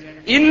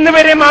 ഇന്ന്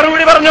വരെ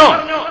മറുപടി പറഞ്ഞോ?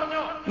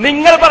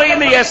 നിങ്ങൾ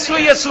പറയുന്ന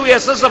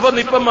SSF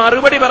ഒന്നും ഇപ്പൊ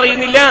മറുപടി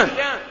പറയുന്നില്ല.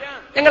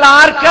 നിങ്ങൾ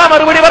ആർക്കാ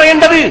മറുപടി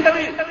പറയേണ്ടത്?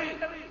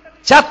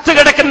 ചത്ത്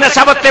കിടക്കുന്ന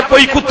ശവത്തെ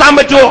പോയി കുത്താൻ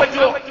പറ്റുമോ?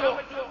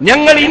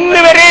 ഞങ്ങൾ ഇന്ന്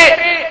വരെ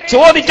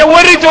ചോദിച്ച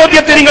ഒരു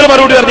ചോദ്യത്തിന് നിങ്ങൾ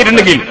മറുപടി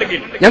പറഞ്ഞിട്ടുണ്ടെങ്കിൽ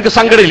ഞങ്ങൾക്ക്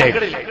സങ്കടമില്ലേ?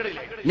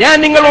 ഞാൻ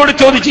നിങ്ങളോട്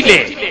ചോദിച്ചില്ലേ,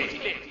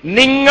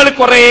 നിങ്ങൾ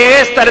കുറെ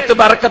സ്ഥലത്ത്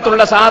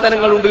ബർക്കത്തുള്ള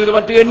സാധനങ്ങളുണ്ട് ഇത്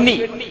മറ്റു എണ്ണി.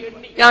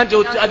 ഞാൻ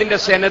ചോദിച്ചു അതിന്റെ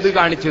സെനത്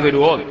കാണിച്ചു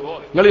തരുമോ?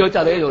 നിങ്ങൾ ചോദിച്ച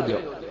അതേ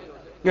ചോദ്യം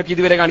നിങ്ങൾക്ക്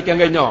ഇതുവരെ കാണിക്കാൻ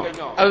കഴിഞ്ഞോ?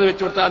 അത്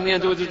വെച്ചു കൊടുത്താൽ അന്ന്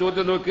ഞാൻ ചോദിച്ച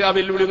ചോദ്യം നോക്ക്, ആ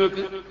വെല്ലുവിളി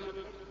നോക്ക്.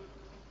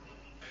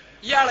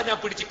 ഇയാളെ ഞാൻ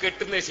പിടിച്ച്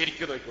കെട്ടുന്നത്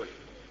ശരിക്കും നോക്കിക്കോളി.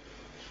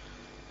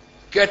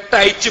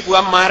 കെട്ടയച്ചു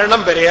പോവാൻ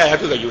മരണം വരെ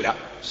അയാൾക്ക് കഴിയൂല.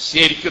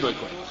 ശരിക്കും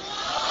നോക്കിക്കോളി.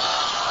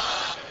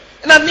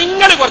 എന്നാ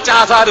നിങ്ങൾ കുറച്ച്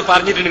ആസാദ്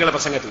പറഞ്ഞിട്ടുണ്ട് നിങ്ങളുടെ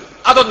പ്രസംഗത്തിൽ.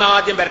 അതൊന്ന്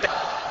ആദ്യം വരട്ടെ.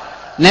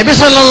 നബി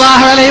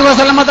സല്ലല്ലാഹു അലൈഹി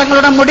വസല്ലമ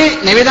തങ്ങളുടെ മുടി,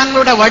 നബി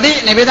തങ്ങളുടെ വടി,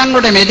 നബി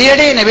തങ്ങളുടെ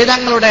മെതിയടി, നബി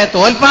തങ്ങളുടെ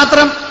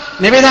തോൽപാത്രം,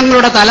 നബി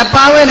തങ്ങളുടെ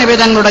തലപ്പാവ്, നബി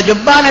തങ്ങളുടെ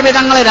ജുബ്ബ, നബി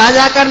തങ്ങളെ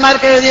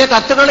രാജാക്കന്മാർക്ക് എഴുതിയ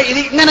കത്തുകൾ,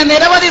 ഇങ്ങനെ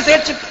നിരവധി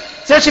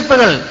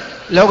ശേഷിപ്പുകൾ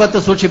ലോകത്ത്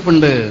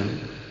സൂക്ഷിപ്പുണ്ട്.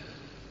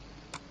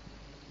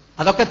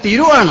 അതൊക്കെ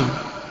തിരുവാണ്.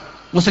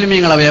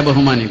 മുസ്ലിമീങ്ങൾ അവയെ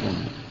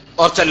ബഹുമാനിക്കുന്നു.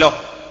 ഓർച്ചല്ലോ.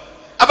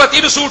 അപ്പൊ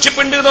തിരു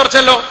സൂക്ഷിപ്പുണ്ട് എന്ന്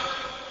ഓർച്ചല്ലോ.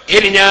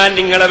 ഇനി ഞാൻ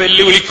നിങ്ങളെ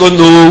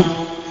വെല്ലുവിളിക്കുന്നു.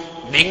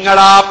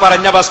 നിങ്ങളാ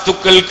പറഞ്ഞ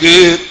വസ്തുക്കൾക്ക്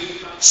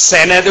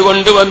സെനത്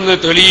കൊണ്ടുവന്ന്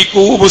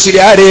തെളിയിക്കൂ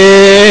മുസ്ലിയാരേ.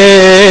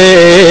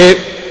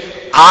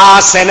 ആ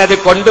സെനത്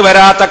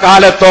കൊണ്ടുവരാത്ത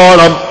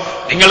കാലത്തോളം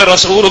നിങ്ങൾ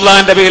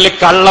റസൂലുള്ളാഹിന്റെ പേരിൽ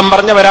കള്ളം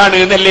പറഞ്ഞവരാണ്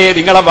എന്നല്ലേ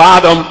നിങ്ങളെ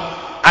വാദം?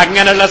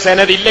 അങ്ങനെയുള്ള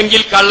സെനത്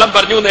ഇല്ലെങ്കിൽ കള്ളം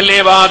പറഞ്ഞു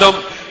എന്നല്ലേ വാദം?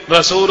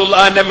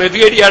 റസൂലുള്ളാഹിന്റെ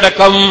മെതിയടി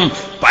അടക്കം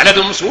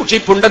പലതും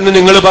സൂക്ഷിപ്പുണ്ടെന്ന്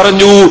നിങ്ങൾ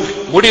പറഞ്ഞു.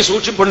 മുടി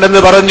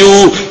സൂക്ഷിപ്പുണ്ടെന്ന് പറഞ്ഞു,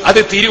 അത്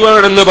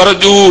തിരുവാണെന്ന്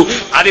പറഞ്ഞു.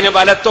 അതിന്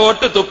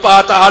വലത്തോട്ട്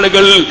തുപ്പാത്ത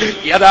ആളുകൾ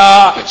യഥാ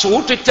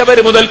സൂക്ഷിച്ചവർ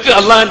മുതൽക്ക്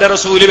അള്ളാന്റെ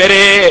റസൂല്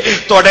വരെ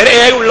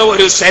തുടരെയുള്ള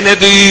ഒരു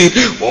സെനത്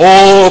ഓ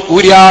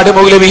കൂരിയാട്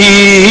മൗലവി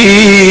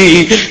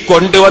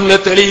കൊണ്ടുവന്ന്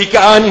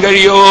തെളിയിക്കാൻ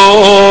കഴിയോ?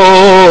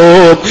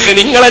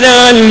 നിങ്ങളെ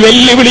ഞാൻ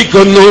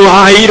വെല്ലുവിളിക്കുന്നു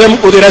 1000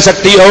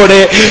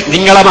 കുതിരശക്തിയോടെ.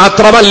 നിങ്ങളെ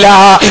മാത്രമല്ല,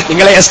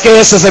 നിങ്ങളെ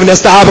SKSSF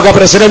സ്ഥാപക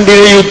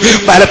പ്രസിഡന്റിനെയും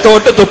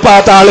വലത്തോട്ട്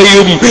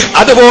തുപ്പാത്താളെയും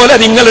അതുപോലെ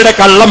നിങ്ങളുടെ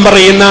കള്ളം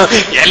പറയുന്ന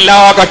എല്ലാ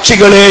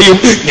കക്ഷികളെയും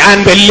ഞാൻ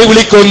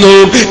വെല്ലുവിളിക്കുന്നു.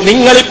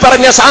 നിങ്ങൾ ഈ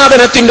പറഞ്ഞ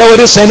സാധനത്തിന്റെ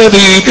ഒരു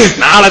സനത്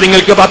നാളെ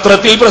നിങ്ങൾക്ക്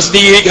പത്രത്തിൽ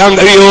പ്രസിദ്ധീകരിക്കാൻ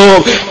കഴിയോ?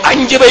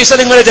 5 പൈസ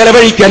നിങ്ങൾ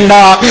ചെലവഴിക്കണ്ട,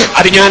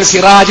 അത് ഞാൻ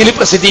സിറാജിൽ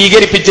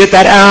പ്രസിദ്ധീകരിപ്പിച്ച്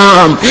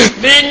തരാം.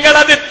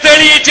 നിങ്ങളത്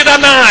തെളിയിച്ചു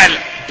തന്നാൽ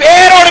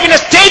പേരോട് പിന്നെ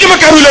സ്റ്റേജ്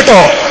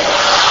വെക്കാറില്ലട്ടോ,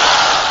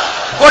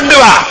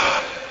 കൊണ്ടുവാ.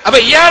 അപ്പൊ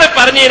ഇയാള്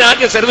പറഞ്ഞതിന്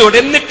ആദ്യം ശ്രദ്ധ.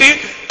 എന്നിട്ട്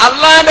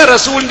അള്ളാന്റെ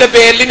റസൂലിന്റെ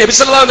പേരിൽ, നബി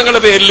സല്ലല്ലാഹു അലൈഹി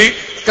വസല്ലമയുടെ പേരിൽ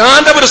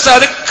കാന്തപുരം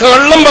ഉസ്താദ്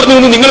കള്ളം പറഞ്ഞു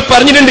എന്ന് നിങ്ങൾ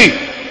പറഞ്ഞിട്ടുണ്ട്.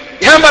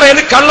 ഞാൻ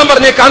പറയുന്നത് കള്ളം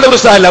പറഞ്ഞ കാന്തപുരം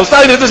ഉസ്താദല്ല,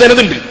 ഉസ്താദിന് എടുത്ത്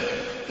സനതുണ്ട്.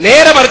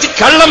 നേരെ മറിച്ച്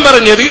കള്ളം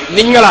പറഞ്ഞത്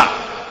നിങ്ങളാ.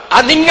 ആ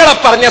നിങ്ങളെ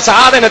പറഞ്ഞ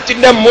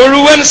സാധനത്തിന്റെ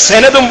മുഴുവൻ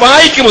സനതും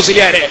വായിക്കും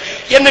മുസ്ലിയാരെ,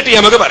 എന്നിട്ട്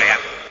നമുക്ക് പറയാം.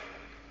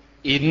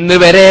 ഇന്ന്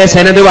വരെ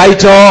സനത്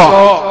വായിച്ചോ?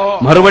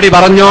 മറുപടി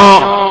പറഞ്ഞോ?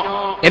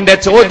 എന്റെ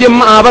ചോദ്യം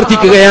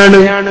ആവർത്തിക്കുകയാണ്.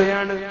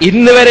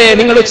 ഇന്ന് വരെ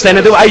നിങ്ങൾ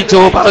സനത്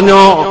വായിച്ചോ?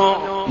 പറഞ്ഞോ?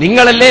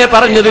 നിങ്ങളല്ലേ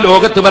പറഞ്ഞത്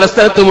ലോകത്ത് പല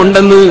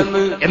സ്ഥലത്തുമുണ്ടെന്ന്?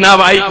 എന്നാ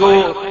വായിക്കൂ.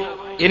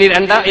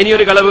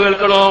 ഇനിയൊരു കളവ്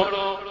കേൾക്കണോ?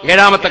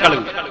 7ാമത്തെ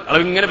കളവ്.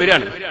 കളവ് ഇങ്ങനെ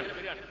വരികയാണ്.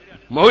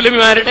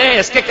 മൗലവിമാരുടെ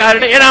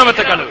SKക്കാരുടെ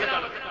 7ാമത്തെ കളവ്.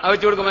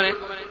 വെച്ചു കൊടുക്കുമോനെ,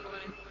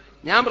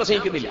 ഞാൻ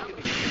പ്രസംഗിക്കുന്നില്ല.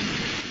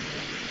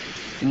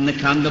 ഇന്ന്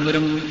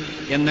കാന്തപുരം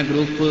എന്ന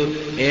ഗ്രൂപ്പ്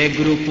A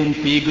ഗ്രൂപ്പും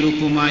P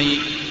ഗ്രൂപ്പുമായി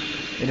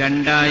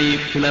 2ആയി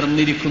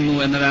പിളർന്നിരിക്കുന്നു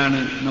എന്നതാണ്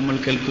നമ്മൾ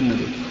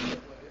കേൾക്കുന്നത്.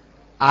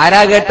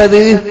 ആരാ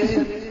കേട്ടത്?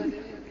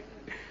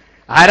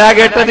 ആരാ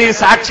കേട്ടത്?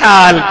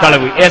 സാക്ഷാൽ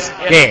കളവ്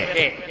SK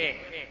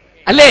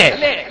അല്ലേ?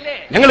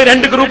 ഞങ്ങൾ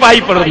 2 ഗ്രൂപ്പായി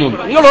പിളർന്നു.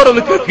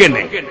 നിങ്ങളോടൊന്ന്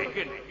കേൾക്കന്നെ.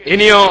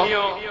 ഇനിയോ?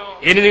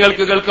 ഇനി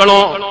നിങ്ങൾക്ക്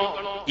കേൾക്കണോ?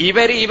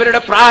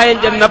 ഇവരുടെ പ്രായം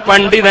ചെന്ന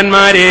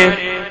പണ്ഡിതന്മാര്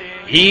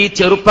ഈ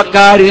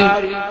ചെറുപ്പക്കാര്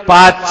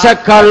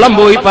പച്ചക്കള്ളം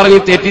പോയി പറഞ്ഞ്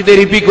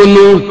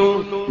തെറ്റിദ്ധരിപ്പിക്കുന്നു.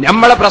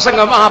 നമ്മളെ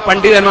പ്രസംഗം ആ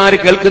പണ്ഡിതന്മാര്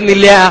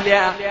കേൾക്കുന്നില്ല.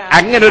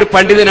 അങ്ങനെ ഒരു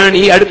പണ്ഡിതനാണ്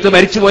ഈ അടുത്ത്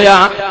മരിച്ചുപോയ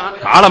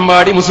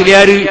കാളമ്പാടി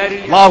മുസ്ലിയാര്.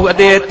 അല്ലാഹു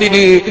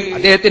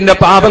അദ്ദേഹത്തിന്റെ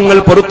പാപങ്ങൾ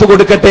പുറത്തു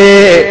കൊടുക്കട്ടെ.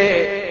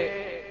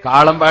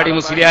 കാളമ്പാടി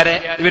മുസ്ലിയാരെ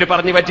ഇവര്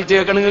പറഞ്ഞു പറ്റിച്ച്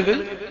കേൾക്കണം. നിങ്ങൾക്ക്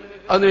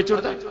അതൊന്ന് വെച്ചു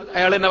കൊടുത്താൽ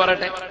അയാൾ തന്നെ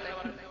പറയട്ടെ.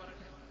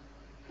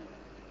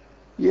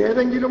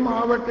 ഏതെങ്കിലും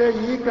ആവട്ടെ,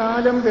 ഈ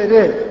കാലം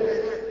വരെ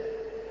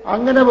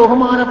അങ്ങനെ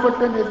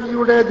ബഹുമാനപ്പെട്ട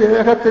നബിയുടെ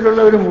ദേഹത്തിലുള്ള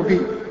ഒരു മുടി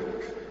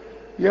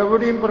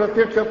എവിടെയും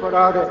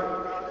പ്രത്യക്ഷപ്പെടാതെ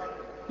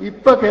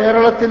ഇപ്പൊ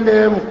കേരളത്തിന്റെ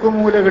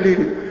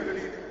മുക്കുമൂലകളിൽ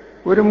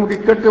ഒരു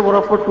മുടിക്കെട്ട്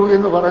പുറപ്പെട്ടു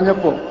എന്ന്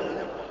പറഞ്ഞപ്പോ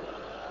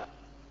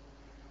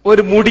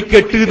ഒരു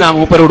മുടിക്കെട്ട് നാം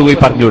മൂപ്പരോട് പോയി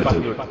പറഞ്ഞു കൊടുത്തു.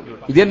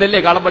 ഇത്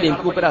തന്നെയല്ലേ കാളമ്പാടി?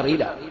 എനിക്ക് മൂപ്പര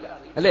അറിയില്ല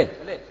അല്ലേ?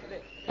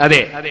 അതെ,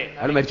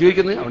 അയാൾ മരിച്ചു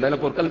ചോദിക്കുന്നത്. അവിടെ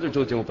പൊറുക്കലത്തിൽ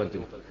ചോദിച്ചു മൂപ്പരത്ത്.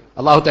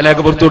 അള്ളാഹു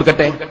തആലക്ക് പുറത്തു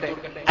കൊടുക്കട്ടെ.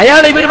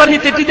 അയാൾ ഇവർ പറഞ്ഞ്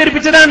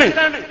തെറ്റിദ്ധരിപ്പിച്ചതാണ്.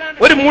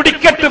 ഒരു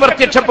മുടിക്കെട്ട്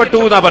പ്രത്യക്ഷപ്പെട്ടു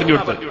എന്നാ പറഞ്ഞു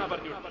കൊടുത്തത്.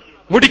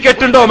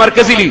 മുടിക്കെട്ടുണ്ടോ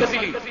മർക്കസിൽ?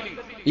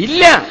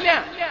 ഇല്ല,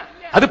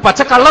 അത്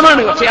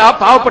പച്ചക്കള്ളമാണ്. പക്ഷെ ആ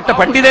പാവപ്പെട്ട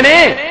പണ്ഡിതനെ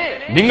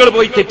നിങ്ങൾ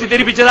പോയി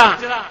തെറ്റിദ്ധരിപ്പിച്ചതാ.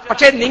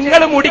 പക്ഷെ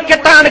നിങ്ങൾ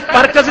മുടിക്കെട്ടാണ്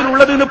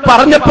മർക്കസിലുള്ളത് എന്ന്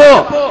പറഞ്ഞപ്പോ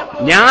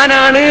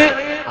ഞാനാണ്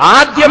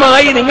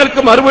ആദ്യമായി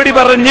നിങ്ങൾക്ക് മറുപടി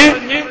പറഞ്ഞ്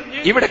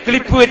ഇവിടെ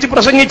ക്ലിപ്പ് വെച്ച്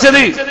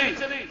പ്രസംഗിച്ചത്.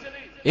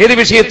 ഏത്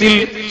വിഷയത്തിൽ?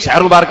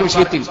 ഷാർ മുബാറക്ക്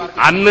വിഷയത്തിൽ.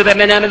 അന്ന്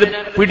തന്നെ ഞാനത്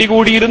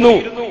പിടികൂടിയിരുന്നു.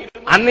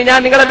 അന്ന് ഞാൻ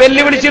നിങ്ങളെ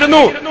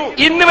വെല്ലുവിളിച്ചിരുന്നു.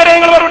 ഇന്ന് വരെ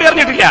നിങ്ങൾ മറുപടി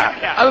അറിഞ്ഞിട്ടില്ല.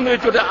 അതൊന്ന്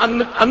വെച്ചോട്ട്.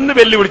 അന്ന്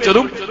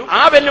വെല്ലുവിളിച്ചതും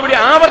ആ വെല്ലുവിളി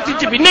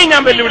ആവർത്തിച്ച് പിന്നെയും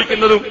ഞാൻ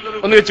വെല്ലുവിളിക്കുന്നതും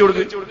ഒന്ന് വെച്ചു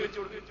കൊടുക്ക്.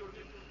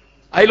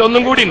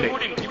 അതിലൊന്നും കൂടി ഉണ്ട്.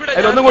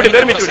 അതിലൊന്നും കൂടി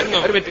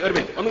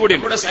ഒന്നുകൂടി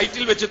ഇവിടെ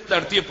സൈറ്റിൽ വെച്ച്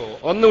നടത്തിയപ്പോ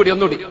ഒന്നുകൂടി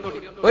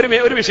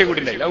ഒരു വിഷയം കൂടി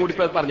ഉണ്ടായില്ല. അതുകൂടി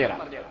പറഞ്ഞുതരാം.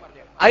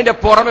 അതിന്റെ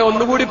പുറമെ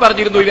ഒന്നുകൂടി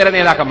പറഞ്ഞിരുന്നു ഇവരെ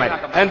നേതാക്കന്മാർ.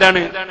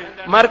 അതെന്താണ്?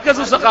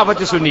 മർക്കസ്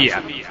സഖാഫത്ത് സുന്നിയ.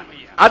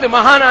 അത്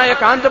മഹാനായ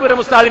കാന്തപുരം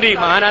ഉസ്താദിന്റെയും,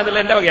 മഹാനാന്നുള്ള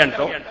എന്റെ വകയാണ്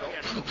കേട്ടോ,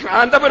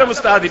 കാന്തപുരം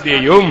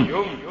ഉസ്താദിന്റെയും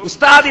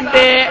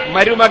ഉസ്താദിന്റെ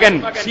മരുമകൻ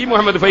സി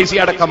മുഹമ്മദ് ഫൈസി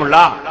അടക്കമുള്ള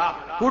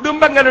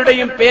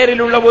കുടുംബങ്ങളുടെയും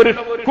പേരിലുള്ള ഒരു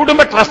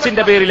കുടുംബ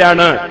ട്രസ്റ്റിന്റെ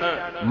പേരിലാണ്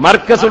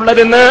മർക്കസ്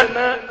ഉള്ളതെന്ന്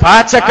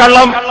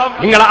പാച്ചക്കള്ളം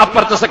നിങ്ങൾ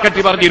അപ്പുറത്തെ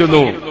സെക്രട്ടറി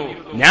പറഞ്ഞിരുന്നു.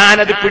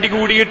 ഞാനത്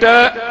പിടികൂടിയിട്ട്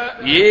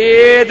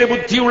ഏത്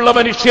ബുദ്ധിയുള്ള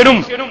മനുഷ്യനും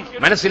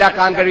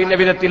മനസ്സിലാക്കാൻ കഴിയുന്ന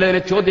വിധത്തിൽ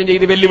അതിനെ ചോദ്യം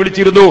ചെയ്ത്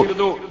വെല്ലുവിളിച്ചിരുന്നു.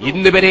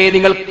 ഇന്ന് വരെ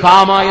നിങ്ങൾ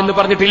കാമ എന്ന്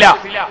പറഞ്ഞിട്ടില്ല.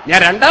 ഞാൻ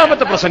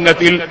 2ാമത്തെ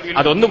പ്രസംഗത്തിൽ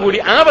അതൊന്നുകൂടി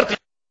ആവർത്തിച്ച്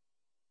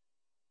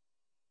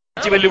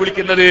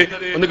വെല്ലുവിളിക്കുന്നത്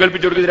ഒന്ന്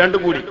കേൾപ്പിച്ചു കൊടുക്കുന്നത്. 2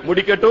 കൂടി,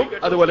 മുടിക്കെട്ടും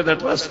അതുപോലെ തന്നെ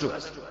ട്രസ്റ്റും.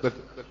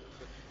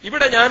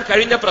 ഇവിടെ ഞാൻ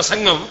കഴിഞ്ഞ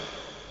പ്രസംഗം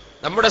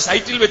നമ്മുടെ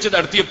സൈറ്റിൽ വെച്ച്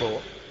നടത്തിയപ്പോ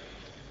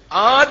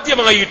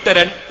ആദ്യമായി ഇട്ട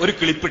ഒരു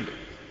ക്ലിപ്പുണ്ട്.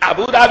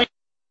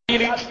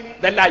 അബൂദാബിയിൽ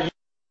ഇതല്ല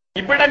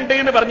ഇവിടെ ഉണ്ട്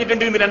എന്ന്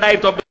പറഞ്ഞിട്ടുണ്ട്.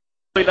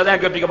 2009 അതാ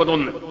കേൾപ്പിക്കുമ്പോ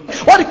തോന്നുന്നു.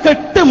 ഒരു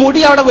കെട്ട് മുടി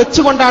അവിടെ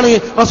വെച്ചുകൊണ്ടാണ്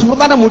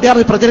റസൂലുള്ളാഹിന്റെ മുടിയാണ്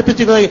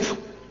പ്രചരിപ്പിച്ചത്.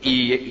 ഈ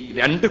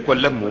 2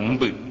 കൊല്ലം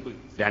മുമ്പ്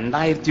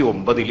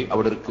 2009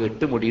 അവിടെ ഒരു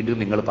കെട്ടുമുടിയുണ്ട്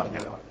നിങ്ങൾ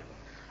പറഞ്ഞത്.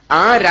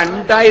 ആ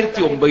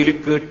 2009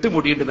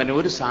 കെട്ടുമുടിയുണ്ട് തന്നെ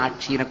ഒരു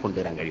സാക്ഷീനെ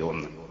കൊണ്ടുവരാൻ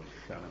കഴിയുമെന്ന്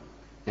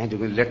ഞാൻ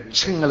ചോദിക്കുന്നു.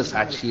 ലക്ഷങ്ങൾ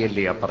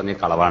സാക്ഷിയല്ലേ ആ പറഞ്ഞ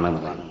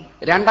കളവാണെന്നതാണ്.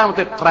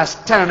 2ാമത്തെ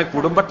ട്രസ്റ്റാണ്,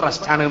 കുടുംബ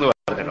ട്രസ്റ്റാണ് എന്ന്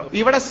പറഞ്ഞല്ലോ.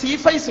 ഇവിടെ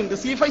സീഫൈസ് ഉണ്ട്.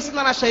 സീഫൈസ്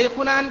എന്ന് പറഞ്ഞാൽ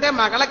ഷെയ്ഖുനാന്റെ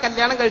മകളെ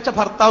കല്യാണം കഴിച്ച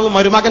ഭർത്താവ്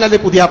മരുമകനല്ലേ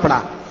പുതിയാപ്പള.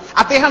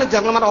 അദ്ദേഹമാണ്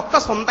ജനറൽ ഒക്കെ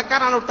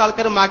സ്വന്തക്കാരാണ് ഇവിടുത്തെ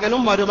ആൾക്കാർ,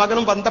 മകനും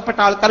മരുമകനും ബന്ധപ്പെട്ട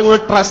ആൾക്കാരും കൂടെ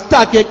ട്രസ്റ്റ്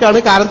ആക്കിയേക്കാണ്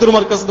കാരന്തൂർ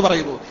മർക്കസ് എന്ന്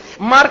പറയുന്നത്.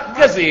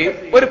 മർക്കസ്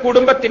ഒരു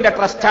കുടുംബത്തിന്റെ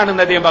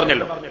ട്രസ്റ്റാണെന്ന് അദ്ദേഹം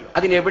പറഞ്ഞല്ലോ.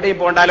 അതിനെവിടെയും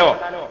പോണ്ടാലോ,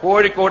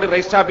 കോഴിക്കോട്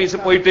രജിസ്റ്റർ ഓഫീസിൽ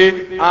പോയിട്ട്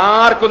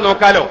ആർക്കും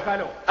നോക്കാലോ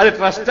അത്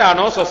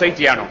ട്രസ്റ്റാണോ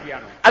സൊസൈറ്റിയാണോ,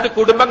 അത്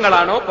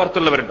കുടുംബങ്ങളാണോ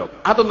പുറത്തുള്ളവരുണ്ടോ,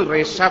 അതൊന്ന്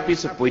രജിസ്റ്റർ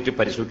ഓഫീസിൽ പോയിട്ട്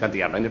പരിശോധിക്കാൻ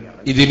തയ്യാറാണ്.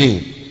 ഇതിന്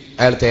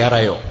അയാൾ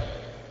തയ്യാറായോ?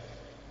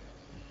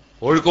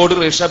 കോഴിക്കോട്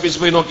രജിസ്റ്റർ ഓഫീസിൽ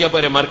പോയി നോക്കിയാൽ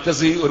പോരെ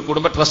മർക്കസ് ഒരു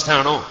കുടുംബ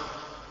ട്രസ്റ്റാണോ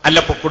അല്ല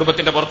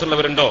കുടുംബത്തിന്റെ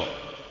പുറത്തുള്ളവരുണ്ടോ,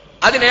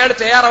 അതിനയാൾ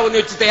തയ്യാറാവുന്ന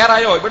വെച്ച്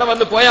തയ്യാറായോ? ഇവിടെ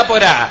വന്ന് പോയാ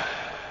പോരാ,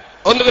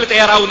 ഒന്നുകിൽ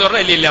തയ്യാറാവുന്ന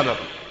പറഞ്ഞാൽ ഇല്ല എന്ന്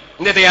പറഞ്ഞു.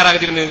 എന്നെ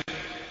തയ്യാറാകത്തിരുന്ന്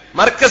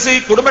മർക്കസ്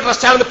കുടുംബ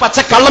ട്രസ്റ്റാണെന്ന്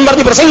പച്ചക്കള്ളം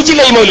പറഞ്ഞ്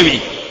പ്രസംഗിച്ചില്ല ഈ മൗലവി.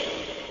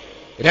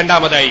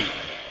 രണ്ടാമതായി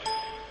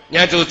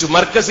ഞാൻ ചോദിച്ചു,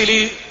 മർക്കസിൽ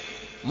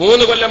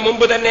 3 കൊല്ലം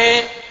മുമ്പ് തന്നെ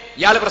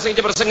ഇയാൾ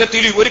പ്രസംഗിച്ച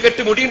പ്രസംഗത്തിൽ ഒരു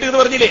കെട്ട് മുടിയുണ്ട് എന്ന്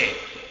പറഞ്ഞില്ലേ,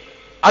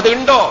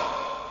 അതുണ്ടോ?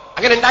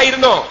 അങ്ങനെ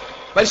ഉണ്ടായിരുന്നോ?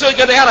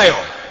 പരിശോധിക്കാൻ തയ്യാറായോ?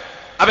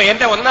 അപ്പൊ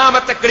എന്റെ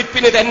ഒന്നാമത്തെ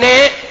ക്ലിപ്പിന് തന്നെ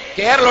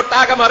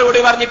കേരളൊട്ടാകെ മറുപടി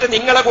പറഞ്ഞിട്ട്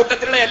നിങ്ങളെ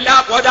കൂട്ടത്തിലുള്ള എല്ലാ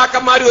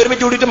കോജാക്കന്മാരും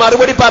ഒരുമിച്ച് കൂടിയിട്ട്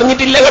മറുപടി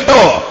പറഞ്ഞിട്ടില്ല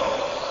കേട്ടോ.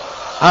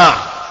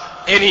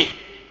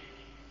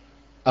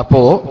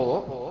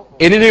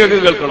 ഇനി നിങ്ങൾക്ക്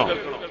കേൾക്കണോ?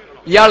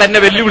 ഇയാൾ എന്നെ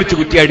വെല്ലുവിളിച്ചു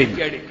കുറ്റിയാടി.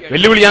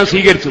 വെല്ലുവിളി ഞാൻ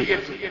സ്വീകരിച്ചു.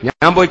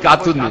 ഞാൻ പോയി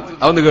കാത്തുനിന്നു.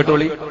 അതൊന്ന്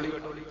കേട്ടോളി.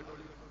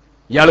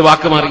 ഇയാൾ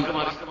വാക്ക് മാറി.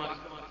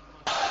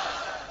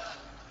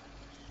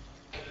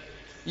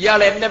 ഇയാൾ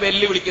എന്നെ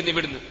വെല്ലുവിളിക്കുന്നു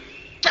ഇവിടുന്ന്.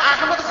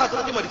 അഹമ്മദ്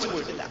ഹസ്രജ് മരിച്ചു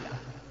പോയിട്ടില്ല,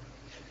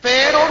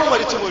 പേരോട്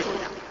മരിച്ചു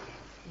പോയിട്ടില്ല,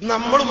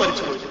 നമ്മളും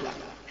മരിച്ചു പോയിട്ടില്ല.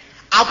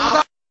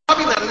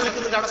 അബുദാബി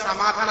നിലനിൽക്കുന്നുണ്ട് അവിടെ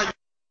സമാധാന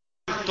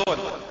യുദ്ധം.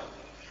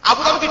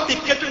 അബുദാബിക്ക്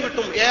ടിക്കറ്റും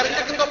കിട്ടും. എയർ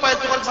ഇന്ത്യക്കെന്തോ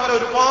 15 സമരം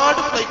ഒരുപാട്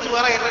ഫ്ലൈറ്റ്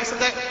വേറെ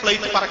എയർലൈൻസിന്റെ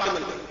ഫ്ലൈറ്റ്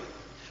പറക്കുന്നുണ്ട്.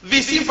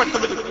 വിസയും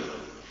പെട്ടെന്ന് കിട്ടും.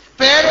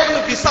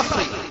 പേരോടിന് വിസ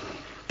ഫ്രീ,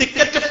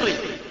 ടിക്കറ്റ് ഫ്രീ.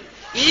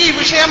 ഈ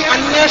വിഷയം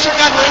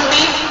അന്വേഷിക്കാൻ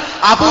വേണ്ടി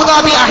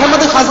അബുദാബി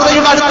അഹമ്മദ്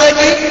ഹസ്രയുടെ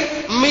അടുത്തേക്ക്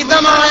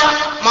മിതമായ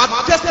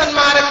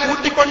മധ്യസ്ഥന്മാരെ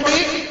കൂട്ടിക്കൊണ്ട്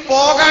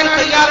പോകാൻ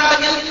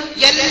തയ്യാറുണ്ടെങ്കിൽ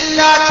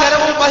എല്ലാ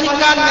ചെലവും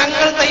വഹിക്കാൻ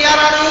ഞങ്ങൾ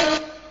തയ്യാറാണ്.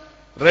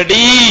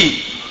 Ready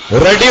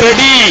ready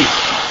ready.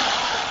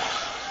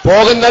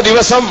 പോകുന്ന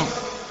ദിവസം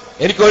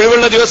എനിക്ക്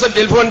ഒഴിവുള്ള ദിവസം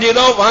ടെലിഫോൺ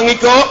ചെയ്തോ,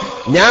 വാങ്ങിക്കോ,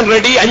 ഞാൻ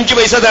റെഡി. 5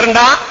 പൈസ തരണ്ട.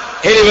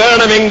 ഇനി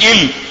വേണമെങ്കിൽ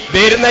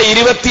വരുന്ന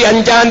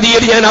 25-ാം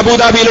തീയതി ഞാൻ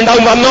അബുദാബിയിൽ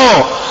ഉണ്ടാവും. വന്നോ?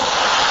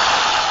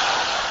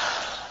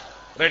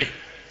 റെഡി.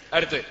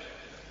 അടുത്ത്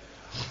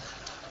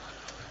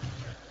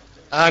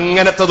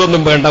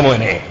അങ്ങനത്തതൊന്നും വേണ്ട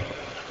മോനെ.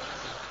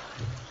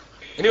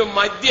 ഇനി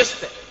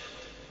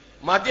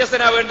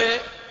മധ്യസ്ഥനാവേണ്ടേ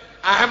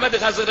അഹമ്മദ്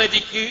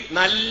ഹസ്രജിക്ക്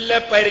നല്ല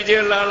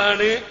പരിചയമുള്ള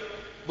ആളാണ്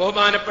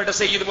ബഹുമാനപ്പെട്ട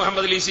സയ്യിദ്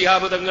മുഹമ്മദ് അലി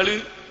ശിഹാബ് തങ്ങൾ.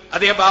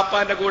 അദ്ദേഹം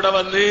ബാപ്പാന്റെ കൂടെ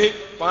വന്ന്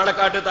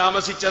പാണക്കാട്ട്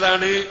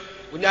താമസിച്ചതാണ്.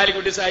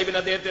 കുഞ്ഞാലിക്കുട്ടി സാഹിബിന്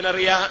അദ്ദേഹത്തിന്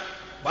അറിയാം,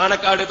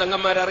 പാണക്കാട്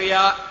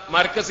തങ്ങന്മാരറിയാം.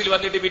 മർക്കസിൽ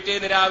വന്നിട്ട്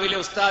പിറ്റേന്ന് രാവിലെ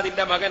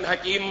ഉസ്താദിന്റെ മകൻ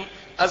ഹക്കീം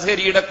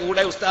അസ്ഹരിയുടെ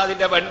കൂടെ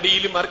ഉസ്താദിന്റെ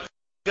വണ്ടിയിൽ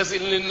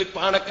മർക്കസിൽ നിന്ന്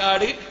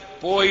പാണക്കാട്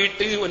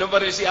പോയിട്ട്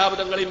മുനവ്വർ ശിഹാബ്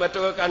തങ്ങളെയും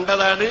മറ്റൊക്കെ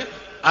കണ്ടതാണ്.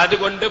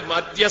 അതുകൊണ്ട്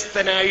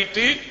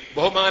മധ്യസ്ഥനായിട്ട്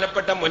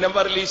ബഹുമാനപ്പെട്ട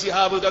മുനവ്വർ അലി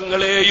ശിഹാബ്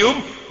തങ്ങളെയും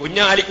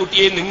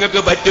കുഞ്ഞാലിക്കുട്ടിയെയും നിങ്ങൾക്ക്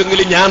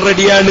പറ്റുമെങ്കിൽ ഞാൻ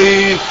റെഡിയാണ്.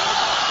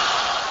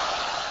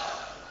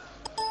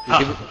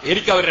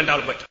 എനിക്ക് അവർ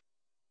രണ്ടാളും പറ്റും.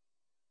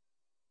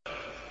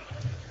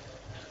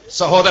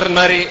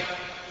 സഹോദരന്മാരെ,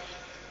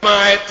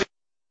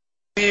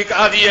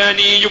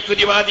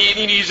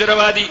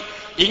 യുക്തിവാദി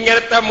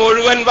ഇങ്ങനത്തെ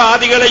മുഴുവൻ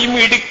വാദികളെയും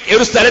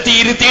ഒരു സ്ഥലത്ത്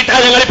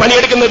ഇരുത്തിയിട്ടാണ് ഞങ്ങൾ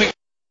പണിയെടുക്കുന്നത്.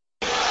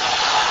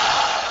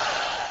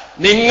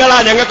 നിങ്ങളാ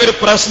ഞങ്ങൾക്കൊരു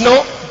പ്രശ്നോ?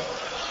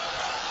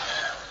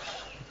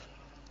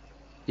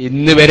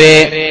 ഇന്ന് വരെ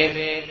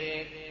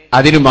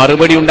അതിന്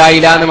മറുപടി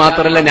ഉണ്ടായില്ല എന്ന്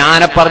മാത്രമല്ല,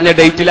 ഞാനെ പറഞ്ഞ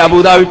ഡേറ്റിൽ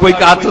അബുദാബി പോയി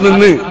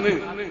കാത്തുനിന്ന്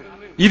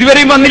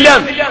ഇതുവരെയും വന്നില്ല.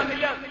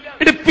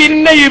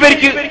 പിന്നെ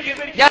ഇവർക്ക്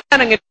ഞാൻ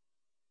അങ്ങനെ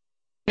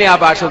ആ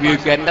ഭാഷ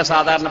ഉപയോഗിക്കുക, എന്റെ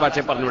സാധാരണ ഭാഷ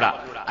പറഞ്ഞുകൂടാ.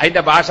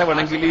 അതിന്റെ ഭാഷ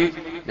വേണമെങ്കിൽ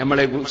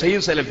നമ്മളെ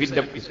സയ്യിദ്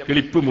സലഫിന്റെ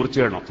ക്ലിപ്പ് മുറിച്ചു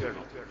വേണം.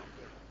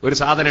 ഒരു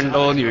സാധനം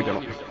ഉണ്ടോ എന്ന്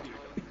ചോദിക്കണം.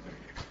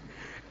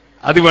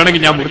 അത്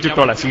വേണമെങ്കിൽ ഞാൻ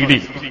മുറിച്ചിട്ടോളാം. CD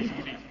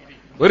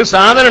ഒരു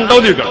സാധനം ഉണ്ടോ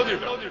എന്ന് ചോദിക്കണം.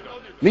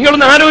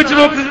 നിങ്ങളൊന്ന് ആലോചിച്ച്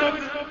നോക്ക്.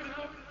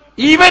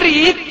 ഇവർ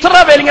ഇത്ര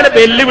ഇങ്ങനെ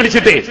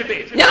വെല്ലുവിളിച്ചിട്ട്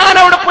ഞാൻ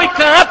അവിടെ പോയി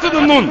കാത്തു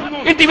നിന്നു.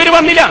 എന്നിട്ട് ഇവര്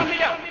വന്നില്ല.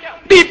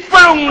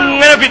 ഇപ്പോഴും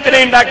ഇങ്ങനെ ഫിത്തന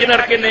ഉണ്ടാക്കി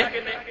നടക്കുന്നേ.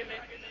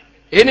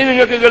 ഇനി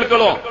നിങ്ങൾക്ക്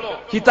കേൾക്കണോ?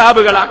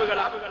 കിതാബുകളാ,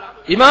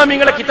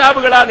 ഇമാമിങ്ങളെ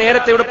കിതാബുകളാ.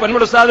 നേരത്തെ ഇവിടെ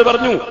പൊന്മുൾ ഉസ്താദ്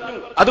പറഞ്ഞു,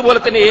 അതുപോലെ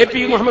തന്നെ AP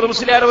മുഹമ്മദ്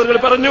മുസ്ലിയാർ അവർ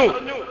പറഞ്ഞു.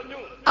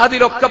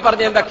 അതിലൊക്കെ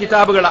പറഞ്ഞ എന്താ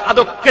കിതാബുകളാ?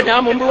 അതൊക്കെ ഞാൻ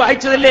മുമ്പ്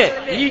വായിച്ചതല്ലേ.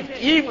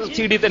 ഈ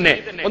CD തന്നെ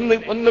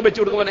ഒന്ന് വെച്ചു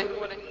കൊടുക്കുമോനെ.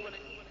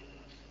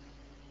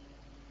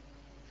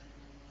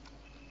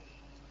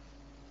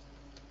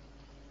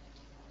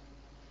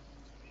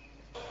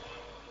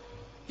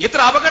 എത്ര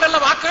അപകടമുള്ള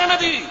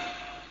വാക്കാണത്.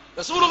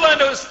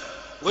 റസൂലുള്ളാഹിന്റെ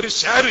ഒരു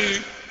ഷാറ്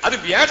അത്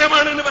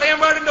വ്യാജമാണ് എന്ന് പറയാൻ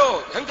പാടുണ്ടോ?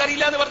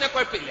 ഞങ്ങൾക്കറിയില്ല എന്ന് പറഞ്ഞാൽ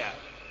കുഴപ്പമില്ല.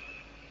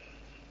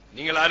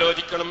 നിങ്ങൾ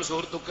ആലോചിക്കണം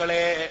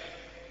സുഹൃത്തുക്കളെ,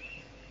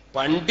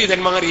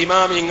 പണ്ഡിതന്മാർ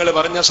ഇമാമിങ്ങൾ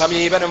പറഞ്ഞ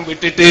സമീപനം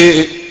വിട്ടിട്ട്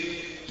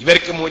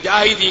ഇവർക്ക്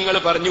മുജാഹിദീങ്ങൾ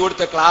പറഞ്ഞു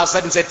കൊടുത്ത ക്ലാസ്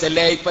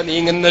അനുസരിച്ചല്ലേ ഇപ്പൊ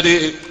നീങ്ങുന്നത്.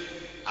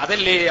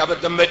 അതല്ലേ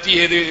അബദ്ധം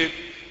പറ്റിയത്.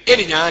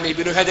 ഇനി ഞാൻ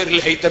ഇബ്നു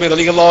ഹജറുൽ ഹൈതമി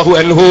റളിയല്ലാഹു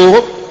അൻഹു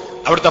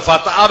അവിടുത്തെ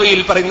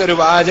ഫതാവയിൽ പറയുന്ന ഒരു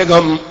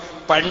വാചകം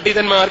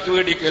പണ്ഡിതന്മാർക്ക്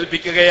വേണ്ടി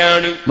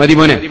കേൾപ്പിക്കുകയാണ്. മതി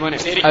മോനെ,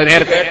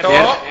 കേട്ടോ.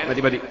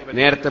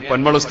 നേരത്തെ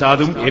പൊന്മൾ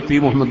ഉസ്താദും AP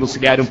മുഹമ്മദ്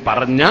മുസ്ലിയാരും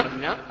പറഞ്ഞ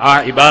ആ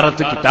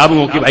ഇബാറത്ത് കിതാബ്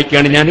നോക്കി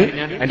വായിക്കുകയാണ് ഞാൻ.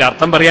 അതിന്റെ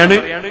അർത്ഥം പറയാണ്.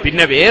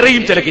 പിന്നെ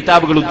വേറെയും ചില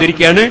കിതാബുകൾ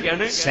ഉദ്ധരിക്കുകയാണ്.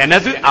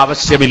 സനദ്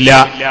ആവശ്യമില്ല,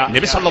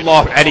 നബി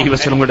സല്ലല്ലാഹു അലൈഹി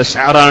വസല്ലമയുടെ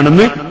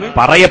ഷഅറാണെന്ന്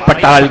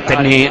പറയപ്പെട്ടാൽ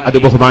തന്നെ അത്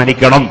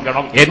ബഹുമാനിക്കണം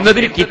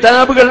എന്നതിന്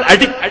കിതാബുകൾ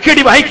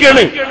അടിക്കടി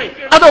വായിക്കുകയാണ്.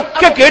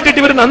 അതൊക്കെ കേട്ടിട്ട്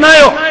ഇവർ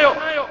നന്നായോ?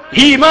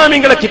 ഈ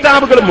ഇമാമിങ്ങളെ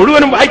കിതാബുകൾ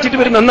മുഴുവനും വായിച്ചിട്ട്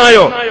ഇവർ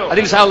നന്നായോ?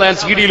 അതിൽ ഞാൻ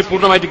CD-യിൽ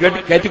പൂർണ്ണമായിട്ട്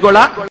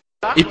കയറ്റിക്കൊള്ളാം.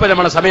 ഇപ്പൊ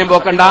നമ്മളെ സമയം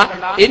പോക്കണ്ട.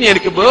 ഇനി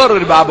എനിക്ക്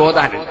വേറൊരു ബാബ്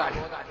ഓതാനുണ്ട്.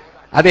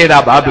 അതേതാ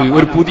ബാബ്?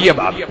 ഒരു പുതിയ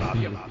ബാബ്.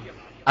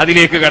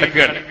 അതിലേക്ക്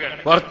കിടക്കുകയാണ്.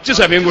 കുറച്ചു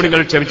സമയം കൂടി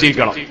നിങ്ങൾ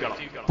ക്ഷമിച്ചിരിക്കണം.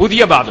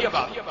 പുതിയ ബാബ്.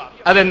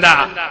 അതെന്താ?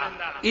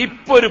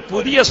 ഇപ്പൊ ഒരു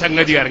പുതിയ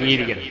സംഗതി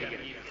ഇറങ്ങിയിരിക്കുന്നു.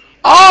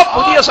 ആ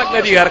പുതിയ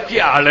സംഗതി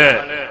ഇറക്കിയ ആള്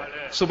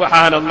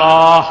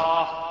സുബ്ഹാനല്ലാഹ്,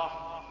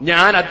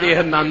 ഞാൻ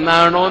അദ്ദേഹം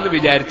നന്നാണോ എന്ന്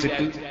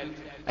വിചാരിച്ചിട്ട്,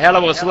 അയാളെ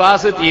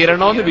വസ്വാസ്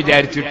തീരണോന്ന്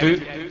വിചാരിച്ചിട്ട്,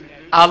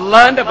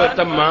 അള്ളാന്റെ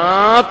പൊരുത്തം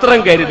മാത്രം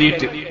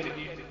കരുതിയിട്ട്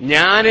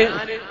ഞാന്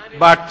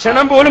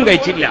ഭക്ഷണം പോലും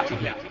കഴിച്ചില്ല.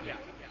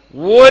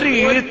 ഒരു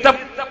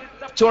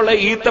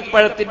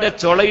ഈത്തപ്പഴത്തിന്റെ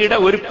ചുളയുടെ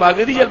ഒരു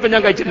പകുതി ചിലപ്പോൾ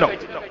ഞാൻ കഴിച്ചിട്ടുണ്ടോ.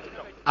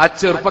 ആ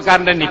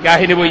ചെറുപ്പക്കാരന്റെ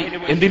നിക്കാഹിന് പോയി.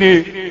 എന്തിന്?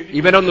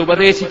 ഇവനൊന്ന്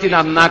ഉപദേശിച്ച്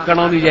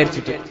നന്നാക്കണോന്ന്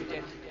വിചാരിച്ചിട്ട്.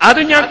 അത്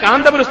ഞാൻ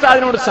കാന്തപുരം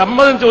ഉസ്താദിനോട്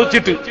സമ്മതം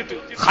ചോദിച്ചിട്ട്,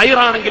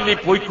 ഖൈറാണെങ്കിൽ നീ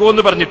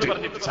പോയിക്കോന്ന് പറഞ്ഞിട്ട്,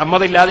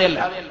 സമ്മതമില്ലാതെയല്ല.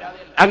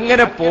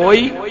 അങ്ങനെ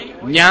പോയി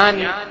ഞാൻ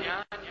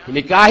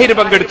നിക്കാഹിന്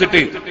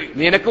പങ്കെടുത്തിട്ട്,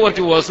 നിനക്ക്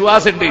കുറച്ച്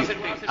വസ്വാസുണ്ട്,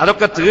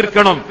 അതൊക്കെ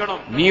തീർക്കണം,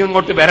 നീ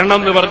ഇങ്ങോട്ട് വരണം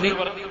എന്ന് പറഞ്ഞ്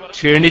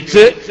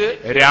ക്ഷണിച്ച്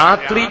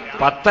രാത്രി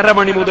 10:30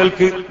 മണി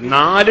മുതൽക്ക്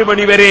 4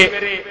 മണി വരെ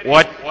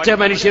ഒറ്റ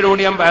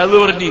മനുഷ്യരോട് ഞാൻ വയത്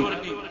പറഞ്ഞു.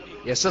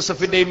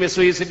 SSFന്റെയും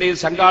SYSന്റെയും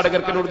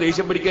സംഘാടകർക്കിനോട്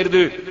ദേഷ്യം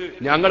പിടിക്കരുത്.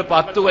 ഞങ്ങൾ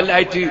 10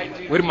 കൊല്ലായിട്ട്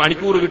 1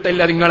 മണിക്കൂർ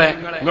കിട്ടില്ല നിങ്ങൾ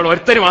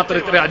ഒരുത്തര് മാത്രം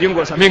ഇത്ര അധികം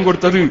സമയം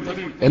കൊടുത്തത്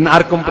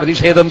എന്നാർക്കും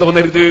പ്രതിഷേധം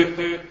തോന്നരുത്.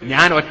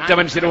 ഞാൻ ഒറ്റ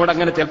മനുഷ്യരോട്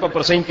അങ്ങനെ ചിലപ്പോൾ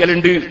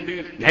പ്രസംഗിക്കലുണ്ട്.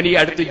 ഞാൻ ഈ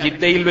അടുത്ത്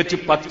ജിദ്ദയിൽ വെച്ച്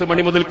 10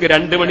 മണി മുതൽക്ക്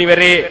 2 മണി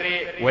വരെ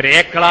ഒരേ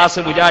ക്ലാസ്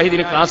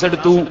മുജാഹിദിന് ക്ലാസ്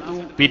എടുത്തു.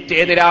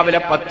 പിറ്റേന്ന് രാവിലെ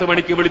 10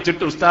 മണിക്ക്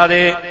വിളിച്ചിട്ട്,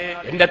 ഉസ്താദേ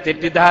എന്റെ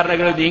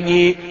തെറ്റിദ്ധാരണകൾ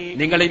നീങ്ങി,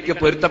 നിങ്ങൾ എനിക്ക്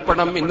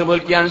പൊരുത്തപ്പെടണം, ഇന്ന്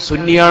മുതൽ ഞാൻ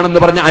സുന്നിയാണെന്ന്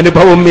പറഞ്ഞ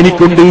അനുഭവം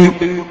എനിക്കുണ്ട്.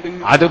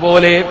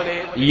 അതുപോലെ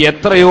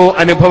എത്രയോ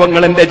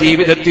അനുഭവങ്ങൾ എന്റെ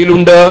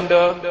ജീവിതത്തിലുണ്ട്.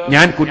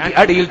 ഞാൻ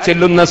കുറ്റിയാടിയിൽ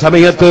ചെല്ലുന്ന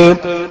സമയത്ത്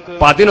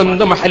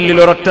 11 മഹല്ലിൽ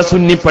ഒരൊറ്റ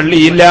സുന്നി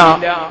പള്ളിയില്ല,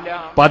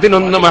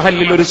 11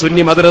 മഹല്ലിൽ ഒരു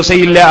സുന്നി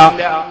മദ്രസയില്ല.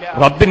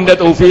 റബ്ബിന്റെ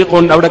തൗഫീഖ്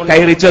കൊണ്ട് അവിടെ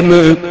കയറി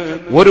ചെന്ന്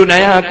ഒരു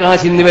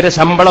നയാകാശ് ഇന്ന് വരെ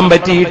ശമ്പളം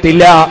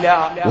പറ്റിയിട്ടില്ല,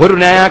 ഒരു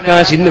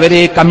നയാകാശ് ഇന്ന് വരെ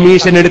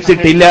കമ്മീഷൻ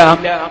എടുത്തിട്ടില്ല.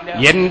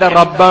 എന്റെ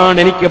റബ്ബാണ്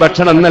എനിക്ക്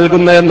ഭക്ഷണം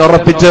നൽകുന്നതെന്ന്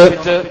ഉറപ്പിച്ച്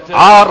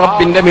ആ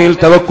റബ്ബിന്റെ മേൽ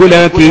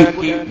തവക്കുലാക്കി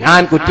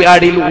ഞാൻ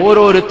കുറ്റ്യാടിയിൽ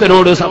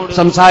ഓരോരുത്തരോട്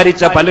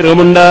സംസാരിച്ച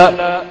പലരുമുണ്ട്.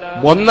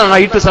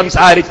 ഒന്നായിട്ട്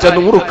സംസാരിച്ച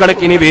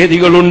 100കണക്കിന്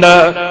വേദികളുണ്ട്.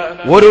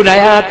 ഒരു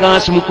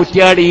നയാകാശും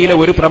കുറ്റ്യാടിയിലെ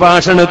ഒരു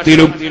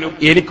പ്രഭാഷണത്തിലും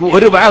എനിക്ക്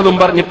ഒരു വാദം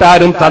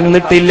പറഞ്ഞിട്ടാരും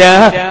തന്നിട്ടില്ല,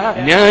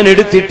 ഞാൻ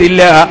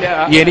എടുത്തിട്ടില്ല.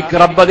 എനിക്ക്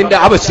റബ്ബതിന്റെ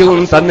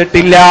ആവശ്യവും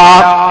തന്നിട്ടില്ല.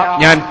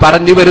 ഞാൻ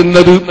പറഞ്ഞു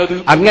വരുന്നത്,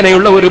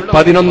 അങ്ങനെയുള്ള ഒരു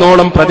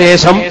 11ഓളം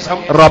പ്രദേശം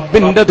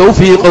റബ്ബിന്റെ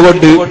തൗഫീഖ്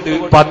കൊണ്ട്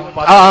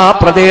ആ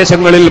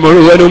പ്രദേശങ്ങളിൽ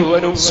മുഴുവനും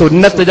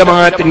സുന്നത്ത്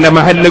ജമാഅത്തിന്റെ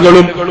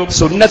മഹല്ലുകളും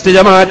സുന്നത്ത്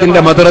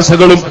ജമാഅത്തിന്റെ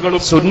മദ്രസകളും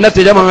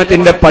സുന്നത്ത്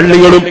ജമാഅത്തിന്റെ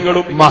പള്ളികളും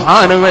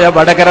മഹാനായ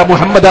വടകര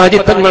മുഹമ്മദ്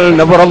ആജിത്തങ്ങൾ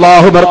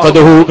നവറല്ലാഹു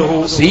മർഖദഹു,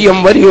 CM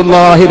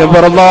വലിയുല്ലാഹി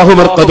നവറല്ലാഹു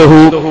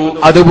മർഖദഹു,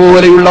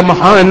 അതുപോലെയുള്ള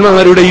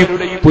മഹാന്മാരുടെയും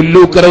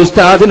പുല്ലൂക്കര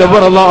ഉസ്താദ്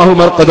നവറല്ലാഹു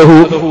മർഖദഹു,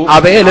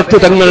 അവേലത്ത്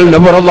തങ്ങൾ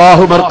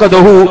നവറല്ലാഹു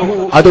മർഖദഹു,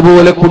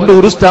 അതുപോലെ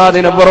കുണ്ടൂർ ഉസ്താദ്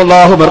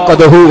നവറല്ലാഹു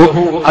മർഖദഹു,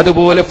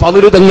 അതുപോലെ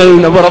ഫദ്ലു തങ്ങൾ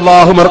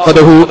നവറല്ലാഹു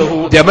മർഖദഹു,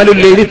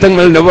 ജമലുല്ലൈലി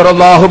തങ്ങൾ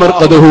നവറല്ലാഹു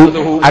മർഖദഹു,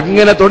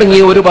 അങ്ങനെ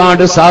തുടങ്ങിയ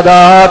ഒരുപാട്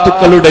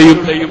സാദാത്തുക്കളുടെയും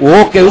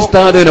ഓക്കെ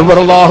ഉസ്താദ്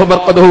നവറല്ലാഹു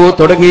മർഖദഹു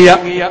തുടങ്ങിയ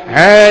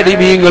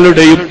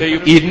ആലിമീങ്ങളുടെയും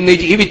ഇന്ന്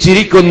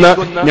ജീവിച്ചിരിക്കുന്ന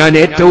ഞാൻ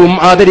ഏറ്റവും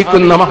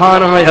ആദരിക്കുന്ന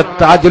മഹാനായ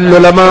താജുൽ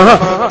ഉലമാ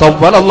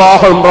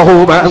തവ്വലല്ലാഹു അംറഹു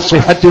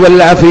മഅസ്സിഹത്തി വൽ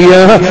ആഫിയ,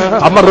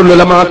 ഖമറുൽ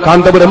ഉലമാ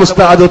കാന്തപുരം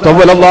ഉസ്താദ്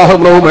തവ്വലല്ലാഹു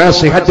അംറഹു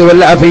മഅസ്സിഹത്തി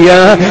വൽ ആഫിയ,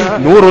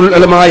 നൂറുൽ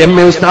ഉലമാ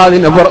MA ഉസ്താദ്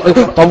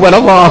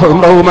തവ്വലല്ലാഹു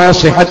അംറഹു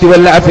മഅസ്സിഹത്തി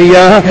വൽ ആഫിയ,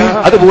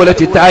 അതുപോലെ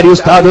ചിത്താരി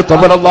ഉസ്താദ്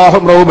തവ്വലല്ലാഹു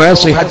അംറഹു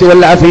മഅസ്സിഹത്തി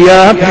വൽ ആഫിയ.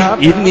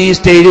 ഇന്ന് ഈ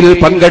സ്റ്റേജിൽ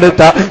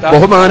പങ്കെടുത്ത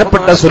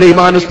ബഹുമാനപ്പെട്ട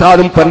സുലൈമാൻ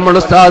ഉസ്താദും പൊന്മൾ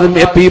ഉസ്താദും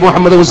AP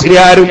മുഹമ്മദ്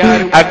മുസ്ലിയാരും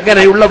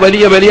അങ്ങനെയുള്ള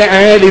വലിയ വലിയ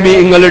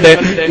ആലിമീങ്ങളുടെ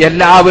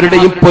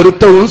എല്ലാവരുടെയും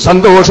പൊരുത്തവും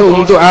സന്തോഷവും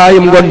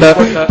ദുആയും കൊണ്ട്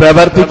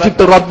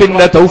പ്രവർത്തിച്ചിട്ട്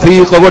റബ്ബിന്റെ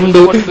തൗഫീഖ് കൊണ്ട്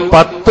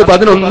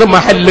 10-11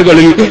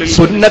 മഹല്ലുകളിൽ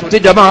സുന്നത്ത്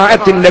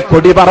ജമാഅത്തിന്റെ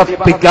കൊടി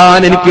പറപ്പിക്കാൻ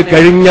എനിക്ക്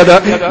കഴിഞ്ഞത്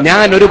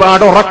ഞാൻ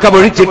ഒരുപാട്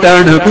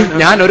ഉറക്കമൊഴിച്ചിട്ടാണ്,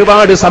 ഞാൻ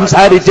ഒരുപാട്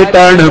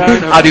സംസാരിച്ചിട്ടാണ്.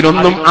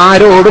 അതിനൊന്നും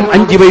ആരോടും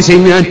 5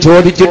 പൈസയും ഞാൻ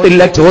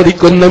ചോദിച്ചിട്ടില്ല,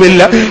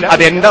 ചോദിക്കുന്നുമില്ല.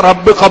 അതെന്റെ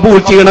റബ്ബ് കബൂൽ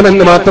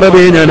ചെയ്യണമെന്ന്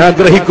മാത്രമേ ഞാൻ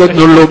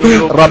ആഗ്രഹിക്കുന്നുള്ളൂ.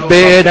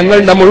 റബ്ബേ,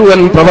 ഞങ്ങളുടെ മുഴുവൻ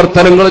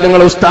പ്രവർത്തനങ്ങളും,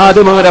 ഞങ്ങളുടെ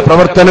ഉസ്താദുമാരുടെ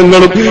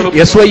പ്രവർത്തനങ്ങളും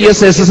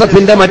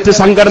SYSSFന്റെ അതിന്റെ മറ്റ്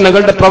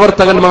സംഘടനകളുടെ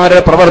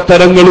പ്രവർത്തകന്മാരുടെ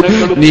പ്രവർത്തനങ്ങളും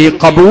നീ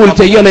കബൂൽ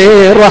ചെയ്യണേ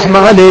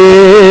റഹ്മാനേ.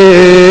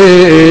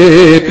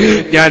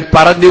 ഞാൻ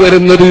പറഞ്ഞു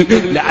വരുന്നത്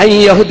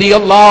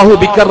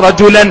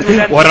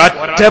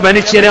ഒരൊറ്റ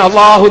മനുഷ്യനെ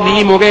അള്ളാഹു നീ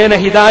മുഖേന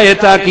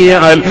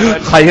ഹിദായത്താക്കിയാൽ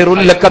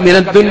ഖൈറുൽ ലക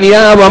മിനദ്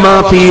ദുനിയാ വമാ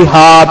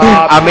ഫീഹാ,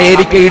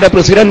 അമേരിക്കയുടെ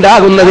പ്രസിഡന്റ്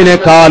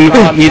ആകുന്നതിനേക്കാൾ,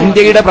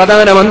 ഇന്ത്യയുടെ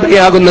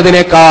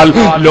പ്രധാനമന്ത്രിയാകുന്നതിനേക്കാൾ,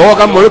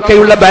 ലോകം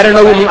മുഴുക്കെയുള്ള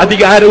ഭരണവും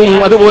അധികാരവും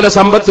അതുപോലെ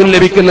സമ്പത്തും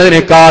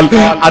ലഭിക്കുന്നതിനേക്കാൾ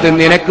അത്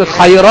നിനക്ക്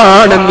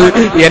ഖൈറാണെന്ന്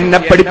എന്നെ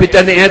പഠിപ്പിച്ച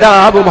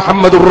നേതാവ്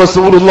മുഹമ്മദുർ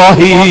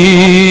റസൂലുള്ളാഹി.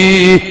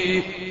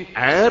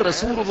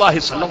 റസൂലുള്ളാഹി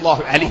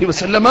സ്വല്ലല്ലാഹു അലൈഹി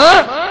വസല്ലമ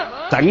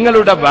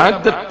തങ്ങളുടെ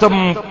വാഗ്ദത്തം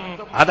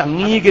അത്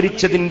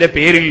അംഗീകരിച്ചതിന്റെ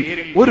പേരിൽ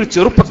ഒരു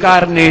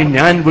ചെറുപ്പക്കാരനെ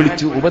ഞാൻ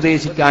വിളിച്ചു,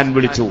 ഉപദേശിക്കാൻ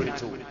വിളിച്ചു.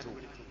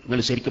 നിങ്ങൾ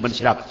ശരിക്കും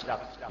മനസ്സിലാക്കും.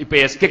 ഇപ്പൊ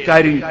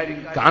SK-ക്കാര്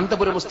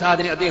കാന്തപുരം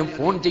ഉസ്താദിനെ അദ്ദേഹം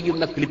ഫോൺ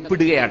ചെയ്യുന്ന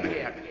ക്ലിപ്പിടുകയാണ്.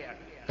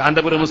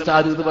 കാന്തപുരം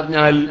ഉസ്താദ് എന്ന്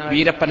പറഞ്ഞാൽ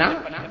വീരപ്പന.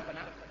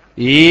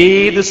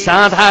 ഏത്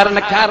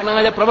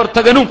സാധാരണക്കാരനായ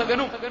പ്രവർത്തകനും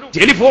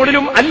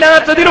ടെലിഫോണിലും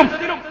അല്ലാത്തതിലും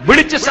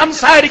വിളിച്ച്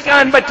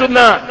സംസാരിക്കാൻ പറ്റുന്ന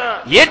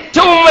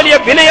ഏറ്റവും വലിയ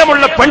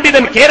വിനയമുള്ള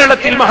പണ്ഡിതൻ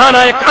കേരളത്തിൽ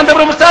മഹാനായ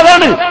കാന്തപുരം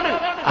ഉസ്താദാണ്.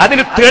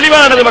 അതിന്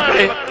തെളിവാണത്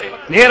മക്കളെ.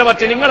 നേരെ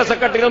മറ്റേ നിങ്ങളെ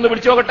സെക്രട്ടറി ഒന്ന്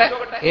വിളിച്ചു നോക്കട്ടെ.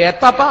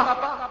 ഏത്തപ്പ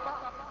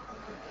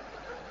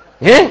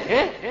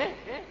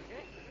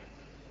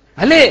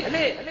അല്ലേ?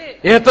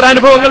 എത്ര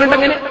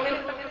അനുഭവങ്ങളുണ്ടങ്ങനെ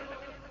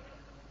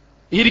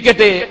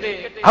ഇരിക്കട്ടെ.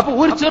 അപ്പൊ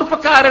ഒരു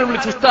ചെറുപ്പക്കാരൻ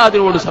വിളിച്ച്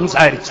ഉസ്താദിനോട്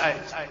സംസാരിച്ചു.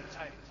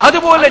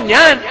 അതുപോലെ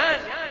ഞാൻ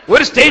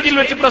ഒരു സ്റ്റേജിൽ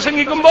വെച്ച്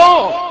പ്രസംഗിക്കുമ്പോ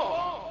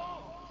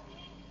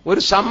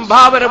ഒരു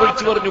സംഭാവന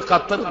വിളിച്ചു പറഞ്ഞു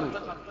ഖത്തറിൽ.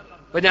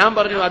 അപ്പൊ ഞാൻ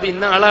പറഞ്ഞു അത്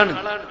ഇന്ന ആളാണ്,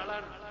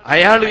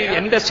 അയാൾ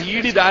എന്റെ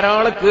CD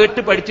ധാരാളം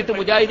കേട്ട് പഠിച്ചിട്ട്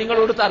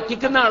മുജാഹിദീങ്ങളോട്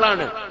തർക്കിക്കുന്ന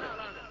ആളാണ്,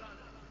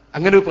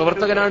 അങ്ങനെ ഒരു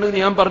പ്രവർത്തകനാണ്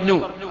ഞാൻ പറഞ്ഞു.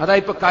 അതാ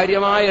ഇപ്പൊ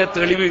കാര്യമായ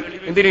തെളിവ്.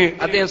 എന്തിന്?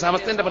 അദ്ദേഹം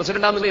സമസ്തന്റെ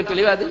പ്രസിഡന്റാന്നുള്ള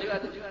തെളിവാത്,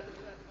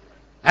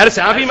 അയാൾ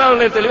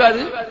ഷാഫിമാന്നുള്ള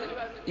തെളിവാത്.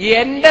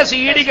 എന്റെ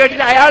CD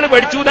കേട്ടിട്ട് അയാൾ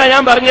പഠിച്ചു എന്നാ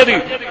ഞാൻ പറഞ്ഞത്,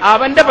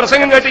 അവന്റെ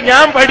പ്രസംഗം കേട്ട്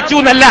ഞാൻ പഠിച്ചു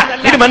എന്നല്ല.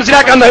 ഇത്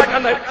മനസ്സിലാക്കാൻ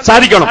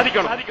സാധിക്കണം.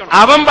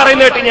 അവൻ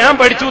പറയുന്ന കേട്ട് ഞാൻ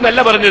പഠിച്ചു എന്നല്ല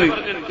പറഞ്ഞത്,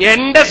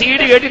 എന്റെ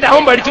CD കേട്ടിട്ട്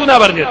അവൻ പഠിച്ചു എന്നാ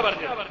പറഞ്ഞത്.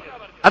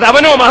 അത്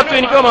അവനോ മഹത്വം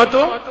എനിക്കോ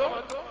മഹത്വം?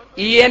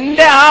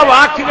 എന്റെ ആ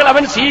വാക്കുകൾ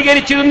അവൻ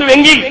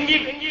സ്വീകരിച്ചിരുന്നുവെങ്കിൽ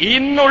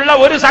ഇന്നുള്ള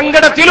ഒരു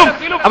സങ്കടത്തിലും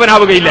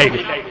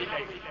അവനാവുകയില്ലായിരുന്നു.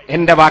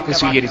 എന്റെ വാക്ക്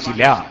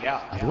സ്വീകരിച്ചില്ല,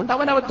 അതുകൊണ്ട്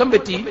അവൻ അബദ്ധം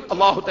പറ്റി.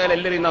 അല്ലാഹു തആല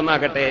എല്ലാവരെയും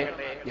നന്നാക്കട്ടെ.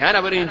 ഞാൻ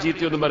അവരെയും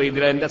ചീത്തയൊന്നും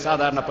പറയുന്നില്ല, എന്റെ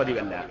സാധാരണ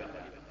പതിവല്ല.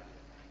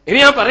 ഇനി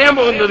ഞാൻ പറയാൻ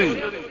പോകുന്നത്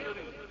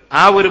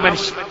ആ ഒരു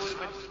മനുഷ്യൻ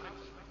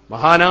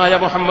മഹാനായ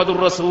മുഹമ്മദുർ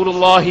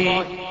റസൂലുള്ളാഹി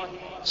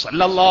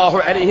സ്വല്ലല്ലാഹു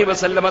അലൈഹി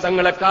വസല്ലമ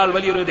തങ്ങളെക്കാൾ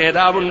വലിയൊരു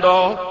നേതാവുണ്ടോ?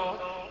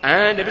 ആ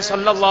നബി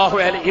സ്വല്ലല്ലാഹു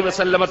അലൈഹി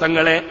വസല്ലമ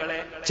തങ്ങളെ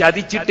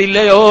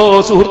ചതിച്ചിട്ടില്ലയോ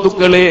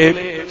സുഹൃത്തുക്കളെ?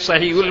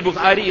 സഹീഹുൽ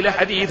ബുഖാരിയിലെ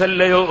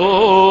ഹദീസല്ലയോ?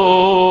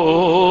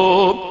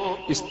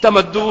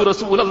 استمدوا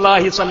رسول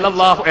الله صلى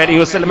الله عليه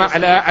وسلم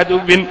على عدو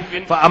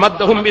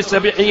فأمدهم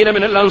ب70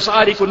 من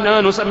الأنصار كنا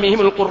نسميهم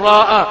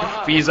القراء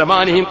في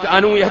زمانهم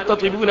كانوا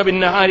يهتطبون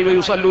بالنهار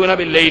ويصلون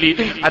بالليل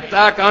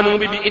حتى كانوا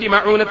ببئر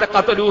معونة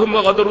قتلوهم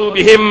وغدروا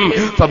بهم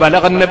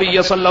فبلغ النبي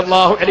صلى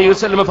الله عليه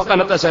وسلم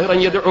فقنت شهرا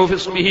يدعو في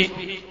الصبح.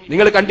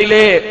 നിങ്ങൾ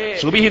കണ്ടില്ലേ,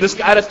 സുബഹി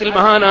നിസ്കാരത്തിൽ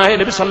മഹാനായ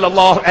നബി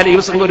സല്ലല്ലാഹു അലൈഹി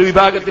വസല്ലം ഒരു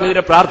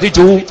വിഭാഗത്തിനെതിരെ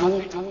പ്രാർത്ഥിച്ചു.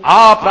 ആ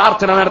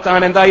പ്രാർത്ഥന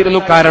നടത്താൻ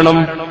എന്തായിരുന്നു കാരണം?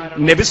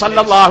 നബി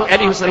സല്ലല്ലാഹു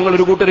അലൈഹി വസല്ലം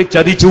ഒരു കൂട്ടരെ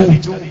ചതിച്ചു.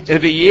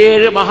 എന്നിട്ട്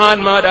 7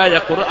 മഹാന്മാരായ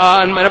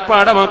ഖുർആൻ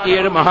മനഃപ്പാഠമാക്കിയ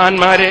 7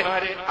 മഹാന്മാരെ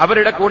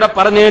അവരുടെ കൂടെ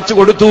പറഞ്ഞേച്ചു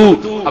കൊടുത്തു.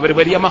 അവർ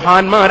വലിയ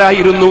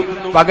മഹാന്മാരായിരുന്നു.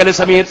 പകല്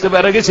സമയത്ത്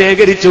വിറക്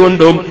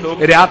ശേഖരിച്ചുകൊണ്ടും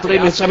രാത്രി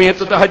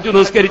സമയത്ത് തഹജ്ജുദ്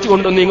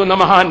നിസ്കരിച്ചുകൊണ്ടും നീങ്ങുന്ന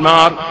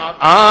മഹാന്മാർ.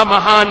 ആ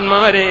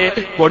മഹാന്മാരെ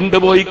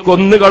കൊണ്ടുപോയി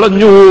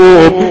കൊന്നുകളഞ്ഞു.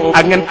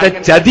 അങ്ങനത്തെ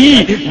ചതി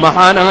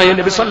മഹാനായ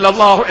നബി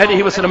സല്ലല്ലാഹു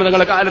അലൈഹി വസല്ലം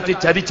തങ്ങളുടെ കാലത്ത്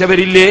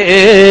ചതിച്ചവരില്ലേ?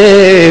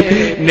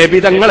 നബി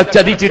തങ്ങളെ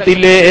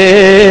ചതിച്ചിട്ടില്ലേ?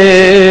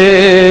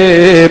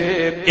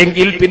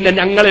 എങ്കിൽ പിന്നെ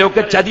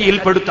ഞങ്ങളെയൊക്കെ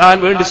ചതിയിൽപ്പെടുത്താൻ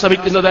വേണ്ടി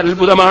ശ്രമിക്കുന്നത്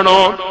അത്ഭുതമാണോ?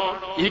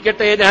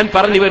 ഇരിക്കട്ടെ, ഞാൻ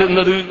പറഞ്ഞു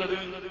വരുന്നത്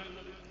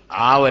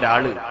ആ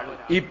ഒരാള്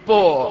ഇപ്പോ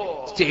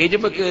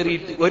സ്റ്റേജിൽ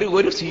കയറിയിട്ട്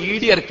ഒരു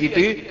CD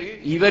ഇറക്കിയിട്ട്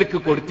ഇവർക്ക്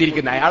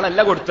കൊടുത്തിരിക്കുന്ന, അയാളല്ല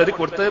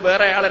കൊടുത്തത്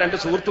വേറെ അയാളെ 2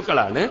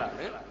 സുഹൃത്തുക്കളാണ്.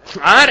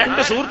 ആ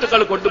 2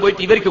 സുഹൃത്തുക്കൾ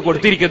കൊണ്ടുപോയിട്ട് ഇവർക്ക്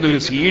കൊടുത്തിരിക്കുന്ന ഒരു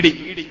CD.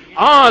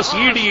 ആ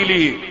CD-യിൽ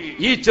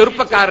ഈ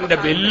ചെറുപ്പക്കാരന്റെ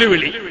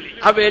വെല്ലുവിളി,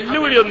 ആ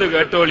വെല്ലുവിളി ഒന്ന്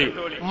കേട്ടോളി.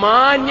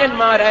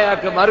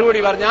 മാന്യന്മാരായാൾക്ക് മറുപടി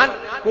പറഞ്ഞാൽ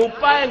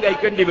കുപ്പായം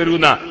കഴിക്കേണ്ടി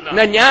വരുന്ന.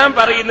 എന്നാ ഞാൻ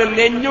പറയുന്നത്,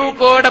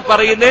 നെഞ്ഞൂക്കോടെ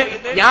പറയുന്നത്,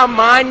 ഞാൻ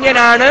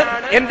മാന്യനാണ്,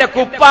 എന്റെ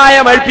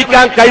കുപ്പായം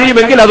അഴിപ്പിക്കാൻ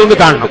കഴിയുമെങ്കിൽ അതൊന്ന്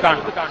കാണണം.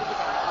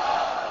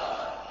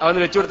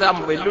 അവന്ന് വെച്ചുകൊടുത്ത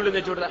വെല്ലുവിളി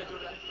വെച്ചുകൊടുത്ത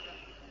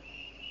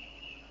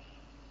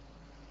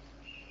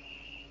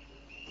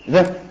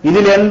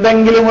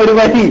ഇതിലെന്തെങ്കിലും ഒരു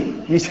വരി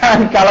ഇശാൻ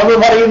കളവ്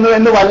പറയുന്നു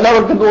എന്ന്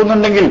വല്ലവർക്കും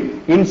തോന്നുന്നുണ്ടെങ്കിൽ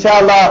ഇൻഷാ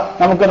അല്ലാഹ്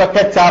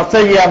നമുക്കതൊക്കെ ചർച്ച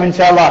ചെയ്യാം.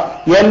 ഇൻഷാ അല്ലാഹ്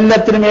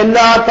എല്ലാത്തിനും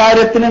എല്ലാ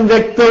കാര്യത്തിനും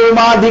വ്യക്തവും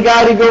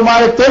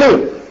ആധികാരികവുമായ തെളിവ്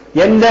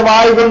എന്റെ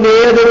വായ് കൊണ്ട്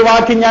ഏതൊരു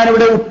വാക്ക്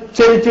ഞാനിവിടെ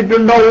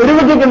ഉച്ചരിച്ചിട്ടുണ്ടോ,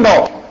 ഉരുവിട്ടിട്ടുണ്ടോ,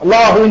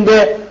 അള്ളാഹുവിന്റെ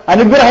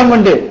അനുഗ്രഹം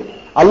കൊണ്ട്,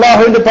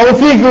 അള്ളാഹുവിന്റെ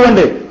തൗഫീഖ്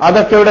കൊണ്ട്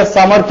അതൊക്കെ ഇവിടെ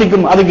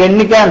സമർത്ഥിക്കും. അത്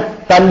ഗണ്ണിക്കാൻ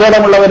തന്റെ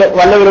ഇടമുള്ളവർ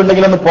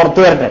വല്ലവരുണ്ടെങ്കിൽ ഒന്ന്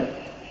പുറത്തു വരട്ടെ.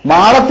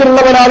 മാളത്തിലുള്ള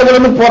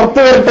ആളുകളൊന്ന് പുറത്തു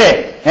വരട്ടെ.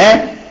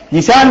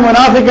 ജിഷാൻ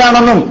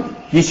മുനാഫിക്കാണെന്നും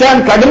ജിഷാൻ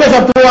കഠിന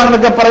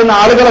ശത്രുവാണെന്നൊക്കെ പറയുന്ന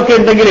ആളുകളൊക്കെ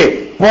ഉണ്ടെങ്കിൽ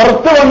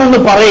പുറത്തു വന്നൊന്ന്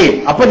പറയും,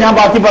 അപ്പൊ ഞാൻ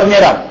ബാക്കി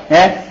പറഞ്ഞുതരാം.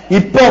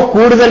 ഇപ്പോ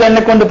കൂടുതൽ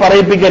എന്നെ കൊണ്ട്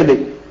പറയിപ്പിക്കരുത്.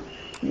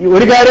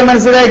 ഒരു കാര്യം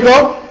മനസ്സിലാക്കോ,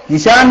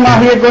 ജിഷാൻ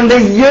മാഹിയെ കൊണ്ട്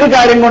ഈ ഒരു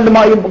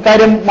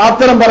കാര്യം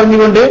മാത്രം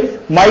പറഞ്ഞുകൊണ്ട്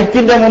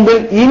മൈക്കിന്റെ മുമ്പിൽ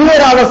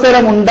ഇനിയൊരു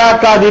അവസരം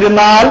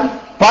ഉണ്ടാക്കാതിരുന്നാൽ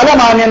പല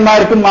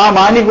മാന്യന്മാർക്കും ആ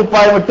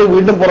മാന്യകുപ്പായം ഇട്ട്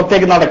വീണ്ടും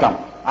പുറത്തേക്ക് നടക്കാം.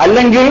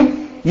 അല്ലെങ്കിൽ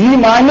ഈ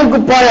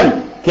മാന്യകുപ്പായം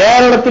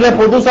കേരളത്തിലെ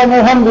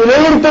പൊതുസമൂഹം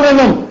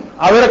വിലയിരുത്തുമെന്നും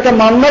അവരൊക്കെ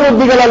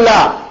മന്ദബുദ്ധികളല്ല,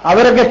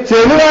 അവരൊക്കെ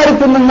ചെളിവാരി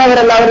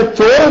തിന്നുന്നവരല്ല, അവർ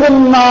ചോറ്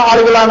തിന്നുന്ന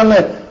ആളുകളാണെന്ന്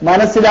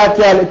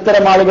മനസ്സിലാക്കിയാൽ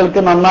ഇത്തരം ആളുകൾക്ക്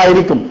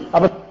നന്നായിരിക്കും.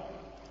 അപ്പൊ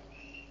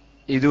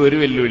ഇത് ഒരു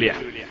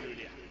വെല്ലുവിളിയാണ്.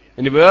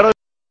 ഇനി വേറെ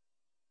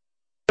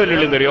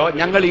വെല്ലുവിളി എന്തറിയോ,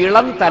 ഞങ്ങൾ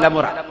ഇളം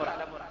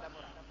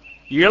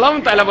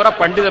തലമുറ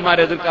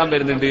പണ്ഡിതന്മാരെ എതിർക്കാൻ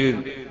വരുന്നുണ്ട്.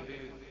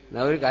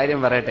 ഞാൻ ഒരു കാര്യം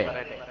പറയട്ടെ,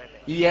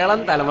 ഈ ഇളം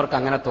തലമുറക്ക്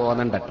അങ്ങനെ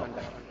തോന്നണ്ടോ.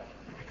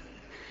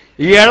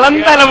 ഈ ഇളം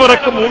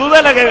തലമുറക്ക്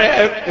മുഴുതല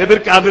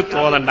എതിർക്കാതെ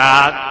തോന്നണ്ട.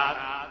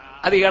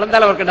 അത് ഇളം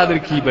തലമുറക്കേണ്ട,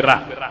 അതൊരു കീബിറ.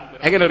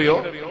 എങ്ങനെ അറിയോ,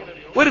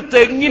 ഒരു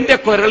തെങ്ങിന്റെ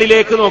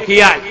കുരളിലേക്ക്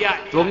നോക്കിയാൽ,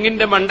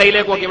 തെങ്ങിന്റെ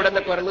മണ്ടയിലേക്ക് നോക്കി, ഇവിടെ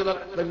എന്താ കുരള്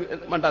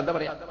മണ്ട എന്താ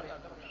പറയാ,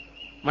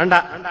 മണ്ട,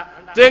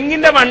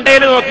 തെങ്ങിന്റെ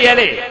മണ്ടയിൽ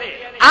നോക്കിയാലേ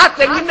ആ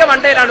തെങ്ങിന്റെ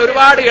മണ്ടയിലാണ്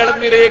ഒരുപാട്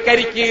ഇളനീര്,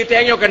 കരിക്ക്,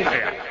 തേങ്ങയൊക്കെ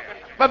ഉണ്ടാകുക.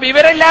 അപ്പൊ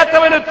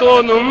വിവരമില്ലാത്തവന്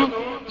തോന്നും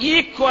ഈ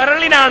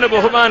കുരളിനാണ്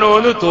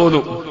ബഹുമാനമെന്ന്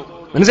തോന്നും.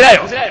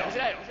 മനസ്സിലായോ?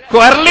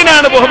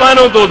 കുരളിനാണ്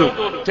ബഹുമാനവും തോന്നും.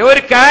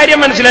 ഒരു കാര്യം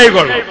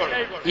മനസ്സിലായിക്കോളും,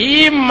 ഈ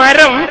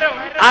മരം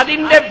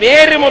അതിന്റെ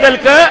വേര്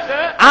മുതൽക്ക്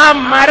ആ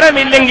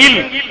മരമില്ലെങ്കിൽ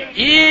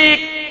ഈ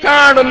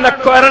കാണുന്ന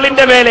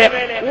കുരളിന്റെ മേലെ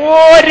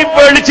ഒരു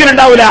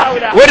വെളിച്ചിലുണ്ടാവില്ല,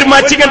 ഒരു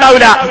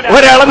മച്ചിക്കുണ്ടാവില്ല,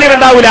 ഒരു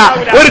ഇളനീരുണ്ടാവില്ല,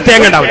 ഒരു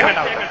തേങ്ങ ഉണ്ടാവില്ല.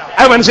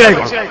 അത്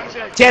മനസ്സിലായിക്കോളും.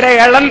 ചില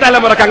ഇളം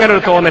തലമുറക്ക് അങ്ങനെ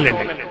ഒരു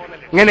തോന്നലുണ്ട്.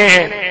 ഇങ്ങനെ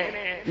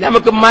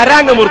നമുക്ക്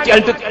മരാങ്ങ് മുറിച്ച്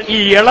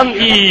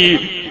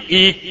ഈ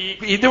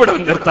ഇതിവിടെ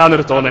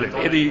നിർത്താന്നൊരു തോന്നലുണ്ട്.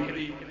 ഏത്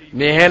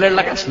മേലുള്ള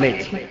കഷ്ണേ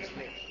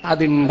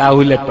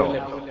അതുണ്ടാവില്ലട്ടോ.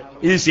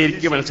 ഇത്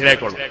ശരിക്കും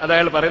മനസ്സിലായിക്കോളും. അത്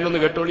അയാൾ പറയുന്നൊന്ന്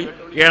കേട്ടോളി.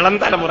 ഇളം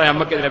തലമുറ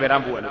നമുക്കെതിരെ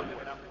വരാൻ പോകാനാണ്.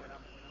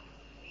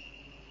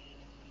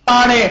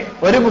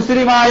 ഒരു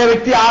മുസ്ലിമായ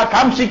വ്യക്തി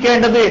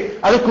ആകാംക്ഷിക്കേണ്ടത്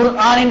അത്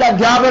ഖുർആനിന്റെ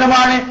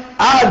അധ്യാപനമാണ്.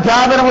 ആ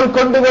അധ്യാപനം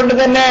ഉൾക്കൊണ്ടുകൊണ്ട്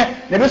തന്നെ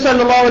നബി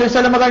സല്ലല്ലാഹു അലൈഹി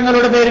വസല്ലം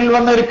തങ്ങളുടെ പേരിൽ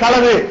വന്ന ഒരു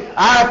കളവ്,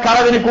 ആ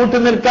കളവിന്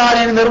കൂട്ടുനിൽക്കാൻ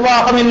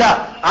നിർവാഹമില്ല.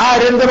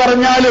 ആരെന്ത്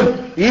പറഞ്ഞാലും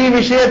ഈ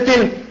വിഷയത്തിൽ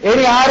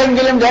ഇനി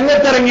ആരെങ്കിലും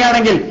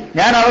രംഗത്തിറങ്ങിയാണെങ്കിൽ,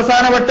 ഞാൻ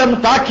അവസാന വട്ടം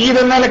താക്കീത്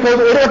എന്നൊക്കെ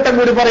ഒരു വട്ടം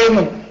കൂടി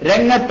പറയുന്നു,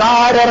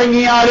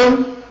 രംഗത്താരിറങ്ങിയാലും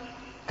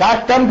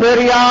കാഷ്ടം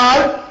പേറിയാൽ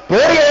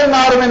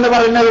പേറിയെന്നാറും എന്ന്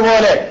പറയുന്നത്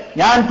പോലെ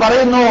ഞാൻ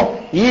പറയുന്നു,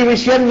 ഈ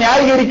വിഷയം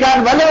ന്യായീകരിക്കാൻ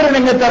വല്ലവരും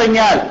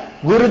രംഗത്തിറങ്ങിയാൽ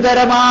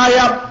ഗുരുതരമായ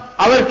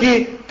അവർക്ക്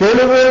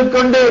തെളിവുകൾ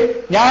കൊണ്ട്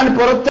ഞാൻ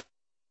പുറത്ത്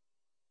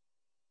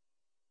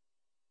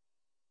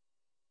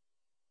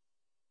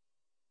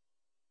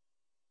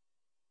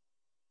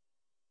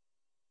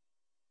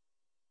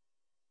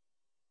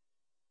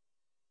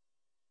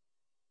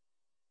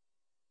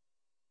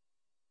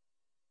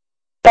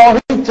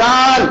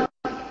മോഹിച്ചാൽ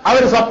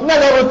അവർ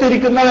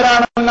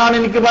സ്വപ്നലോകത്തിരിക്കുന്നവരാണെന്നാണ്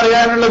എനിക്ക്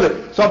പറയാനുള്ളത്.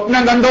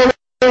 സ്വപ്നം കണ്ടോളൂ,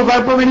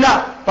 കുഴപ്പമില്ല.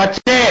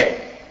 പക്ഷേ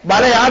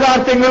പല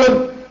യാഥാർത്ഥ്യങ്ങളും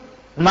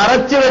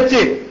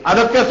മറച്ചുവെച്ച്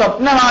അതൊക്കെ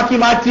സ്വപ്നമാക്കി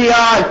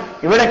മാറ്റിയാൽ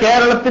ഇവിടെ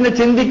കേരളത്തിന്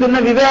ചിന്തിക്കുന്ന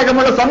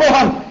വിവേകമുള്ള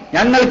സമൂഹം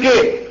ഞങ്ങൾക്ക്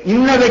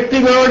ഇന്ന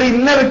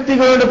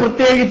വ്യക്തികളോട്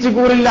പ്രത്യേകിച്ച്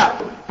കൂറില്ല.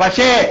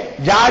 പക്ഷേ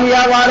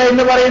ജാലിയൻവാല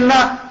എന്ന് പറയുന്ന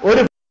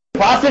ഒരു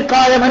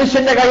ഫാസിക്കായ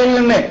മനുഷ്യന്റെ കയ്യിൽ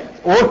നിന്ന്,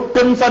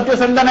 ഒട്ടും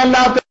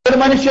സത്യസന്ധനല്ലാത്ത ഒരു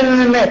മനുഷ്യനിൽ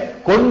നിന്ന്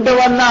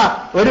കൊണ്ടുവന്ന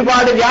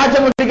ഒരുപാട്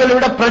വ്യാജമുദ്രികൾ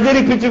ഇവിടെ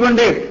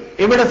പ്രചരിപ്പിച്ചുകൊണ്ട്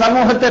ഇവിടെ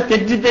സമൂഹത്തെ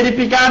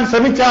തെറ്റിദ്ധരിപ്പിക്കാൻ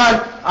ശ്രമിച്ചാൽ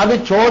അത്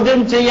ചോദ്യം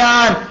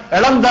ചെയ്യാൻ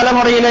ഇളം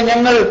തലമുറയിലെ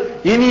ഞങ്ങൾ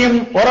ഇനിയും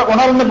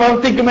ഉണർന്ന്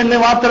പ്രവർത്തിക്കുമെന്ന്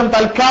മാത്രം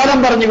തൽക്കാലം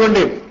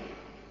പറഞ്ഞുകൊണ്ട്.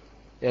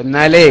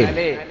 എന്നാലേ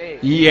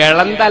ഈ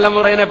ഇളം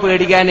തലമുറയെ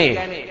പേടിക്കാനേ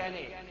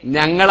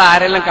ഞങ്ങൾ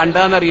ആരെല്ലാം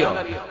കണ്ടതെന്നറിയോ?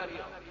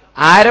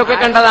 ആരൊക്കെ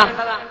കണ്ടതാ?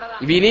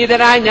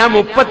 വിനീതനായ ഞാൻ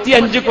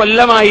 35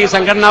 കൊല്ലമായി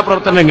സംഘടനാ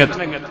പ്രവർത്തന രംഗത്ത്.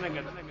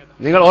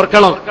 നിങ്ങൾ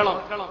ഓർക്കണം,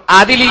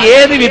 അതിൽ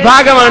ഏത്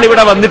വിഭാഗമാണ്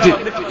ഇവിടെ വന്നിട്ട്,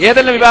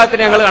 ഏതെല്ലാം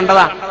വിഭാഗത്തിന് ഞങ്ങൾ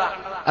കണ്ടതാ?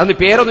 അതൊന്ന്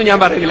പേരൊന്നും ഞാൻ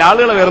പറയുന്നില്ല,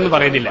 ആളുകളെ പേരൊന്നും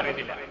പറയുന്നില്ല.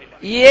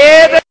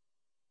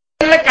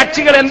 ഏതെല്ലാം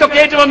കക്ഷികൾ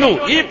എന്തൊക്കെയായിട്ട് വന്നു.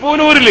 ഈ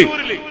പൂനൂരില്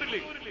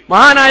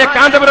മഹാനായ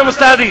കാന്തപുരം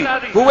ഉസ്താദ്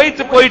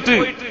കുവൈത്ത് പോയിട്ട്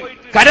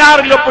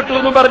കരാറിൽ ഒപ്പിട്ടു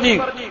എന്നും പറഞ്ഞ്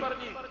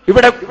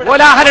ഇവിടെ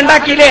കോലാഹലം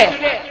ഉണ്ടാക്കിയില്ലേ?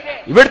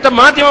 ഇവിടുത്തെ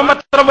മാധ്യമം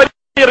പത്രം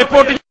വലിയ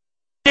റിപ്പോർട്ട്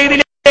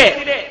ചെയ്തില്ലേ?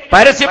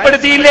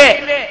 പരസ്യപ്പെടുത്തിയില്ലേ?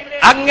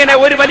 അങ്ങനെ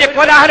ഒരു വലിയ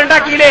കോലാഹലം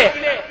ഉണ്ടാക്കിയില്ലേ?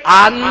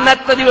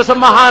 അന്നത്തെ ദിവസം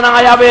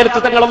മഹാനായ അവേലത്ത്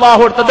തങ്ങൾ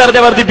അല്ലാഹു അടുത്ത ദർജ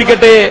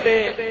വർദ്ധിപ്പിക്കട്ടെ,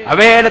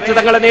 അവേലത്ത്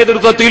തങ്ങളുടെ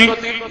നേതൃത്വത്തിൽ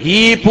ഈ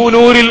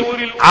പൂനൂരിൽ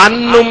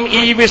അന്നും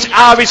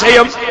ആ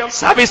വിഷയം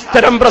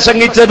സവിസ്തരം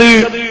പ്രസംഗിച്ചത്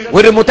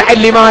ഒരു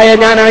മുതഅല്ലിമായ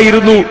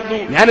ഞാനായിരുന്നു.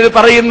 ഞാനിത്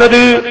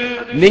പറയുന്നത്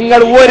നിങ്ങൾ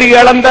ഒരു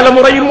ഇളം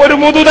തലമുറയും ഒരു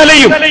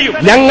മുതുതലയും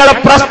ഞങ്ങളെ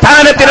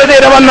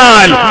പ്രസ്ഥാനത്തിനെതിരെ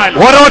വന്നാൽ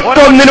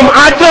ഓരോരുത്തൊന്നിനും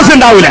ആക്രോശം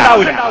ഉണ്ടാവില്ല.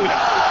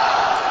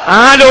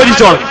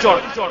 ആലോചിച്ചോളാം.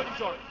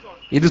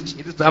 ഇത്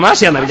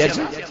തമാശയാണെന്ന്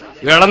വിചാരിച്ചു.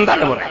 ഇളം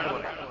തലമുറ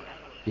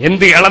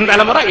എന്ത് ഇളം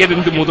തലമുറ,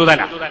 എന്ത്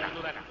മുതുതല,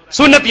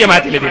 സുന്നത്ത്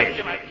ജമാഅത്തിനെതിരെ.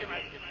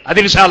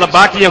 അതിൽ ഇൻഷാ അല്ലാഹ്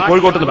ബാക്കി ഞാൻ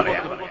കോഴിക്കോട്ട്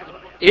പറയാം.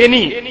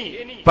 ഇനി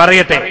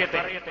പറയട്ടെ,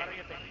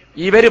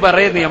 ഇവര്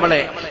പറയുന്നത്,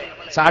 നമ്മളെ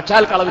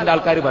സാക്ഷാൽ കളവിന്റെ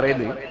ആൾക്കാർ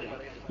പറയുന്നത്,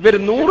 ഇവർ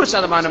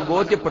 100%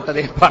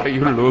 ബോധ്യപ്പെട്ടതേ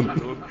പറയുള്ളൂ.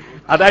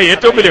 അതാ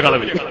ഏറ്റവും വലിയ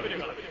കളവ്.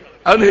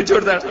 അതൊന്ന് വെച്ചു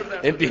കൊടുത്താണ്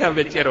എന്തിനാ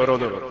വെച്ചാൽ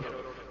ഓരോന്നോരോ.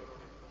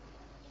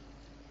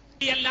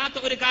 ശരിയല്ലാത്ത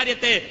ഒരു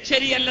കാര്യത്തെ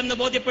ശരിയല്ലെന്ന്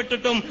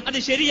ബോധ്യപ്പെട്ടിട്ടും അത്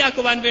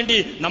ശരിയാക്കുവാൻ വേണ്ടി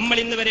നമ്മൾ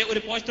ഇന്ന് വരെ ഒരു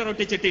പോസ്റ്റർ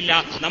ഒട്ടിച്ചിട്ടില്ല,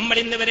 നമ്മൾ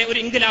ഇന്ന് വരെ ഒരു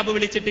ഇൻക്ലാബ്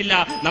വിളിച്ചിട്ടില്ല,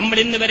 നമ്മൾ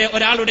ഇന്ന് വരെ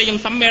ഒരാളുടെയും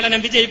സമ്മേളനം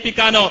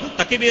വിജയിപ്പിക്കാനോ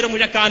തക്ബീർ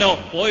മുഴക്കാനോ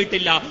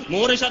പോയിട്ടില്ല.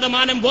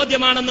 100%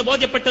 ബോധ്യമാണെന്ന്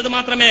ബോധ്യപ്പെട്ടത്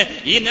മാത്രമേ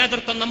ഈ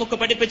നേതൃത്വം നമുക്ക്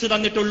പഠിപ്പിച്ചു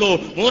തന്നിട്ടുള്ളൂ.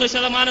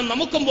 100%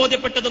 നമുക്കും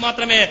ബോധ്യപ്പെട്ടത്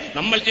മാത്രമേ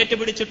നമ്മൾ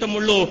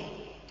ഏറ്റുപിടിച്ചിട്ടുമുള്ളൂ.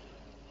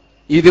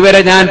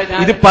 ഇതുവരെ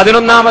ഇത്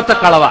 11ാമത്തെ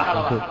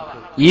കളവാണ്.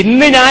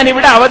 ഇന്ന് ഞാൻ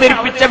ഇവിടെ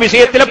അവതരിപ്പിച്ച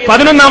വിഷയത്തിലെ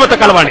 11ാമത്തെ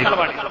കളവാണ്.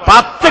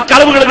 10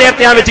 കളവുകൾ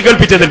നേരത്തെ ഞാൻ വെച്ച്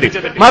കേൾപ്പിച്ചതുണ്ട്.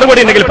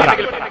 മറുപടി ഉണ്ടെങ്കിൽ പറ.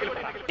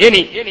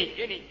 ഇനി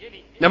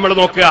നമ്മൾ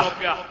നോക്കുക,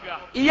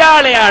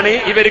 ഇയാളെയാണ്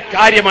ഇവർ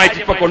കാര്യമായിട്ട്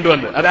ഇപ്പൊ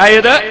കൊണ്ടുവന്നത്.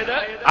 അതായത്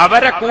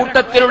അവരെ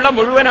കൂട്ടത്തിലുള്ള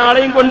മുഴുവൻ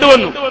ആളെയും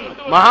കൊണ്ടുവന്നു.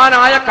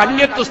 മഹാനായ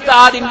കന്യത്ത്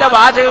ഉസ്താദിന്റെ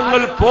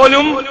വാചകങ്ങൾ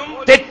പോലും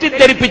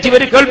തെറ്റിദ്ധരിപ്പിച്ച്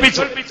ഇവർ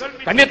കേൾപ്പിച്ചു.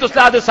 കന്യത്ത്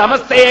ഉസ്താദ്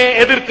സമസ്തയെ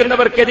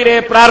എതിർക്കുന്നവർക്കെതിരെ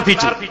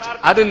പ്രാർത്ഥിച്ചു.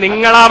 അത്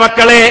നിങ്ങളാ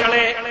മക്കളെ,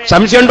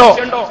 സംശയമുണ്ടോ?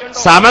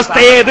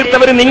 സമസ്തയെ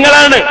എതിർത്തവർ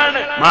നിങ്ങളാണ്.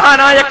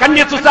 മഹാനായ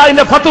കന്യത്ത്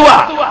ഉസ്താദിന്റെ ഫത്വ,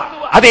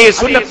 അതേ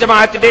സുന്നത്ത്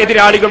ജമാഅത്തിന്റെ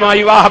എതിരാളികളുമായി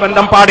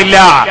വിവാഹബന്ധം പാടില്ല,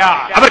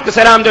 അവർക്ക്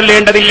സലാം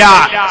ചൊല്ലേണ്ടതില്ല,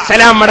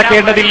 സലാം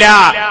മടക്കേണ്ടതില്ല,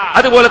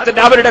 അതുപോലെ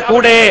തന്നെ അവരുടെ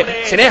കൂടെ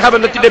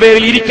സ്നേഹബന്ധത്തിന്റെ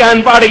പേരിൽ ഇരിക്കാൻ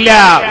പാടില്ല,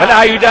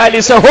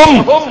 വലായുജാലിസഹും,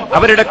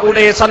 അവരുടെ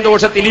കൂടെ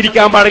സന്തോഷത്തിൽ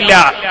ഇരിക്കാൻ പാടില്ല.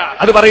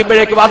 അത്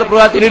പറയുമ്പോഴേക്ക്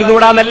വാദപ്രവാദത്തിൽ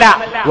ഇരുന്നുകൂടാന്നല്ല,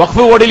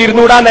 വഖഫ് ബോർഡിൽ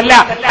ഇരുന്നുകൂടാന്നല്ല,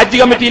 ഹജ്ജ്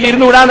കമ്മിറ്റിയിൽ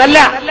ഇരുന്നുകൂടാന്നല്ല,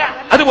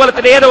 അതുപോലെ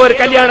തന്നെ ഏതോ ഒരു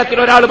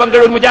കല്യാണത്തിന് ഒരാൾ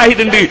പങ്കെടുക്കുന്ന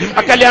മുജാഹിദ് ഉണ്ട്,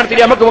 ആ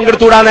കല്യാണത്തിൽ നമുക്ക്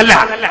പങ്കെടുത്തുകൂടാന്നല്ല.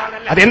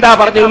 അതെന്താ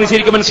പറഞ്ഞതെന്ന്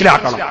ശരിക്കും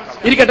മനസ്സിലാക്കണം.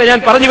 ഇരിക്കട്ടെ, ഞാൻ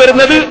പറഞ്ഞു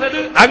വരുന്നത്,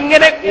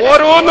 അങ്ങനെ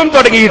ഓരോന്നും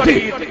തുടങ്ങിയിട്ട്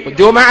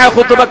ജുമുഅ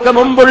ഖുതുബക്ക്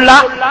മുമ്പുള്ള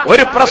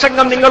ഒരു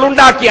പ്രസംഗം നിങ്ങൾ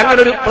ഉണ്ടാക്കി. അങ്ങനെ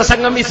ഒരു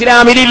പ്രസംഗം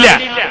ഇസ്ലാമിലില്ല.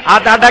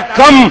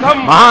 അതടക്കം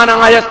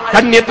മഹാനായ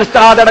കന്യത്ത്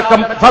ഉസ്താദ്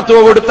അടക്കം ഫത്വ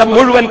കൊടുത്ത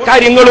മുഴുവൻ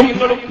കാര്യങ്ങളും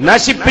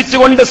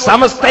നശിപ്പിച്ചുകൊണ്ട്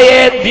സമസ്തയെ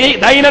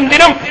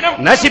ദൈനംദിനം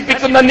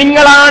നശിപ്പിക്കുന്ന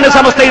നിങ്ങളാണ്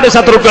സമസ്തയുടെ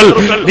ശത്രുക്കൾ.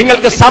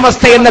 നിങ്ങൾക്ക്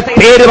സമസ്ത എന്ന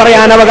പേര്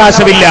പറയാൻ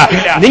അവകാശമില്ല.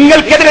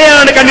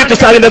 നിങ്ങൾക്കെതിരെയാണ് കന്യത്ത്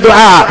ഉസ്താദിന്റെ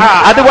ദുആ.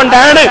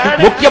 അതുകൊണ്ടാണ്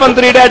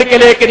മുഖ്യമന്ത്രിയുടെ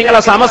അടുക്കലേക്ക്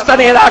നിങ്ങളെ സമസ്ത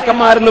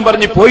നേതാക്കന്മാരെന്നും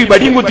പറഞ്ഞ് പോയി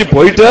വടിയും കുത്തി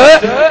പോയിട്ട്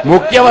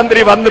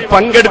മുഖ്യമന്ത്രി വന്ന്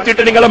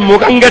പങ്കെടുത്തിട്ട് നിങ്ങളെ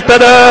മുഖം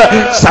കെട്ടത്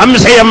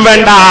സംശയം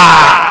വേണ്ട.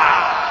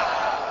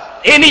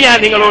 ഇനി ഞാൻ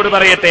നിങ്ങളോട്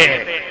പറയട്ടെ,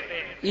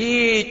 ഈ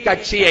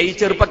കക്ഷിയെ, ഈ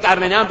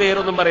ചെറുപ്പക്കാരനെ, ഞാൻ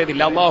പേരൊന്നും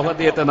പറയുന്നില്ല, അല്ലാഹു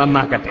അദ്ദേഹത്തെ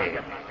നന്നാക്കട്ടെ,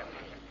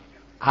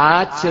 ആ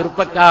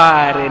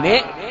ചെറുപ്പക്കാരനെ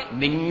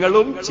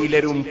നിങ്ങളും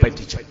ചിലരും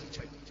പറ്റിച്ചു.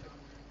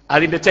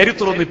 അതിന്റെ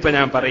ചരിത്രമൊന്നും ഇപ്പൊ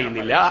ഞാൻ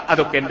പറയുന്നില്ല,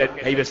 അതൊക്കെ എന്റെ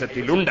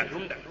കൈവശത്തിലുണ്ട്.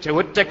 പക്ഷെ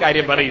ഒറ്റ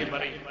കാര്യം പറയും,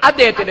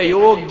 അദ്ദേഹത്തിന്റെ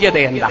യോഗ്യത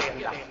എന്താ?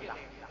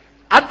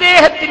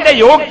 അദ്ദേഹത്തിന്റെ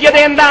യോഗ്യത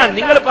എന്താ?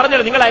 നിങ്ങൾ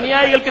പറഞ്ഞത്, നിങ്ങൾ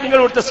അനുയായികൾക്ക് നിങ്ങൾ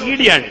കൊടുത്ത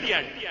സീഡിയാണ്.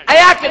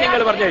 അയാൾക്ക് നിങ്ങൾ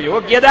പറഞ്ഞ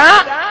യോഗ്യത,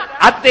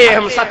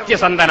 അദ്ദേഹം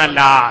സത്യസന്ധനല്ല,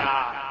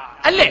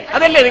 അല്ലേ?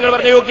 അതല്ലേ നിങ്ങൾ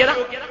പറഞ്ഞ യോഗ്യത?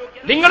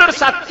 നിങ്ങളൊരു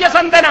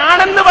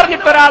സത്യസന്ധനാണെന്ന്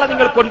പറഞ്ഞിട്ട് ഒരാളെ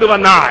നിങ്ങൾ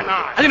കൊണ്ടുവന്നാൽ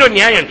അതിനൊരു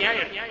ന്യായം.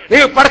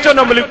 നിങ്ങൾ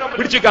പടച്ചവന്റെ മുമ്പിൽ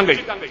പിടിച്ചിരിക്കാൻ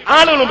കഴിയും,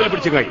 ആളുകൾ മുമ്പിൽ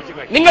പിടിച്ചു കഴിയും.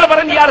 നിങ്ങൾ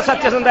പറഞ്ഞ ഇയാൾ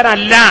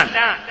സത്യസന്ധനല്ല,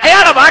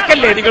 അയാളെ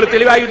വാക്കല്ലേ നിങ്ങൾ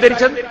തെളിവായി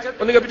ഉദ്ധരിച്ചത്?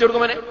 ഒന്ന് കേൾപ്പിച്ചു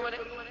കൊടുക്കുമോനെ.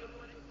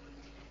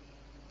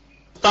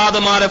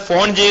 ഉസ്താദുമാരെ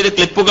ഫോൺ ചെയ്ത്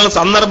ക്ലിപ്പുകൾ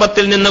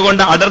സന്ദർഭത്തിൽ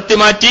നിന്നുകൊണ്ട് അടർത്തി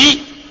മാറ്റി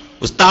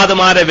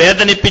ഉസ്താദുമാരെ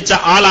വേദനിപ്പിച്ച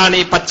ആളാണ്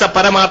ഈ പച്ച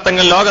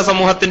പരമാർത്ഥങ്ങൾ ലോക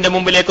സമൂഹത്തിന്റെ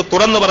മുമ്പിലേക്ക്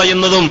തുറന്നു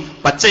പറയുന്നതും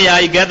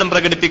പച്ചയായി ഖേദം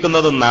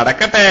പ്രകടിപ്പിക്കുന്നതും.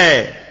 നടക്കട്ടെ.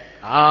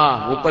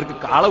 മൂപ്പർക്ക്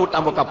കാള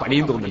കൂട്ടാൻ പോക്കാ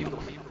പണിയും തോന്നില്ല,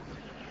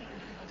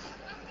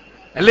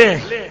 അല്ലേ?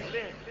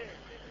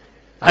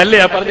 അല്ലേ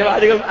ആ പറഞ്ഞ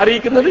വാചകം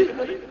അറിയിക്കുന്നത്?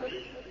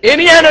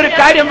 ഇനി ഞാനൊരു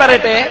കാര്യം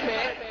പറയട്ടെ,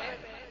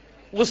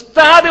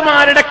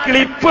 ഉസ്താദുമാരുടെ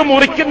ക്ലിപ്പ്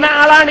മുറിക്കുന്ന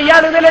ആളാണ്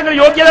ഇയാൾ എന്നല്ലേ നിങ്ങൾ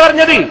യോഗ്യത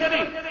പറഞ്ഞത്?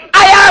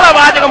 അയാളെ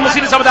വാചകം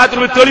മുസ്ലിം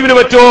സമുദായത്തിന് ഒരു തെളിവിന്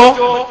പറ്റുമോ?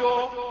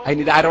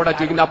 അതിന് ഇതാരോടാ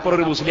ചോദിക്കുന്നത്? അപ്പുറം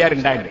ഒരു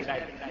മുസ്ലിയാരുണ്ടായില്ലേ?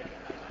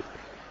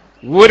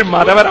 ഒരു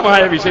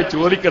മതപരമായ വിഷയം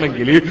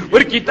ചോദിക്കണമെങ്കിൽ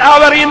ഒരു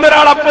കിതാബ് അറിയുന്ന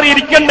ഒരാൾ അപ്പുറം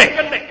ഇരിക്കണ്ടേ?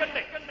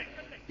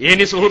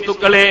 ഇനി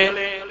സുഹൃത്തുക്കളെ,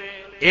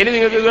 ഇനി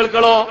നിങ്ങൾക്ക്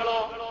കേൾക്കണോ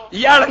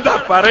ഇയാളെന്താ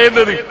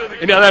പറയുന്നത്?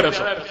 ഇനി അതാ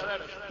രസം.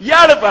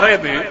 ഇയാള്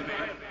പറയുന്നത്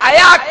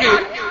അയാൾക്ക്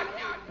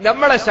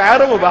നമ്മളെ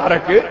ഷാറ്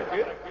മുബാറക്ക്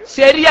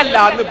ശരിയല്ല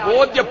എന്ന്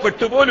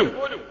ബോധ്യപ്പെട്ടു പോലും,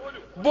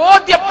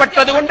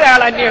 ബോധ്യപ്പെട്ടത് കൊണ്ട്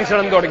അയാൾ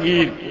അന്വേഷണം തുടങ്ങി.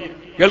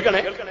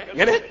 കേൾക്കണേ,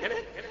 ഇങ്ങനെ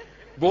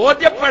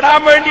ബോധ്യപ്പെടാൻ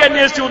വേണ്ടി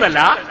അന്വേഷിച്ചു എന്നല്ല,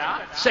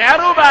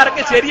 ഷാറ്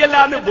മുബാറക്ക് ശരിയല്ല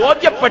എന്ന്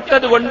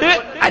ബോധ്യപ്പെട്ടത് കൊണ്ട്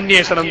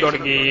അന്വേഷണം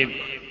തുടങ്ങി.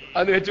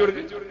 അത് വെച്ചു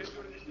കൊടുക്കും.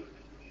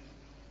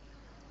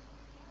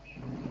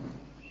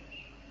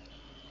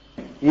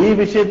 ഈ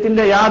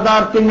വിഷയത്തിന്റെ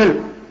യാഥാർത്ഥ്യങ്ങൾ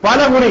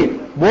പലകുറി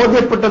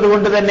ബോധ്യപ്പെട്ടത്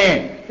കൊണ്ട് തന്നെ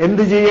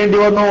എന്ത് ചെയ്യേണ്ടി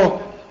വന്നു?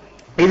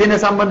 ഇതിനെ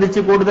സംബന്ധിച്ച്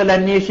കൂടുതൽ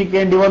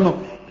അന്വേഷിക്കേണ്ടി വന്നു.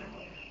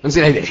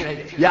 മനസ്സിലായില്ലേ?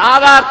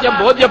 യാഥാർത്ഥ്യം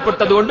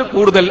ബോധ്യപ്പെട്ടതുകൊണ്ട്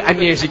കൂടുതൽ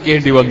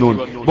അന്വേഷിക്കേണ്ടി വന്നു.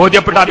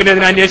 ബോധ്യപ്പെട്ട അതിനെ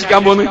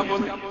അന്വേഷിക്കാൻ പോന്നു.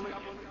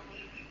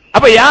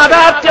 അപ്പൊ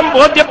യാഥാർത്ഥ്യം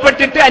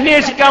ബോധ്യപ്പെട്ടിട്ട്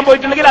അന്വേഷിക്കാൻ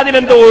പോയിട്ടുണ്ടെങ്കിൽ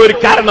അതിനെന്തോ ഒരു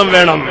കാരണം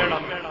വേണം.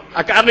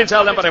 ആ കാരണം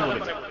ഞാൻ പറയാൻ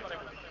പോകുന്നത്.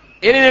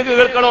 ഇനി നിങ്ങൾക്ക്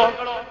കേൾക്കണോ?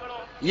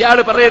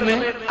 ഇയാള്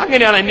പറയുന്നത്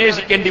അങ്ങനെയാണ്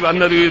അന്വേഷിക്കേണ്ടി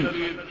വന്നത്.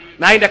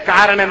 അതിന്റെ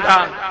കാരണം എന്താ?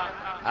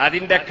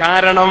 അതിന്റെ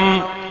കാരണം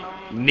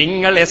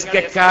നിങ്ങൾ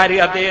എസ്കെക്കാര്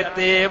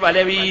അദ്ദേഹത്തെ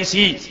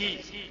വലവീശി,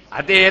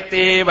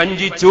 അദ്ദേഹത്തെ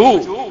വഞ്ചിച്ചു.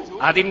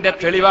 അതിന്റെ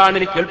തെളിവാണ്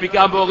ഇനി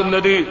കേൾപ്പിക്കാൻ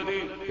പോകുന്നത്.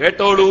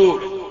 കേട്ടോളൂ.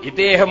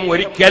 ഇദ്ദേഹം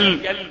ഒരിക്കൽ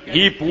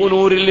ഈ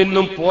പൂനൂരിൽ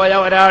നിന്നും പോയ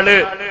ഒരാള്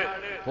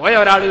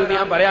എന്ന്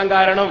ഞാൻ പറയാൻ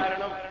കാരണം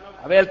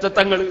അവയൽത്തെ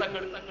തങ്ങൾ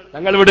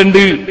ഇവിടെ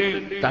ഉണ്ട്,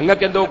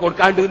 തങ്ങൾക്ക് എന്തോ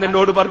കൊടുക്കാണ്ട് എന്ന്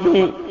എന്നോട് പറഞ്ഞു.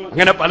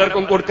 അങ്ങനെ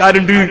പലർക്കും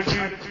കൊടുക്കാറുണ്ട്.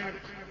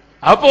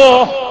 അപ്പോ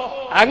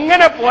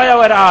അങ്ങനെ പോയ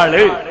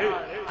ഒരാള്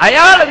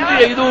അയാൾ എന്ത്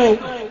ചെയ്തു?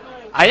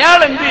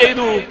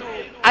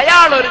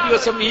 അയാൾ ഒരു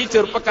ദിവസം ഈ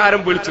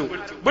ചെറുപ്പക്കാരൻ വിളിച്ചു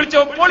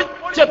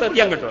പൊളിച്ച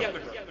തെറിയാൻ കിട്ടോ.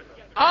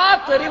 ആ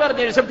തെറി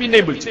പറഞ്ഞ ശേഷം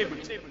പിന്നെയും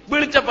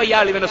വിളിച്ചപ്പോ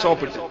ഇയാൾ ഇവനെ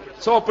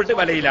സോപ്പിട്ട്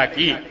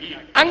വലയിലാക്കി.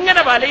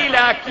 അങ്ങനെ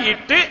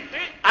വലയിലാക്കിയിട്ട്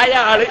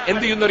അയാൾ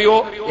എന്ത് ചെയ്യുന്നറിയോ?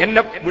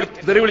 എന്നെ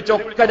തെറി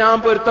വിളിച്ചൊക്കെ ഞാൻ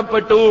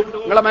പൊരുത്തപ്പെട്ടു,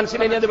 നിങ്ങളെ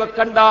മനസ്സിനെ അത്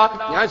വെക്കണ്ട,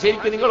 ഞാൻ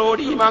ശരിക്കും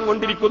നിങ്ങളോട് ഈമാൻ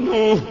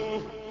കൊണ്ടിരിക്കുന്നു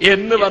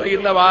എന്ന്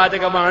പറയുന്ന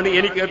വാചകമാണ്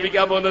എനിക്ക്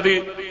കേൾപ്പിക്കാൻ പോകുന്നത്.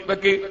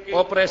 ഇവക്ക്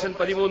ഓപ്പറേഷൻ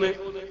 13.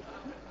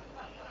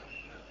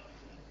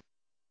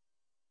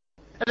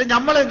 അല്ല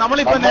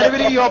നമ്മളിപ്പോ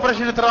നിലവിൽ ഈ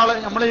ഓപ്പറേഷൻ എത്ര ആള്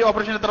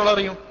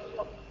അറിയും?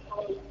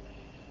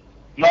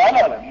 4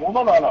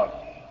 ആള്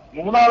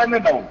 3 ആളെന്നെ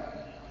ഉണ്ടാവും.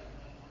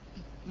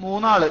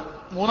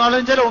 3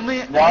 വെച്ചാൽ ഒന്ന്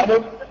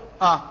ഞാനും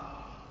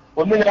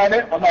ഒന്ന്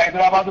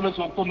ഹൈദരാബാദിലെ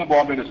സുഹൃത്ത്, ഒന്ന്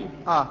ബോംബെയിലെ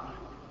സുഹൃത്ത്.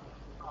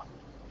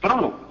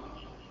 ഇത്രയുള്ളൂ.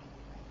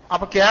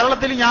 അപ്പൊ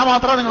കേരളത്തിൽ ഞാൻ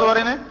മാത്രമാണ് നിങ്ങൾ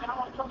പറയുന്നത്?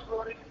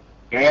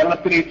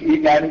 കേരളത്തിൽ ഈ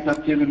കാര്യം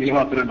ചർച്ച ചെയ്ത് നീ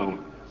മാത്രമേ ഉണ്ടാവും.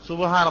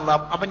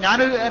 സുബ്ഹാനല്ലാഹ്. അപ്പൊ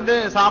ഞാനൊരു എന്റെ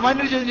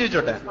സാമാന്യ ചോദ്യം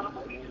ചോദിച്ചോട്ടെ.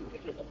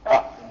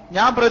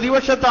 ഞാൻ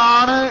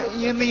പ്രതിപക്ഷത്താണ്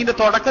എന്ന് ഇതിന്റെ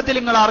തുടക്കത്തിൽ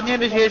നിങ്ങൾ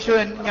അറിഞ്ഞതിന് ശേഷം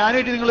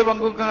ഞാനായിട്ട് നിങ്ങൾ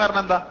പങ്കുവെക്കാൻ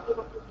കാരണം എന്താ?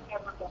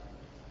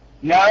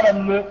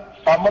 ഞാനന്ന്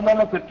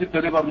സമന്വയം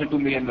തെറ്റിത്തെറി പറഞ്ഞിട്ട്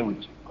നീ എന്നെ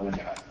വിളിച്ചു.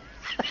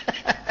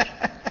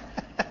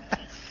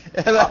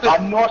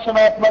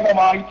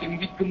 അന്വേഷണാത്മകമായി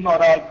ചിന്തിക്കുന്ന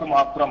ഒരാൾക്ക്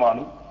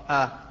മാത്രമാണ്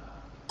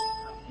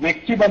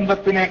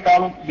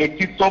വ്യക്തിബന്ധത്തിനേക്കാളും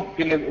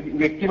പിന്നെ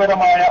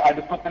വ്യക്തിപരമായ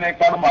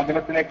അടുപ്പത്തിനേക്കാളും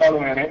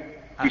അകലത്തിനേക്കാളും ഏറെ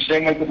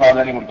വിഷയങ്ങൾക്ക്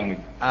പ്രാധാന്യം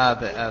കൊടുക്കുന്നില്ല.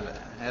 അതെ അതെ,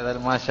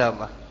 ഏതായാലും മാഷാ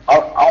അല്ലാഹ്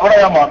അവിടെ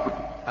ഞാൻ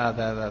മാർക്കിട്ടു.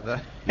 അതെ അതെ അതെ,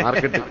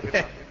 മാർക്കിട്ടു.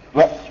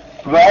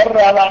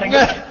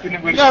 വേറൊരാളാണെങ്കിൽ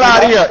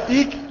നിങ്ങളറിയോ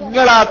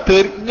നിങ്ങളാ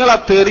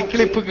തെറി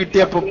ക്ലിപ്പ്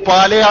കിട്ടിയപ്പോ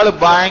പല ആള്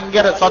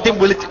ഭയങ്കര സത്യം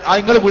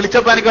നിങ്ങൾ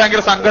വിളിച്ചപ്പോ എനിക്ക്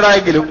ഭയങ്കര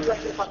സങ്കടമായെങ്കിലും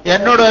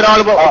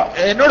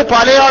എന്നോട്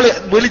പല ആള്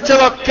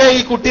വിളിച്ചതൊക്കെ ഈ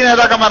കുട്ടി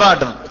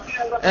നേതാക്കന്മാരാട്ടുന്നു.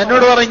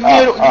 എന്നോട് പറഞ്ഞു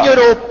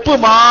ഇനിയൊരു ഒപ്പ്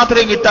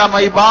മാത്രം കിട്ടാൻ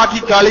മതി, ബാക്കി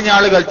കളിഞ്ഞ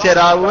ആള്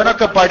കളിച്ചേരാ,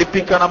 ഇവനൊക്കെ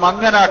പഠിപ്പിക്കണം,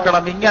 അങ്ങനെ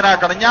ആക്കണം ഇങ്ങനെ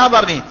ആക്കണം. ഞാൻ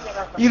പറഞ്ഞു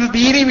ഇത്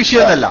ദീനീ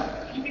വിഷയമല്ല,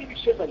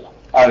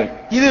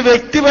 ഇത്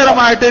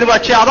വ്യക്തിപരമായിട്ട് ഒരു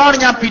പക്ഷെ അതാണ്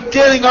ഞാൻ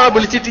പിറ്റേ നിങ്ങളെ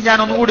വിളിച്ചിട്ട് ഞാൻ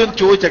ഒന്നുകൂടി ഒന്ന്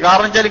ചോദിച്ചത്.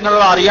 കാരണം വെച്ചാൽ നിങ്ങൾ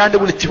അറിയാണ്ട്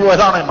വിളിച്ചു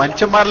പോയതാണ്,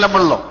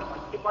 മനുഷ്യന്മാരെല്ലാമല്ലോ.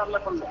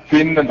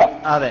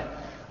 അതെ.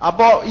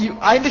 അപ്പോ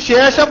അതിന്റെ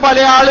ശേഷം പല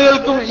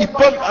ആളുകൾക്കും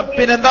ഇപ്പം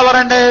പിന്നെന്താ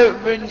പറയണ്ടേ,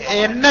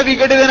 എന്നെ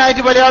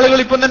വിഘടിതനായിട്ട് പല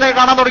ആളുകൾ ഇപ്പം തന്നെ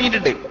കാണാൻ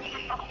തുടങ്ങിയിട്ടുണ്ട്.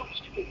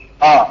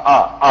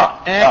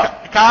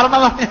 കാരണം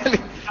പറഞ്ഞാൽ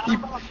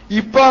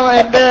ഇപ്പൊ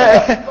എന്റെ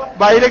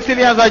ബൈലക്സിൽ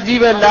ഞാൻ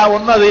സജീവല്ല,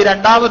 ഒന്നത്.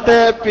 രണ്ടാമത്തെ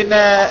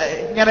പിന്നെ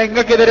ഇങ്ങനെ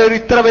നിങ്ങൾക്കെതിരെ ഒരു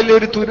ഇത്ര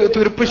വലിയൊരു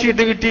തുരുപ്പ്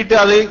ഷീറ്റ് കിട്ടിയിട്ട്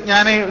അത്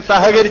ഞാൻ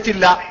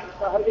സഹകരിച്ചില്ല.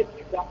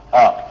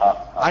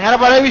 അങ്ങനെ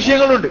പല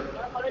വിഷയങ്ങളുണ്ട്.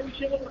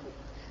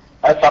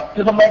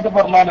 സത്യസമ്മതമായിട്ട്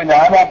പറഞ്ഞാല്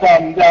ഞാനൊക്കെ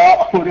അഞ്ചാ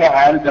ഒരു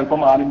ഹാൽ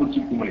ചിലപ്പം ആരും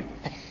പിടിച്ചിരിക്കുമ്പോഴേ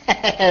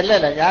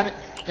അല്ലല്ല,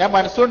 ഞാൻ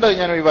മനസ്സുകൊണ്ട്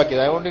ഞാൻ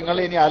ഒഴിവാക്കിയത്. അതുകൊണ്ട് നിങ്ങൾ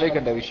ഇനി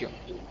ആലോചിക്കേണ്ട വിഷയം.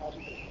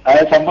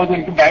 സംഭവത്തിൽ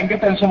എനിക്ക് ഭയങ്കര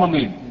ടെൻഷൻ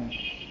വന്നില്ല,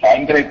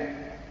 ഭയങ്കര.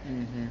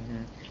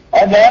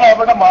 ഞാൻ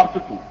അവിടെ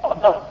മാർക്കിട്ടു.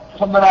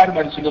 സ്വന്തനായ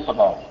മനുഷ്യന്റെ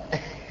സ്വഭാവം.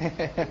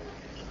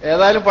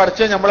 ഏതായാലും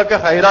പഠിച്ച നമ്മളൊക്കെ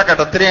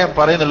ഹൈറാക്കട്ടെ, അത്രേ ഞാൻ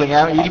പറയുന്നുള്ളൂ.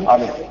 ഞാൻ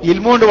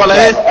ഇൽമുകൊണ്ട്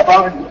വളരെ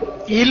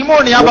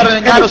ഇൽമുകൊണ്ട് ഞാൻ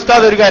പറയുന്നത്, ഞാൻ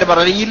ഉസ്താദ് ഒരു കാര്യം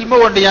പറഞ്ഞു, ഇൽമ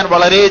കൊണ്ട് ഞാൻ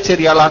വളരെ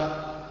ചെറിയ ആളാണ്.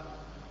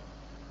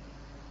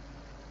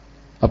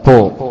 അപ്പോ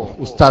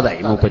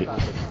ഉസ്താദായി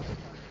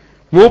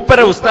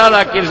മൂപ്പരെ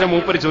ഉസ്താദാക്കിയ ശേഷം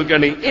മൂപ്പര്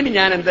ചോദിക്കാണ്, ഇനി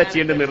ഞാൻ എന്താ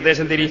ചെയ്യേണ്ട,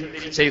 നിർദ്ദേശം തരി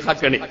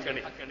ഷെയ്ഖാക്കണി,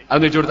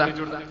 അതൊന്ന് വെച്ചു കൊടുത്താ.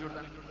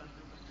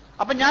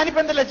 അപ്പൊ ഞാനിപ്പോ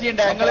എന്തല്ല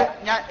ചെയ്യണ്ടേ?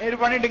 ഞാൻ ഒരു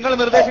പണിയുണ്ട്, നിങ്ങൾ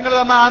നിർദ്ദേശങ്ങൾ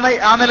തന്ന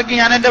ആ നിലയ്ക്ക്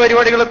ഞാൻ എന്റെ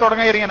പരിപാടികൾ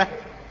തുടങ്ങിയിരിക്കണേ.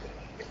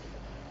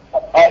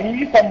 ഈ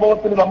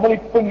സംഭവത്തിൽ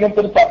നമ്മളിപ്പോ ഇങ്ങനത്തെ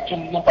ഒരു ചർച്ച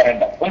ഒന്നും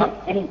പറയണ്ട.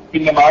 ഒരു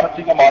പിന്നെ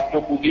മാനസിക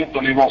മാറ്റമോ പുതിയ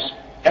തെളിവോ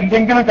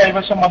എന്തെങ്കിലും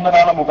കൈവശം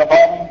വന്നൊരാളെ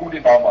മുഖഭാവവും കൂടി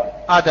ഉണ്ടാവാൻ.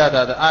 അതെ അതെ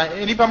അതെ.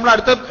 ഇനിയിപ്പോ നമ്മൾ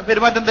അടുത്ത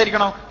പെരുമാറ്റം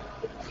എന്തായിരിക്കണോ?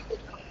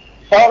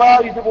 സാധാ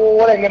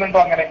ഇതുപോലെ എങ്ങനെയുണ്ടോ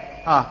അങ്ങനെ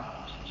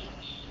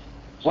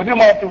ഒരു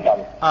മാറ്റം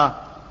ഉണ്ടാവും.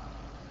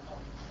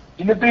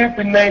 എന്നിട്ട്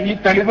പിന്നെ ഈ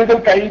തെളിവുകൾ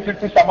കൈ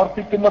കിട്ടി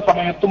സമർപ്പിക്കുന്ന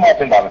സമയത്തും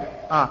മാറ്റം ഉണ്ടാവരുത്.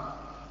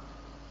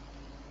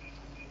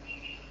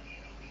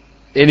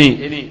 ഇനി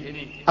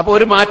അപ്പൊ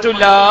ഒരു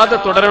മാറ്റമില്ലാതെ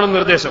തുടരണം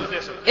നിർദ്ദേശം.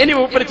 ഇനി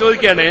മൂപ്പര്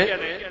ചോദിക്കാണ്,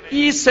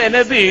 ഈ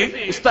സനത്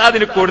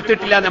ഉസ്താദിന്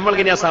കൊടുത്തിട്ടില്ല,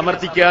 നമ്മൾക്കിനി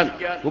സമർത്ഥിക്കാൻ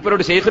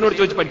മൂപ്പരോട് ഷെയ്ഖിനോട്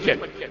ചോദിച്ച് പഠിക്കാൻ.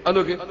 അത്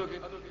നോക്ക്.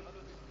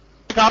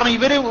 കാരണം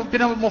ഇവര്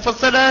പിന്നെ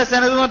മുഫസ്സല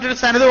സനത് എന്ന് പറഞ്ഞൊരു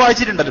സനത്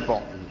വായിച്ചിട്ടുണ്ടല്ലോ ഇപ്പൊ.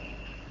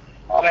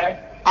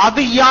 അത്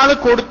ഇയാള്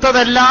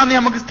കൊടുത്തതല്ലാന്ന്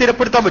നമുക്ക്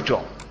സ്ഥിരപ്പെടുത്താൻ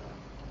പറ്റുമോ?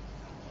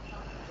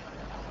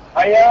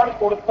 അയാൾ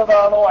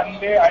കൊടുത്തതാണോ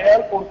അല്ലേ, അയാൾ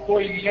കൊടുത്തോ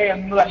ഇല്ലേ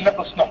എന്നതല്ല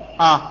പ്രശ്നം.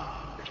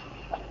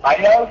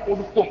 അയാൾ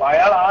കൊടുക്കും,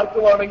 അയാൾ ആർക്ക്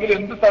വേണമെങ്കിലും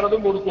എന്ത്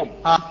സ്ഥലത്തും കൊടുക്കും.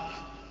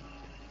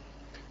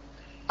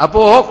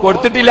 അപ്പോ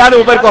കൊടുത്തിട്ടില്ലാന്ന്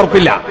മൂപ്പർക്ക്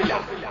ഉറപ്പില്ല,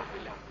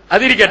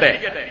 അതിരിക്കട്ടെ.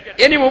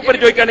 ഇനി മൂപ്പർ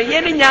ചോദിക്കാണ്,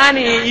 ഇനി ഞാൻ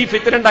ഈ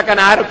ഫിത്ന ഉണ്ടാക്കാൻ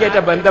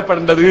ആരൊക്കെയായിട്ടാ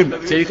ബന്ധപ്പെടേണ്ടത്?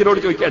 ഷെയ്ഖിനോട്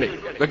ചോദിക്കാണ്.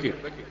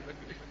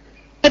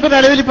 ഇപ്പൊ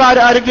നിലവിൽ ഇപ്പൊ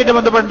ആരൊക്കെയായിട്ട്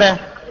ബന്ധപ്പെടണ്ടേ?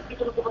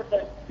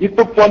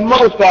 ഇപ്പൊ പൊന്മ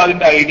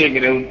ഉസ്താദിന്റെ ഐഡിയ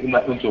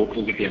എങ്ങനെയാണ് ചോദിച്ചു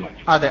കിട്ടിയാൽ മതി.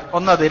 അതെ,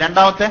 ഒന്നത്.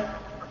 രണ്ടാമത്തെ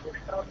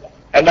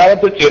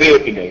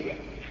ചെറിയത്തിന്റെ ഐഡിയ.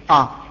 ആ,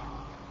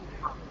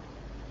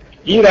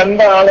 ഈ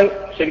രണ്ടാള്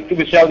ശരിക്കും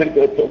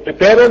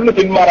പേരോടിന്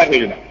പിന്മാറാൻ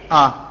കഴിയില്ല.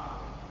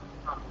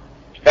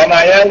 കാരണം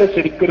അയാളുടെ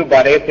ശരിക്കൊരു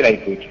വലയത്തിലായി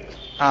പോയിട്ടുണ്ട്.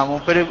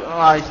 മൂപ്പര്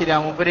ശരിയാ,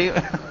 മൂപ്പര്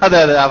അതെ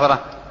അതെ പറ.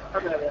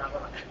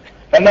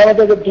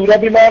 രണ്ടാമത്തെ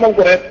ദുരഭിമാനം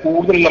കുറെ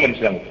കൂടുതലുള്ള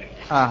മനുഷ്യനാണ്.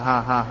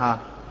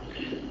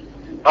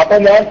 അപ്പൊ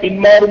ഞാൻ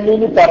പിന്മാറുന്നു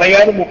എന്ന്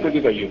പറയാനും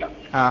മൂപ്പർക്ക് കഴിയില്ല.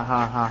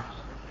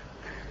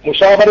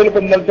 മുഷാവറയിൽ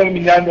ഇപ്പൊ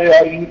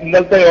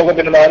ഇന്നലത്തെ യോഗം,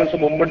 പിന്നെ 4 ദിവസം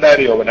മുമ്പുണ്ടായ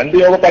യോഗം, 2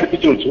 യോഗം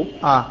പഠിപ്പിച്ചു വിളിച്ചു.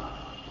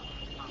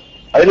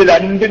 അതിൽ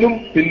 2നും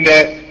പിന്നെ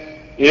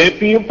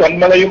AP-യും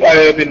പൊന്മലയും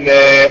പിന്നെ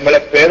നമ്മളെ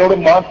പേരോടും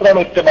മാത്രമാണ്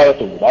ഒറ്റ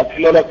ഭാഗത്തുള്ളൂ.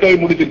 ബാക്കിയുള്ളവരൊക്കെ ഈ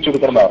മുടി തിരിച്ചു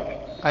കൊടുക്കണമെന്നാണ്.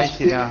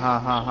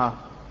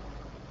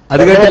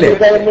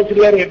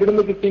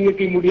 എവിടുന്ന് കിട്ടി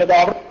മുടി?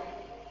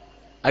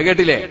 അത്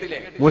കേട്ടില്ലേ?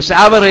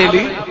 മുഷാവറയിൽ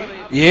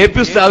AP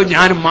ഉസ്താദ്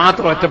ഞാനും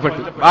മാത്രം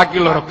ഒറ്റപ്പെട്ടു,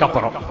 ബാക്കിയുള്ളവരൊക്കെ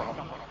അപ്പുറം.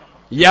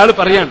 ഇയാള്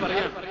പറയാണ്,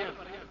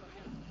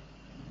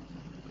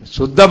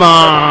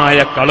 ശുദ്ധമായ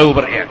കളവ്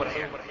പറയാൻ.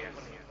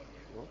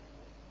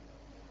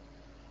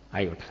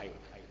 ആയിക്കോട്ടെ,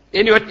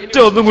 ഇനി ഒറ്റ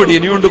ഒന്നും കൂടി,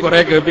 ഇനിയുണ്ട് കുറെ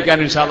കേൾപ്പിക്കാൻ.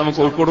 ഇൻഷാ അല്ലാഹ് നമുക്ക്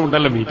കോഴിക്കോട്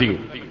ഉണ്ടല്ലോ മീറ്റിംഗ്.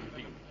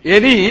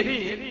 ഇനി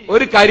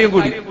ഒരു കാര്യം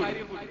കൂടി,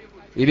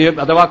 ഇനി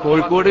അഥവാ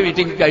കോഴിക്കോട്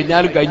മീറ്റിംഗ്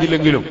കഴിഞ്ഞാലും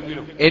കഴിഞ്ഞില്ലെങ്കിലും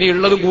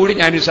ഇനിയുള്ളതും കൂടി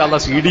ഞാൻ ഇൻഷാ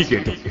അല്ലാഹ് CD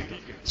കേട്ടു.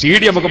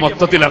 CD നമുക്ക്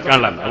മൊത്തത്തിൽ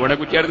ഇറക്കാനുള്ളതാണ്. അവിടെ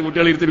കുറ്റിയാടുത്ത്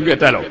കുട്ടികൾ ഇരുത്തിനും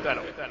കേട്ടാലോ.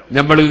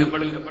 നമ്മൾ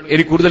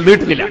എനിക്ക് കൂടുതൽ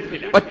നീട്ടുന്നില്ല.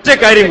 ഒറ്റ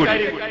കാര്യം കൂടി,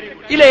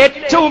 ഇതിലെ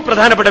ഏറ്റവും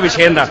പ്രധാനപ്പെട്ട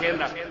വിഷയം എന്താ,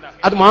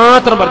 അത്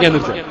മാത്രം പറഞ്ഞാൽ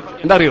നിർത്തും.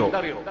 എന്താ അറിയോ?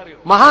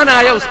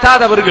 മഹാനായ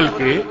ഉസ്താദ്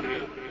അവറുകൾക്ക്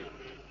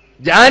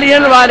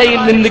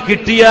ജാലിയൻവാലയിൽ നിന്ന്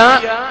കിട്ടിയ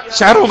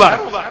ഷർവർ,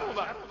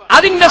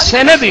 അതിന്റെ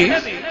സെനത്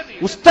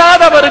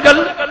ഉസ്താദ് അവറുകൾ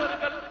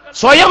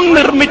സ്വയം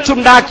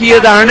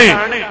നിർമ്മിച്ചുണ്ടാക്കിയതാണ്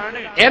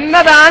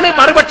എന്നതാണ്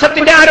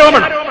മറുപക്ഷത്തിന്റെ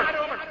ആരോപണം.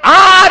 ആ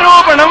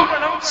ആരോപണം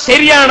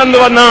ശരിയാണെന്ന്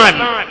വന്നാൽ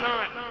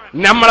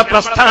നമ്മളെ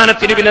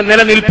പ്രസ്ഥാനത്തിന് പിന്നെ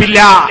നിലനിൽപ്പില്ല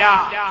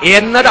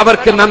എന്നത്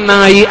അവർക്ക്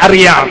നന്നായി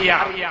അറിയാം.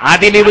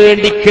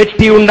 അതിനുവേണ്ടി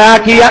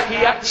കെട്ടിയുണ്ടാക്കിയ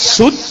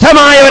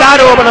ശുദ്ധമായ ഒരു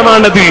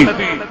ആരോപണമാണത്.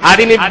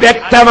 അതിന്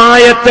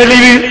വ്യക്തമായ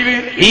തെളിവ്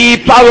ഈ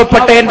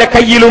പാവപ്പെട്ട എന്റെ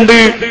കയ്യിലുണ്ട്.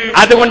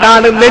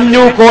 അതുകൊണ്ടാണ്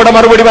നെഞ്ഞൂക്കോടെ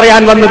മറുപടി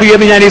പറയാൻ വന്നത്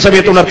എന്ന് ഞാൻ ഈ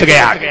സമയത്ത്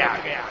ഉണർത്തുകയാണ്.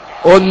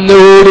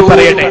 ഒന്നുകൂടി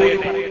പറയട്ടെ,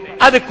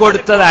 അത്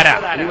കൊടുത്തതാരാ?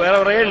 വേറെ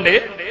പറയണ്ട്,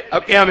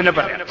 ഒക്കെ ഞാൻ പിന്നെ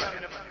പറയാം.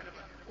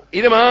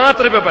 ഇത്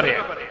മാത്രം ഇപ്പൊ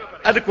പറയാം.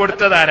 അത്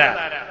കൊടുത്തതാരാ?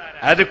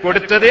 അത്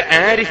കൊടുത്തത്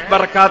ആരിഫ്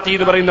ബർക്കാത്തി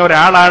എന്ന് പറയുന്ന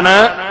ഒരാളാണ്.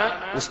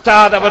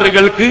 ഉസ്താദ്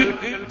അവറുകൾക്ക്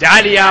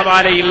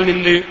ജാലിയാവാലയിൽ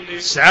നിന്ന്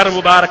ഷാർ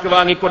മുബാറക്ക്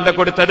വാങ്ങിക്കൊണ്ട്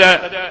കൊടുത്തത്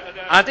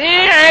അതേ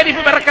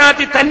ആരിഫ്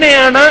ബർക്കാത്തി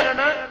തന്നെയാണ്.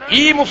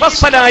 ഈ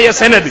മുഫസ്സലായ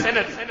സനദ്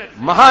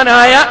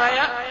മഹാനായ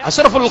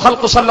അഷ്റഫുൽ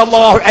ഖൽഖ്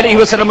സല്ലല്ലാഹു അലൈഹി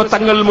വസല്ലം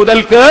തങ്ങൾ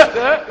മുതൽക്ക്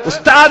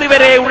ഉസ്താദ്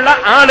വരെയുള്ള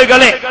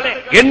ആളുകളെ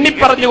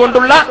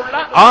എണ്ണിപ്പറഞ്ഞുകൊണ്ടുള്ള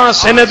ആ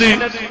സനദ്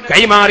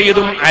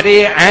കൈമാറിയതും അതേ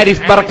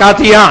ആരിഫ്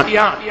ബർക്കാത്തിയാണ്.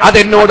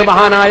 അതെന്നോട്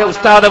മഹാനായ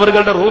ഉസ്താദ്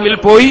അവറുകളുടെ റൂമിൽ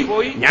പോയി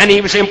ഞാൻ ഈ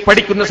വിഷയം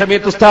പഠിക്കുന്ന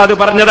സമയത്ത് ഉസ്താദ്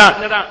പറഞ്ഞതാണ്.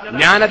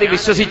 ഞാനത്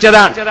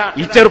വിശ്വസിച്ചതാണ്.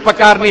 ഈ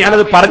ചെറുപ്പക്കാരന്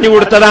ഞാനത് പറഞ്ഞു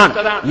കൊടുത്തതാണ്.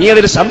 നീ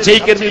അതിൽ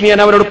സംശയിക്കരുത് എന്ന്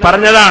ഞാൻ അവരോട്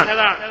പറഞ്ഞതാണ്.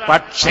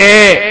 പക്ഷേ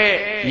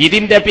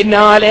ഇതിന്റെ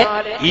പിന്നാലെ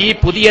ഈ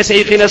പുതിയ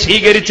ശൈഖിനെ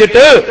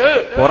സ്വീകരിച്ചിട്ട്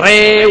കുറെ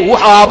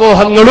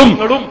ഊഹാപോഹങ്ങളും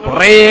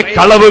കുറെ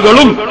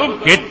കളവുകളും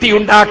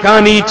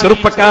കെട്ടിയുണ്ടാക്കാൻ ഈ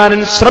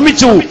ചെറുപ്പക്കാരൻ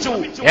ശ്രമിച്ചു.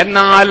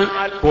 എന്നാൽ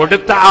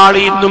കൊടുത്ത ആൾ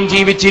ഇന്നും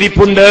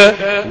ജീവിച്ചിരിപ്പുണ്ട്,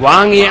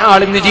 വാങ്ങിയ ആൾ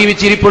ഇന്ന്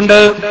ജീവിച്ചിരിപ്പുണ്ട്.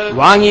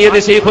 വാങ്ങിയത്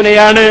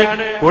ശൈഖുനയാണ്,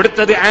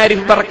 കൊടുത്തത്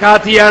ആരിഫ്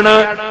ബർക്കാത്തിയാണ്.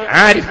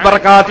 ആരിഫ്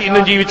ബർക്കാത്തി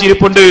ഇന്നും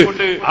ജീവിച്ചിരിപ്പുണ്ട്.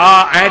 ആ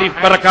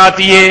ആരിഫ്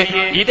ബർക്കാത്തിയെ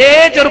ഇതേ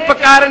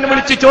ചെറുപ്പക്കാരൻ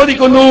വിളിച്ച്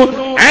ചോദിക്കുന്നു,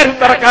 ആരിഫ്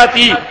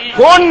ബർക്കാത്തി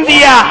കോൺ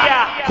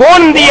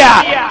ദിയ,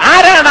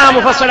 ആരാണ് ആ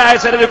മുഫസ്സലായ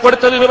സനദ്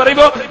കൊടുത്തത് എന്ന്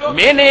പറയുമ്പോ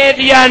മേനെ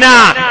ദിയാന,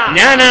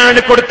 ഞാനാണ്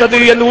കൊടുത്തത്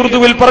എന്ന്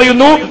ഉറുദുവിൽ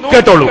പറയുന്നു.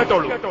 കേട്ടോളൂ.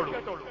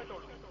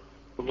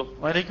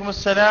 वालेकुम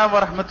अस्सलाम व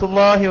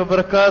रहमतुल्लाहि व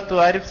बरकातहू।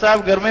 आरिफ साहब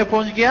घर में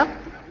पहुंच गया?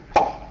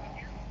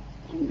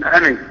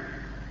 नहीं,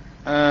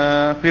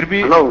 फिर भी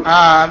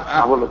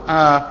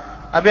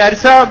अभी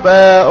आरिफ साहब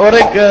और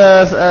एक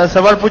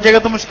सवाल पूछेगा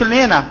तो मुश्किल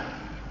नहीं है ना?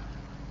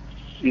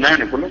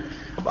 नहीं बोलो।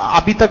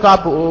 अभी तक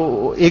आप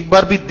एक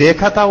बार भी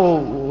देखा था वो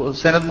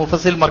सनद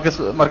मुफस्सिल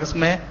मरकज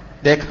में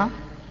देखा?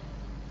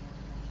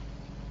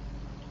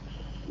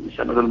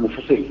 सनद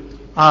मुफस्सिल?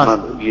 हाँ,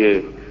 ये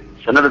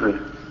सनद में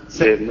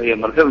ये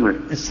मरकज में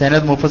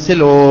सनद मुफस्सिल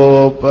वो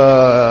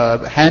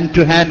हैंड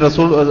टू हैंड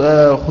रसूल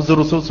हुजूर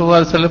रसूल सल्लल्लाहु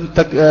अलैहि वसल्लम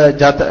तक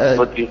जाता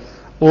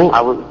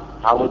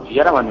वो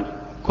दिया ना मैंने।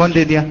 कौन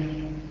दे दिया?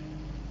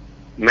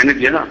 मैंने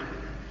दिया ना।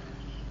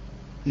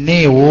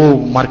 नहीं, वो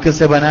मरकज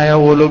से बनाया,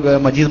 वो लोग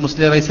मजीद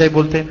मुस्लियार ऐसा ही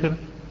बोलते हैं। फिर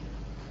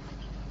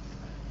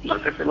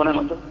मरकज से बनाया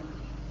मतलब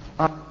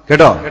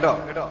കേട്ടോ,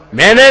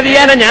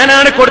 മേനേദിയാനെ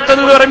ഞാനാണ് കൊടുത്തത്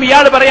എന്ന് പറയുമ്പോൾ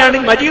ഇയാൾ പറയാണ്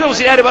മജീദ്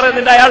മുസ്ലിയാർ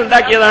പറയുന്നുണ്ട് അയാൾ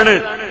ഉണ്ടാക്കിയതാണ്.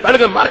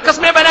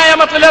 മർക്കസ് മേ ബനായ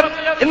മത്ലബ്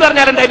എന്ന്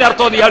പറഞ്ഞാൽ എന്താ അതിന്റെ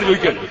അർത്ഥം? ഇയാൾ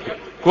ചോദിക്കണം,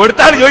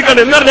 കൊടുത്താൽ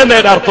ചോദിക്കണം എന്ന് പറഞ്ഞാൽ എന്താ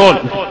അതിന്റെ അർത്ഥം?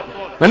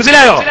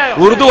 മനസ്സിലായോ?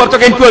 ഉറുദു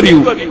കുറച്ചൊക്കെ എനിക്കും അറിയൂ,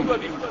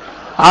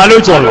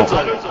 ആലോചിച്ചോളൂ.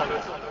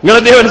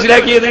 നിങ്ങളെന്തേ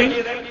മനസ്സിലാക്കിയത്?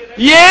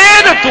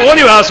 ഏത്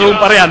തോന്നിവാസവും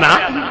പറയാന്നാ.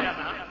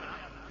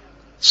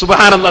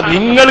 സുബ്ഹാനല്ലാഹ്,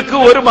 നിങ്ങൾക്ക്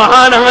ഒരു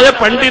മഹാനായ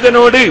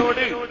പണ്ഡിതനോട്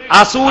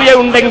അസൂയ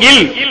ഉണ്ടെങ്കിൽ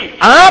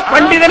ആ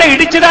പണ്ഡിതനെ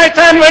ഇടിച്ചു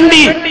താഴ്ത്താൻ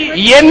വേണ്ടി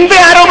എന്ത്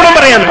ആരോപണം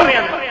പറയാൻ?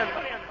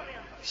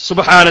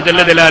 സുബ്ഹാന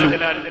ജല്ല ജലാലു.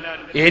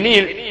 ഇനി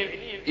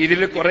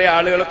ഇതിൽ കുറെ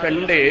ആളുകളൊക്കെ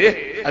ഉണ്ട്.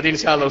 അത്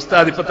ഇൻഷാ അല്ലാഹ്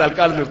ഉസ്താദ് ഇപ്പൊ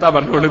തൽക്കാലം നിർത്താൻ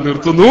പറഞ്ഞുകൊണ്ട്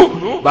നിർത്തുന്നു.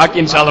 ബാക്കി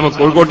ഇൻഷാ അല്ലാഹ് നമുക്ക്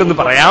കോഴിക്കോട്ട് നിന്ന്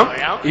പറയാം.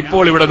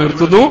 ഇപ്പോൾ ഇവിടെ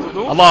നിർത്തുന്നു.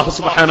 അല്ലാഹു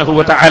സുബ്ഹാനഹു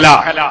വ തആല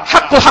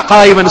ഹഖ്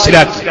ഹഖായി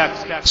മനസ്സിലാക്കി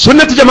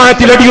സുന്നത്ത്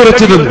ജമാഅത്തിൽ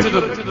അടിയുറച്ചു നിന്ന്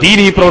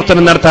ദീനീ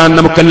പ്രവർത്തനം നടത്താൻ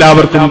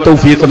നമുക്കെല്ലാവർക്കും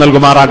തൗഫീഖ്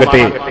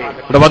നൽകുമാറാകട്ടെ.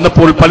 ഇവിടെ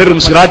വന്നപ്പോൾ പലരും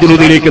സിറാജുൽ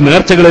ഹുദയിലേക്ക്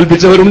നേർച്ചകൾ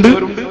ഏൽപ്പിച്ചവരുണ്ട്.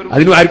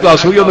 അതിനും ആർക്കും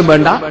അസൂയൊന്നും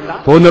വേണ്ട.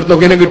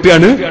 പോകുന്നിടത്തൊക്കെ ഇങ്ങനെ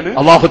കിട്ടുകയാണ്.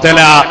 അല്ലാഹു തആല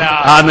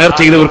ആ നേർച്ച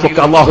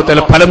ചെയ്തവർക്കൊക്കെ അല്ലാഹു തആല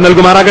ഫലം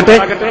നൽകുമാറാകട്ടെ.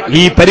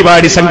 ഈ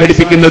പരിപാടി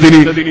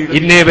സംഘടിപ്പിക്കുന്നതിന്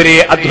ഇന്നേവരെ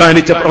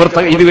അധ്വാനിച്ച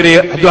ഇതുവരെ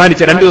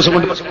അധ്വാനിച്ച 2 ദിവസം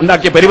കൊണ്ട്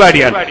ഉണ്ടാക്കിയ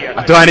പരിപാടിയാണ്.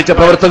 അധ്വാനിച്ച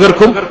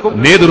പ്രവർത്തകർക്കും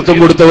നേതൃത്വം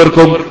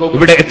കൊടുത്തവർക്കും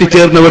ഇവിടെ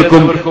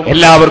എത്തിച്ചേർന്നവർക്കും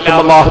എല്ലാവർക്കും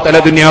അല്ലാഹു തആല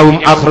ദുനിയാവും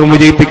ആഖിറവും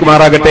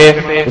വിജയിപ്പിക്കുമാറാകട്ടെ.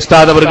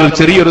 ഉസ്താദ് അവர்கள்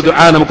ചെറിയൊരു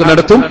ദുആ നമുക്ക്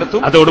നടത്തും.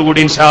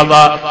 അതോടുകൂടി ഇൻഷാ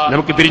അല്ലാഹ്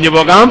നമുക്ക് പിരിഞ്ഞു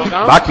പോകാം.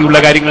 ബാക്കിയുള്ള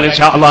കാര്യങ്ങൾ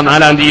ഇൻഷാ അല്ലാഹ്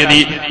 4-ാം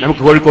തീയതി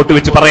നമുക്ക് കോഴിക്കോട്ട്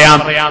വെച്ച് പറയാം.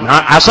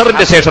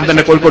 അസറിന്റെ ശേഷം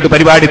തന്നെ കോഴിക്കോട്ട്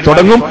പരിപാടി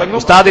തുടങ്ങും.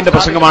 ഉസ്താദിന്റെ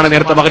പ്രസംഗമാണ്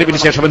നേരത്തെ മഗ്രിബിന്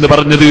ശേഷം എന്ന്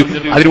പറഞ്ഞത്.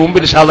 അതിനു മുമ്പ്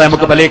ഇൻഷാ അല്ലാഹ്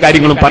നമുക്ക് പല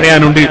കാര്യങ്ങളും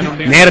പറയാനുണ്ട്.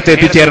 നേരത്തെ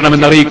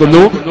എത്തിച്ചേരണമെന്ന്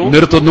അറിയിക്കുന്നു.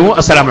 നിർത്തുന്നു.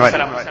 അസ്സലാമു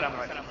അലൈക്കും.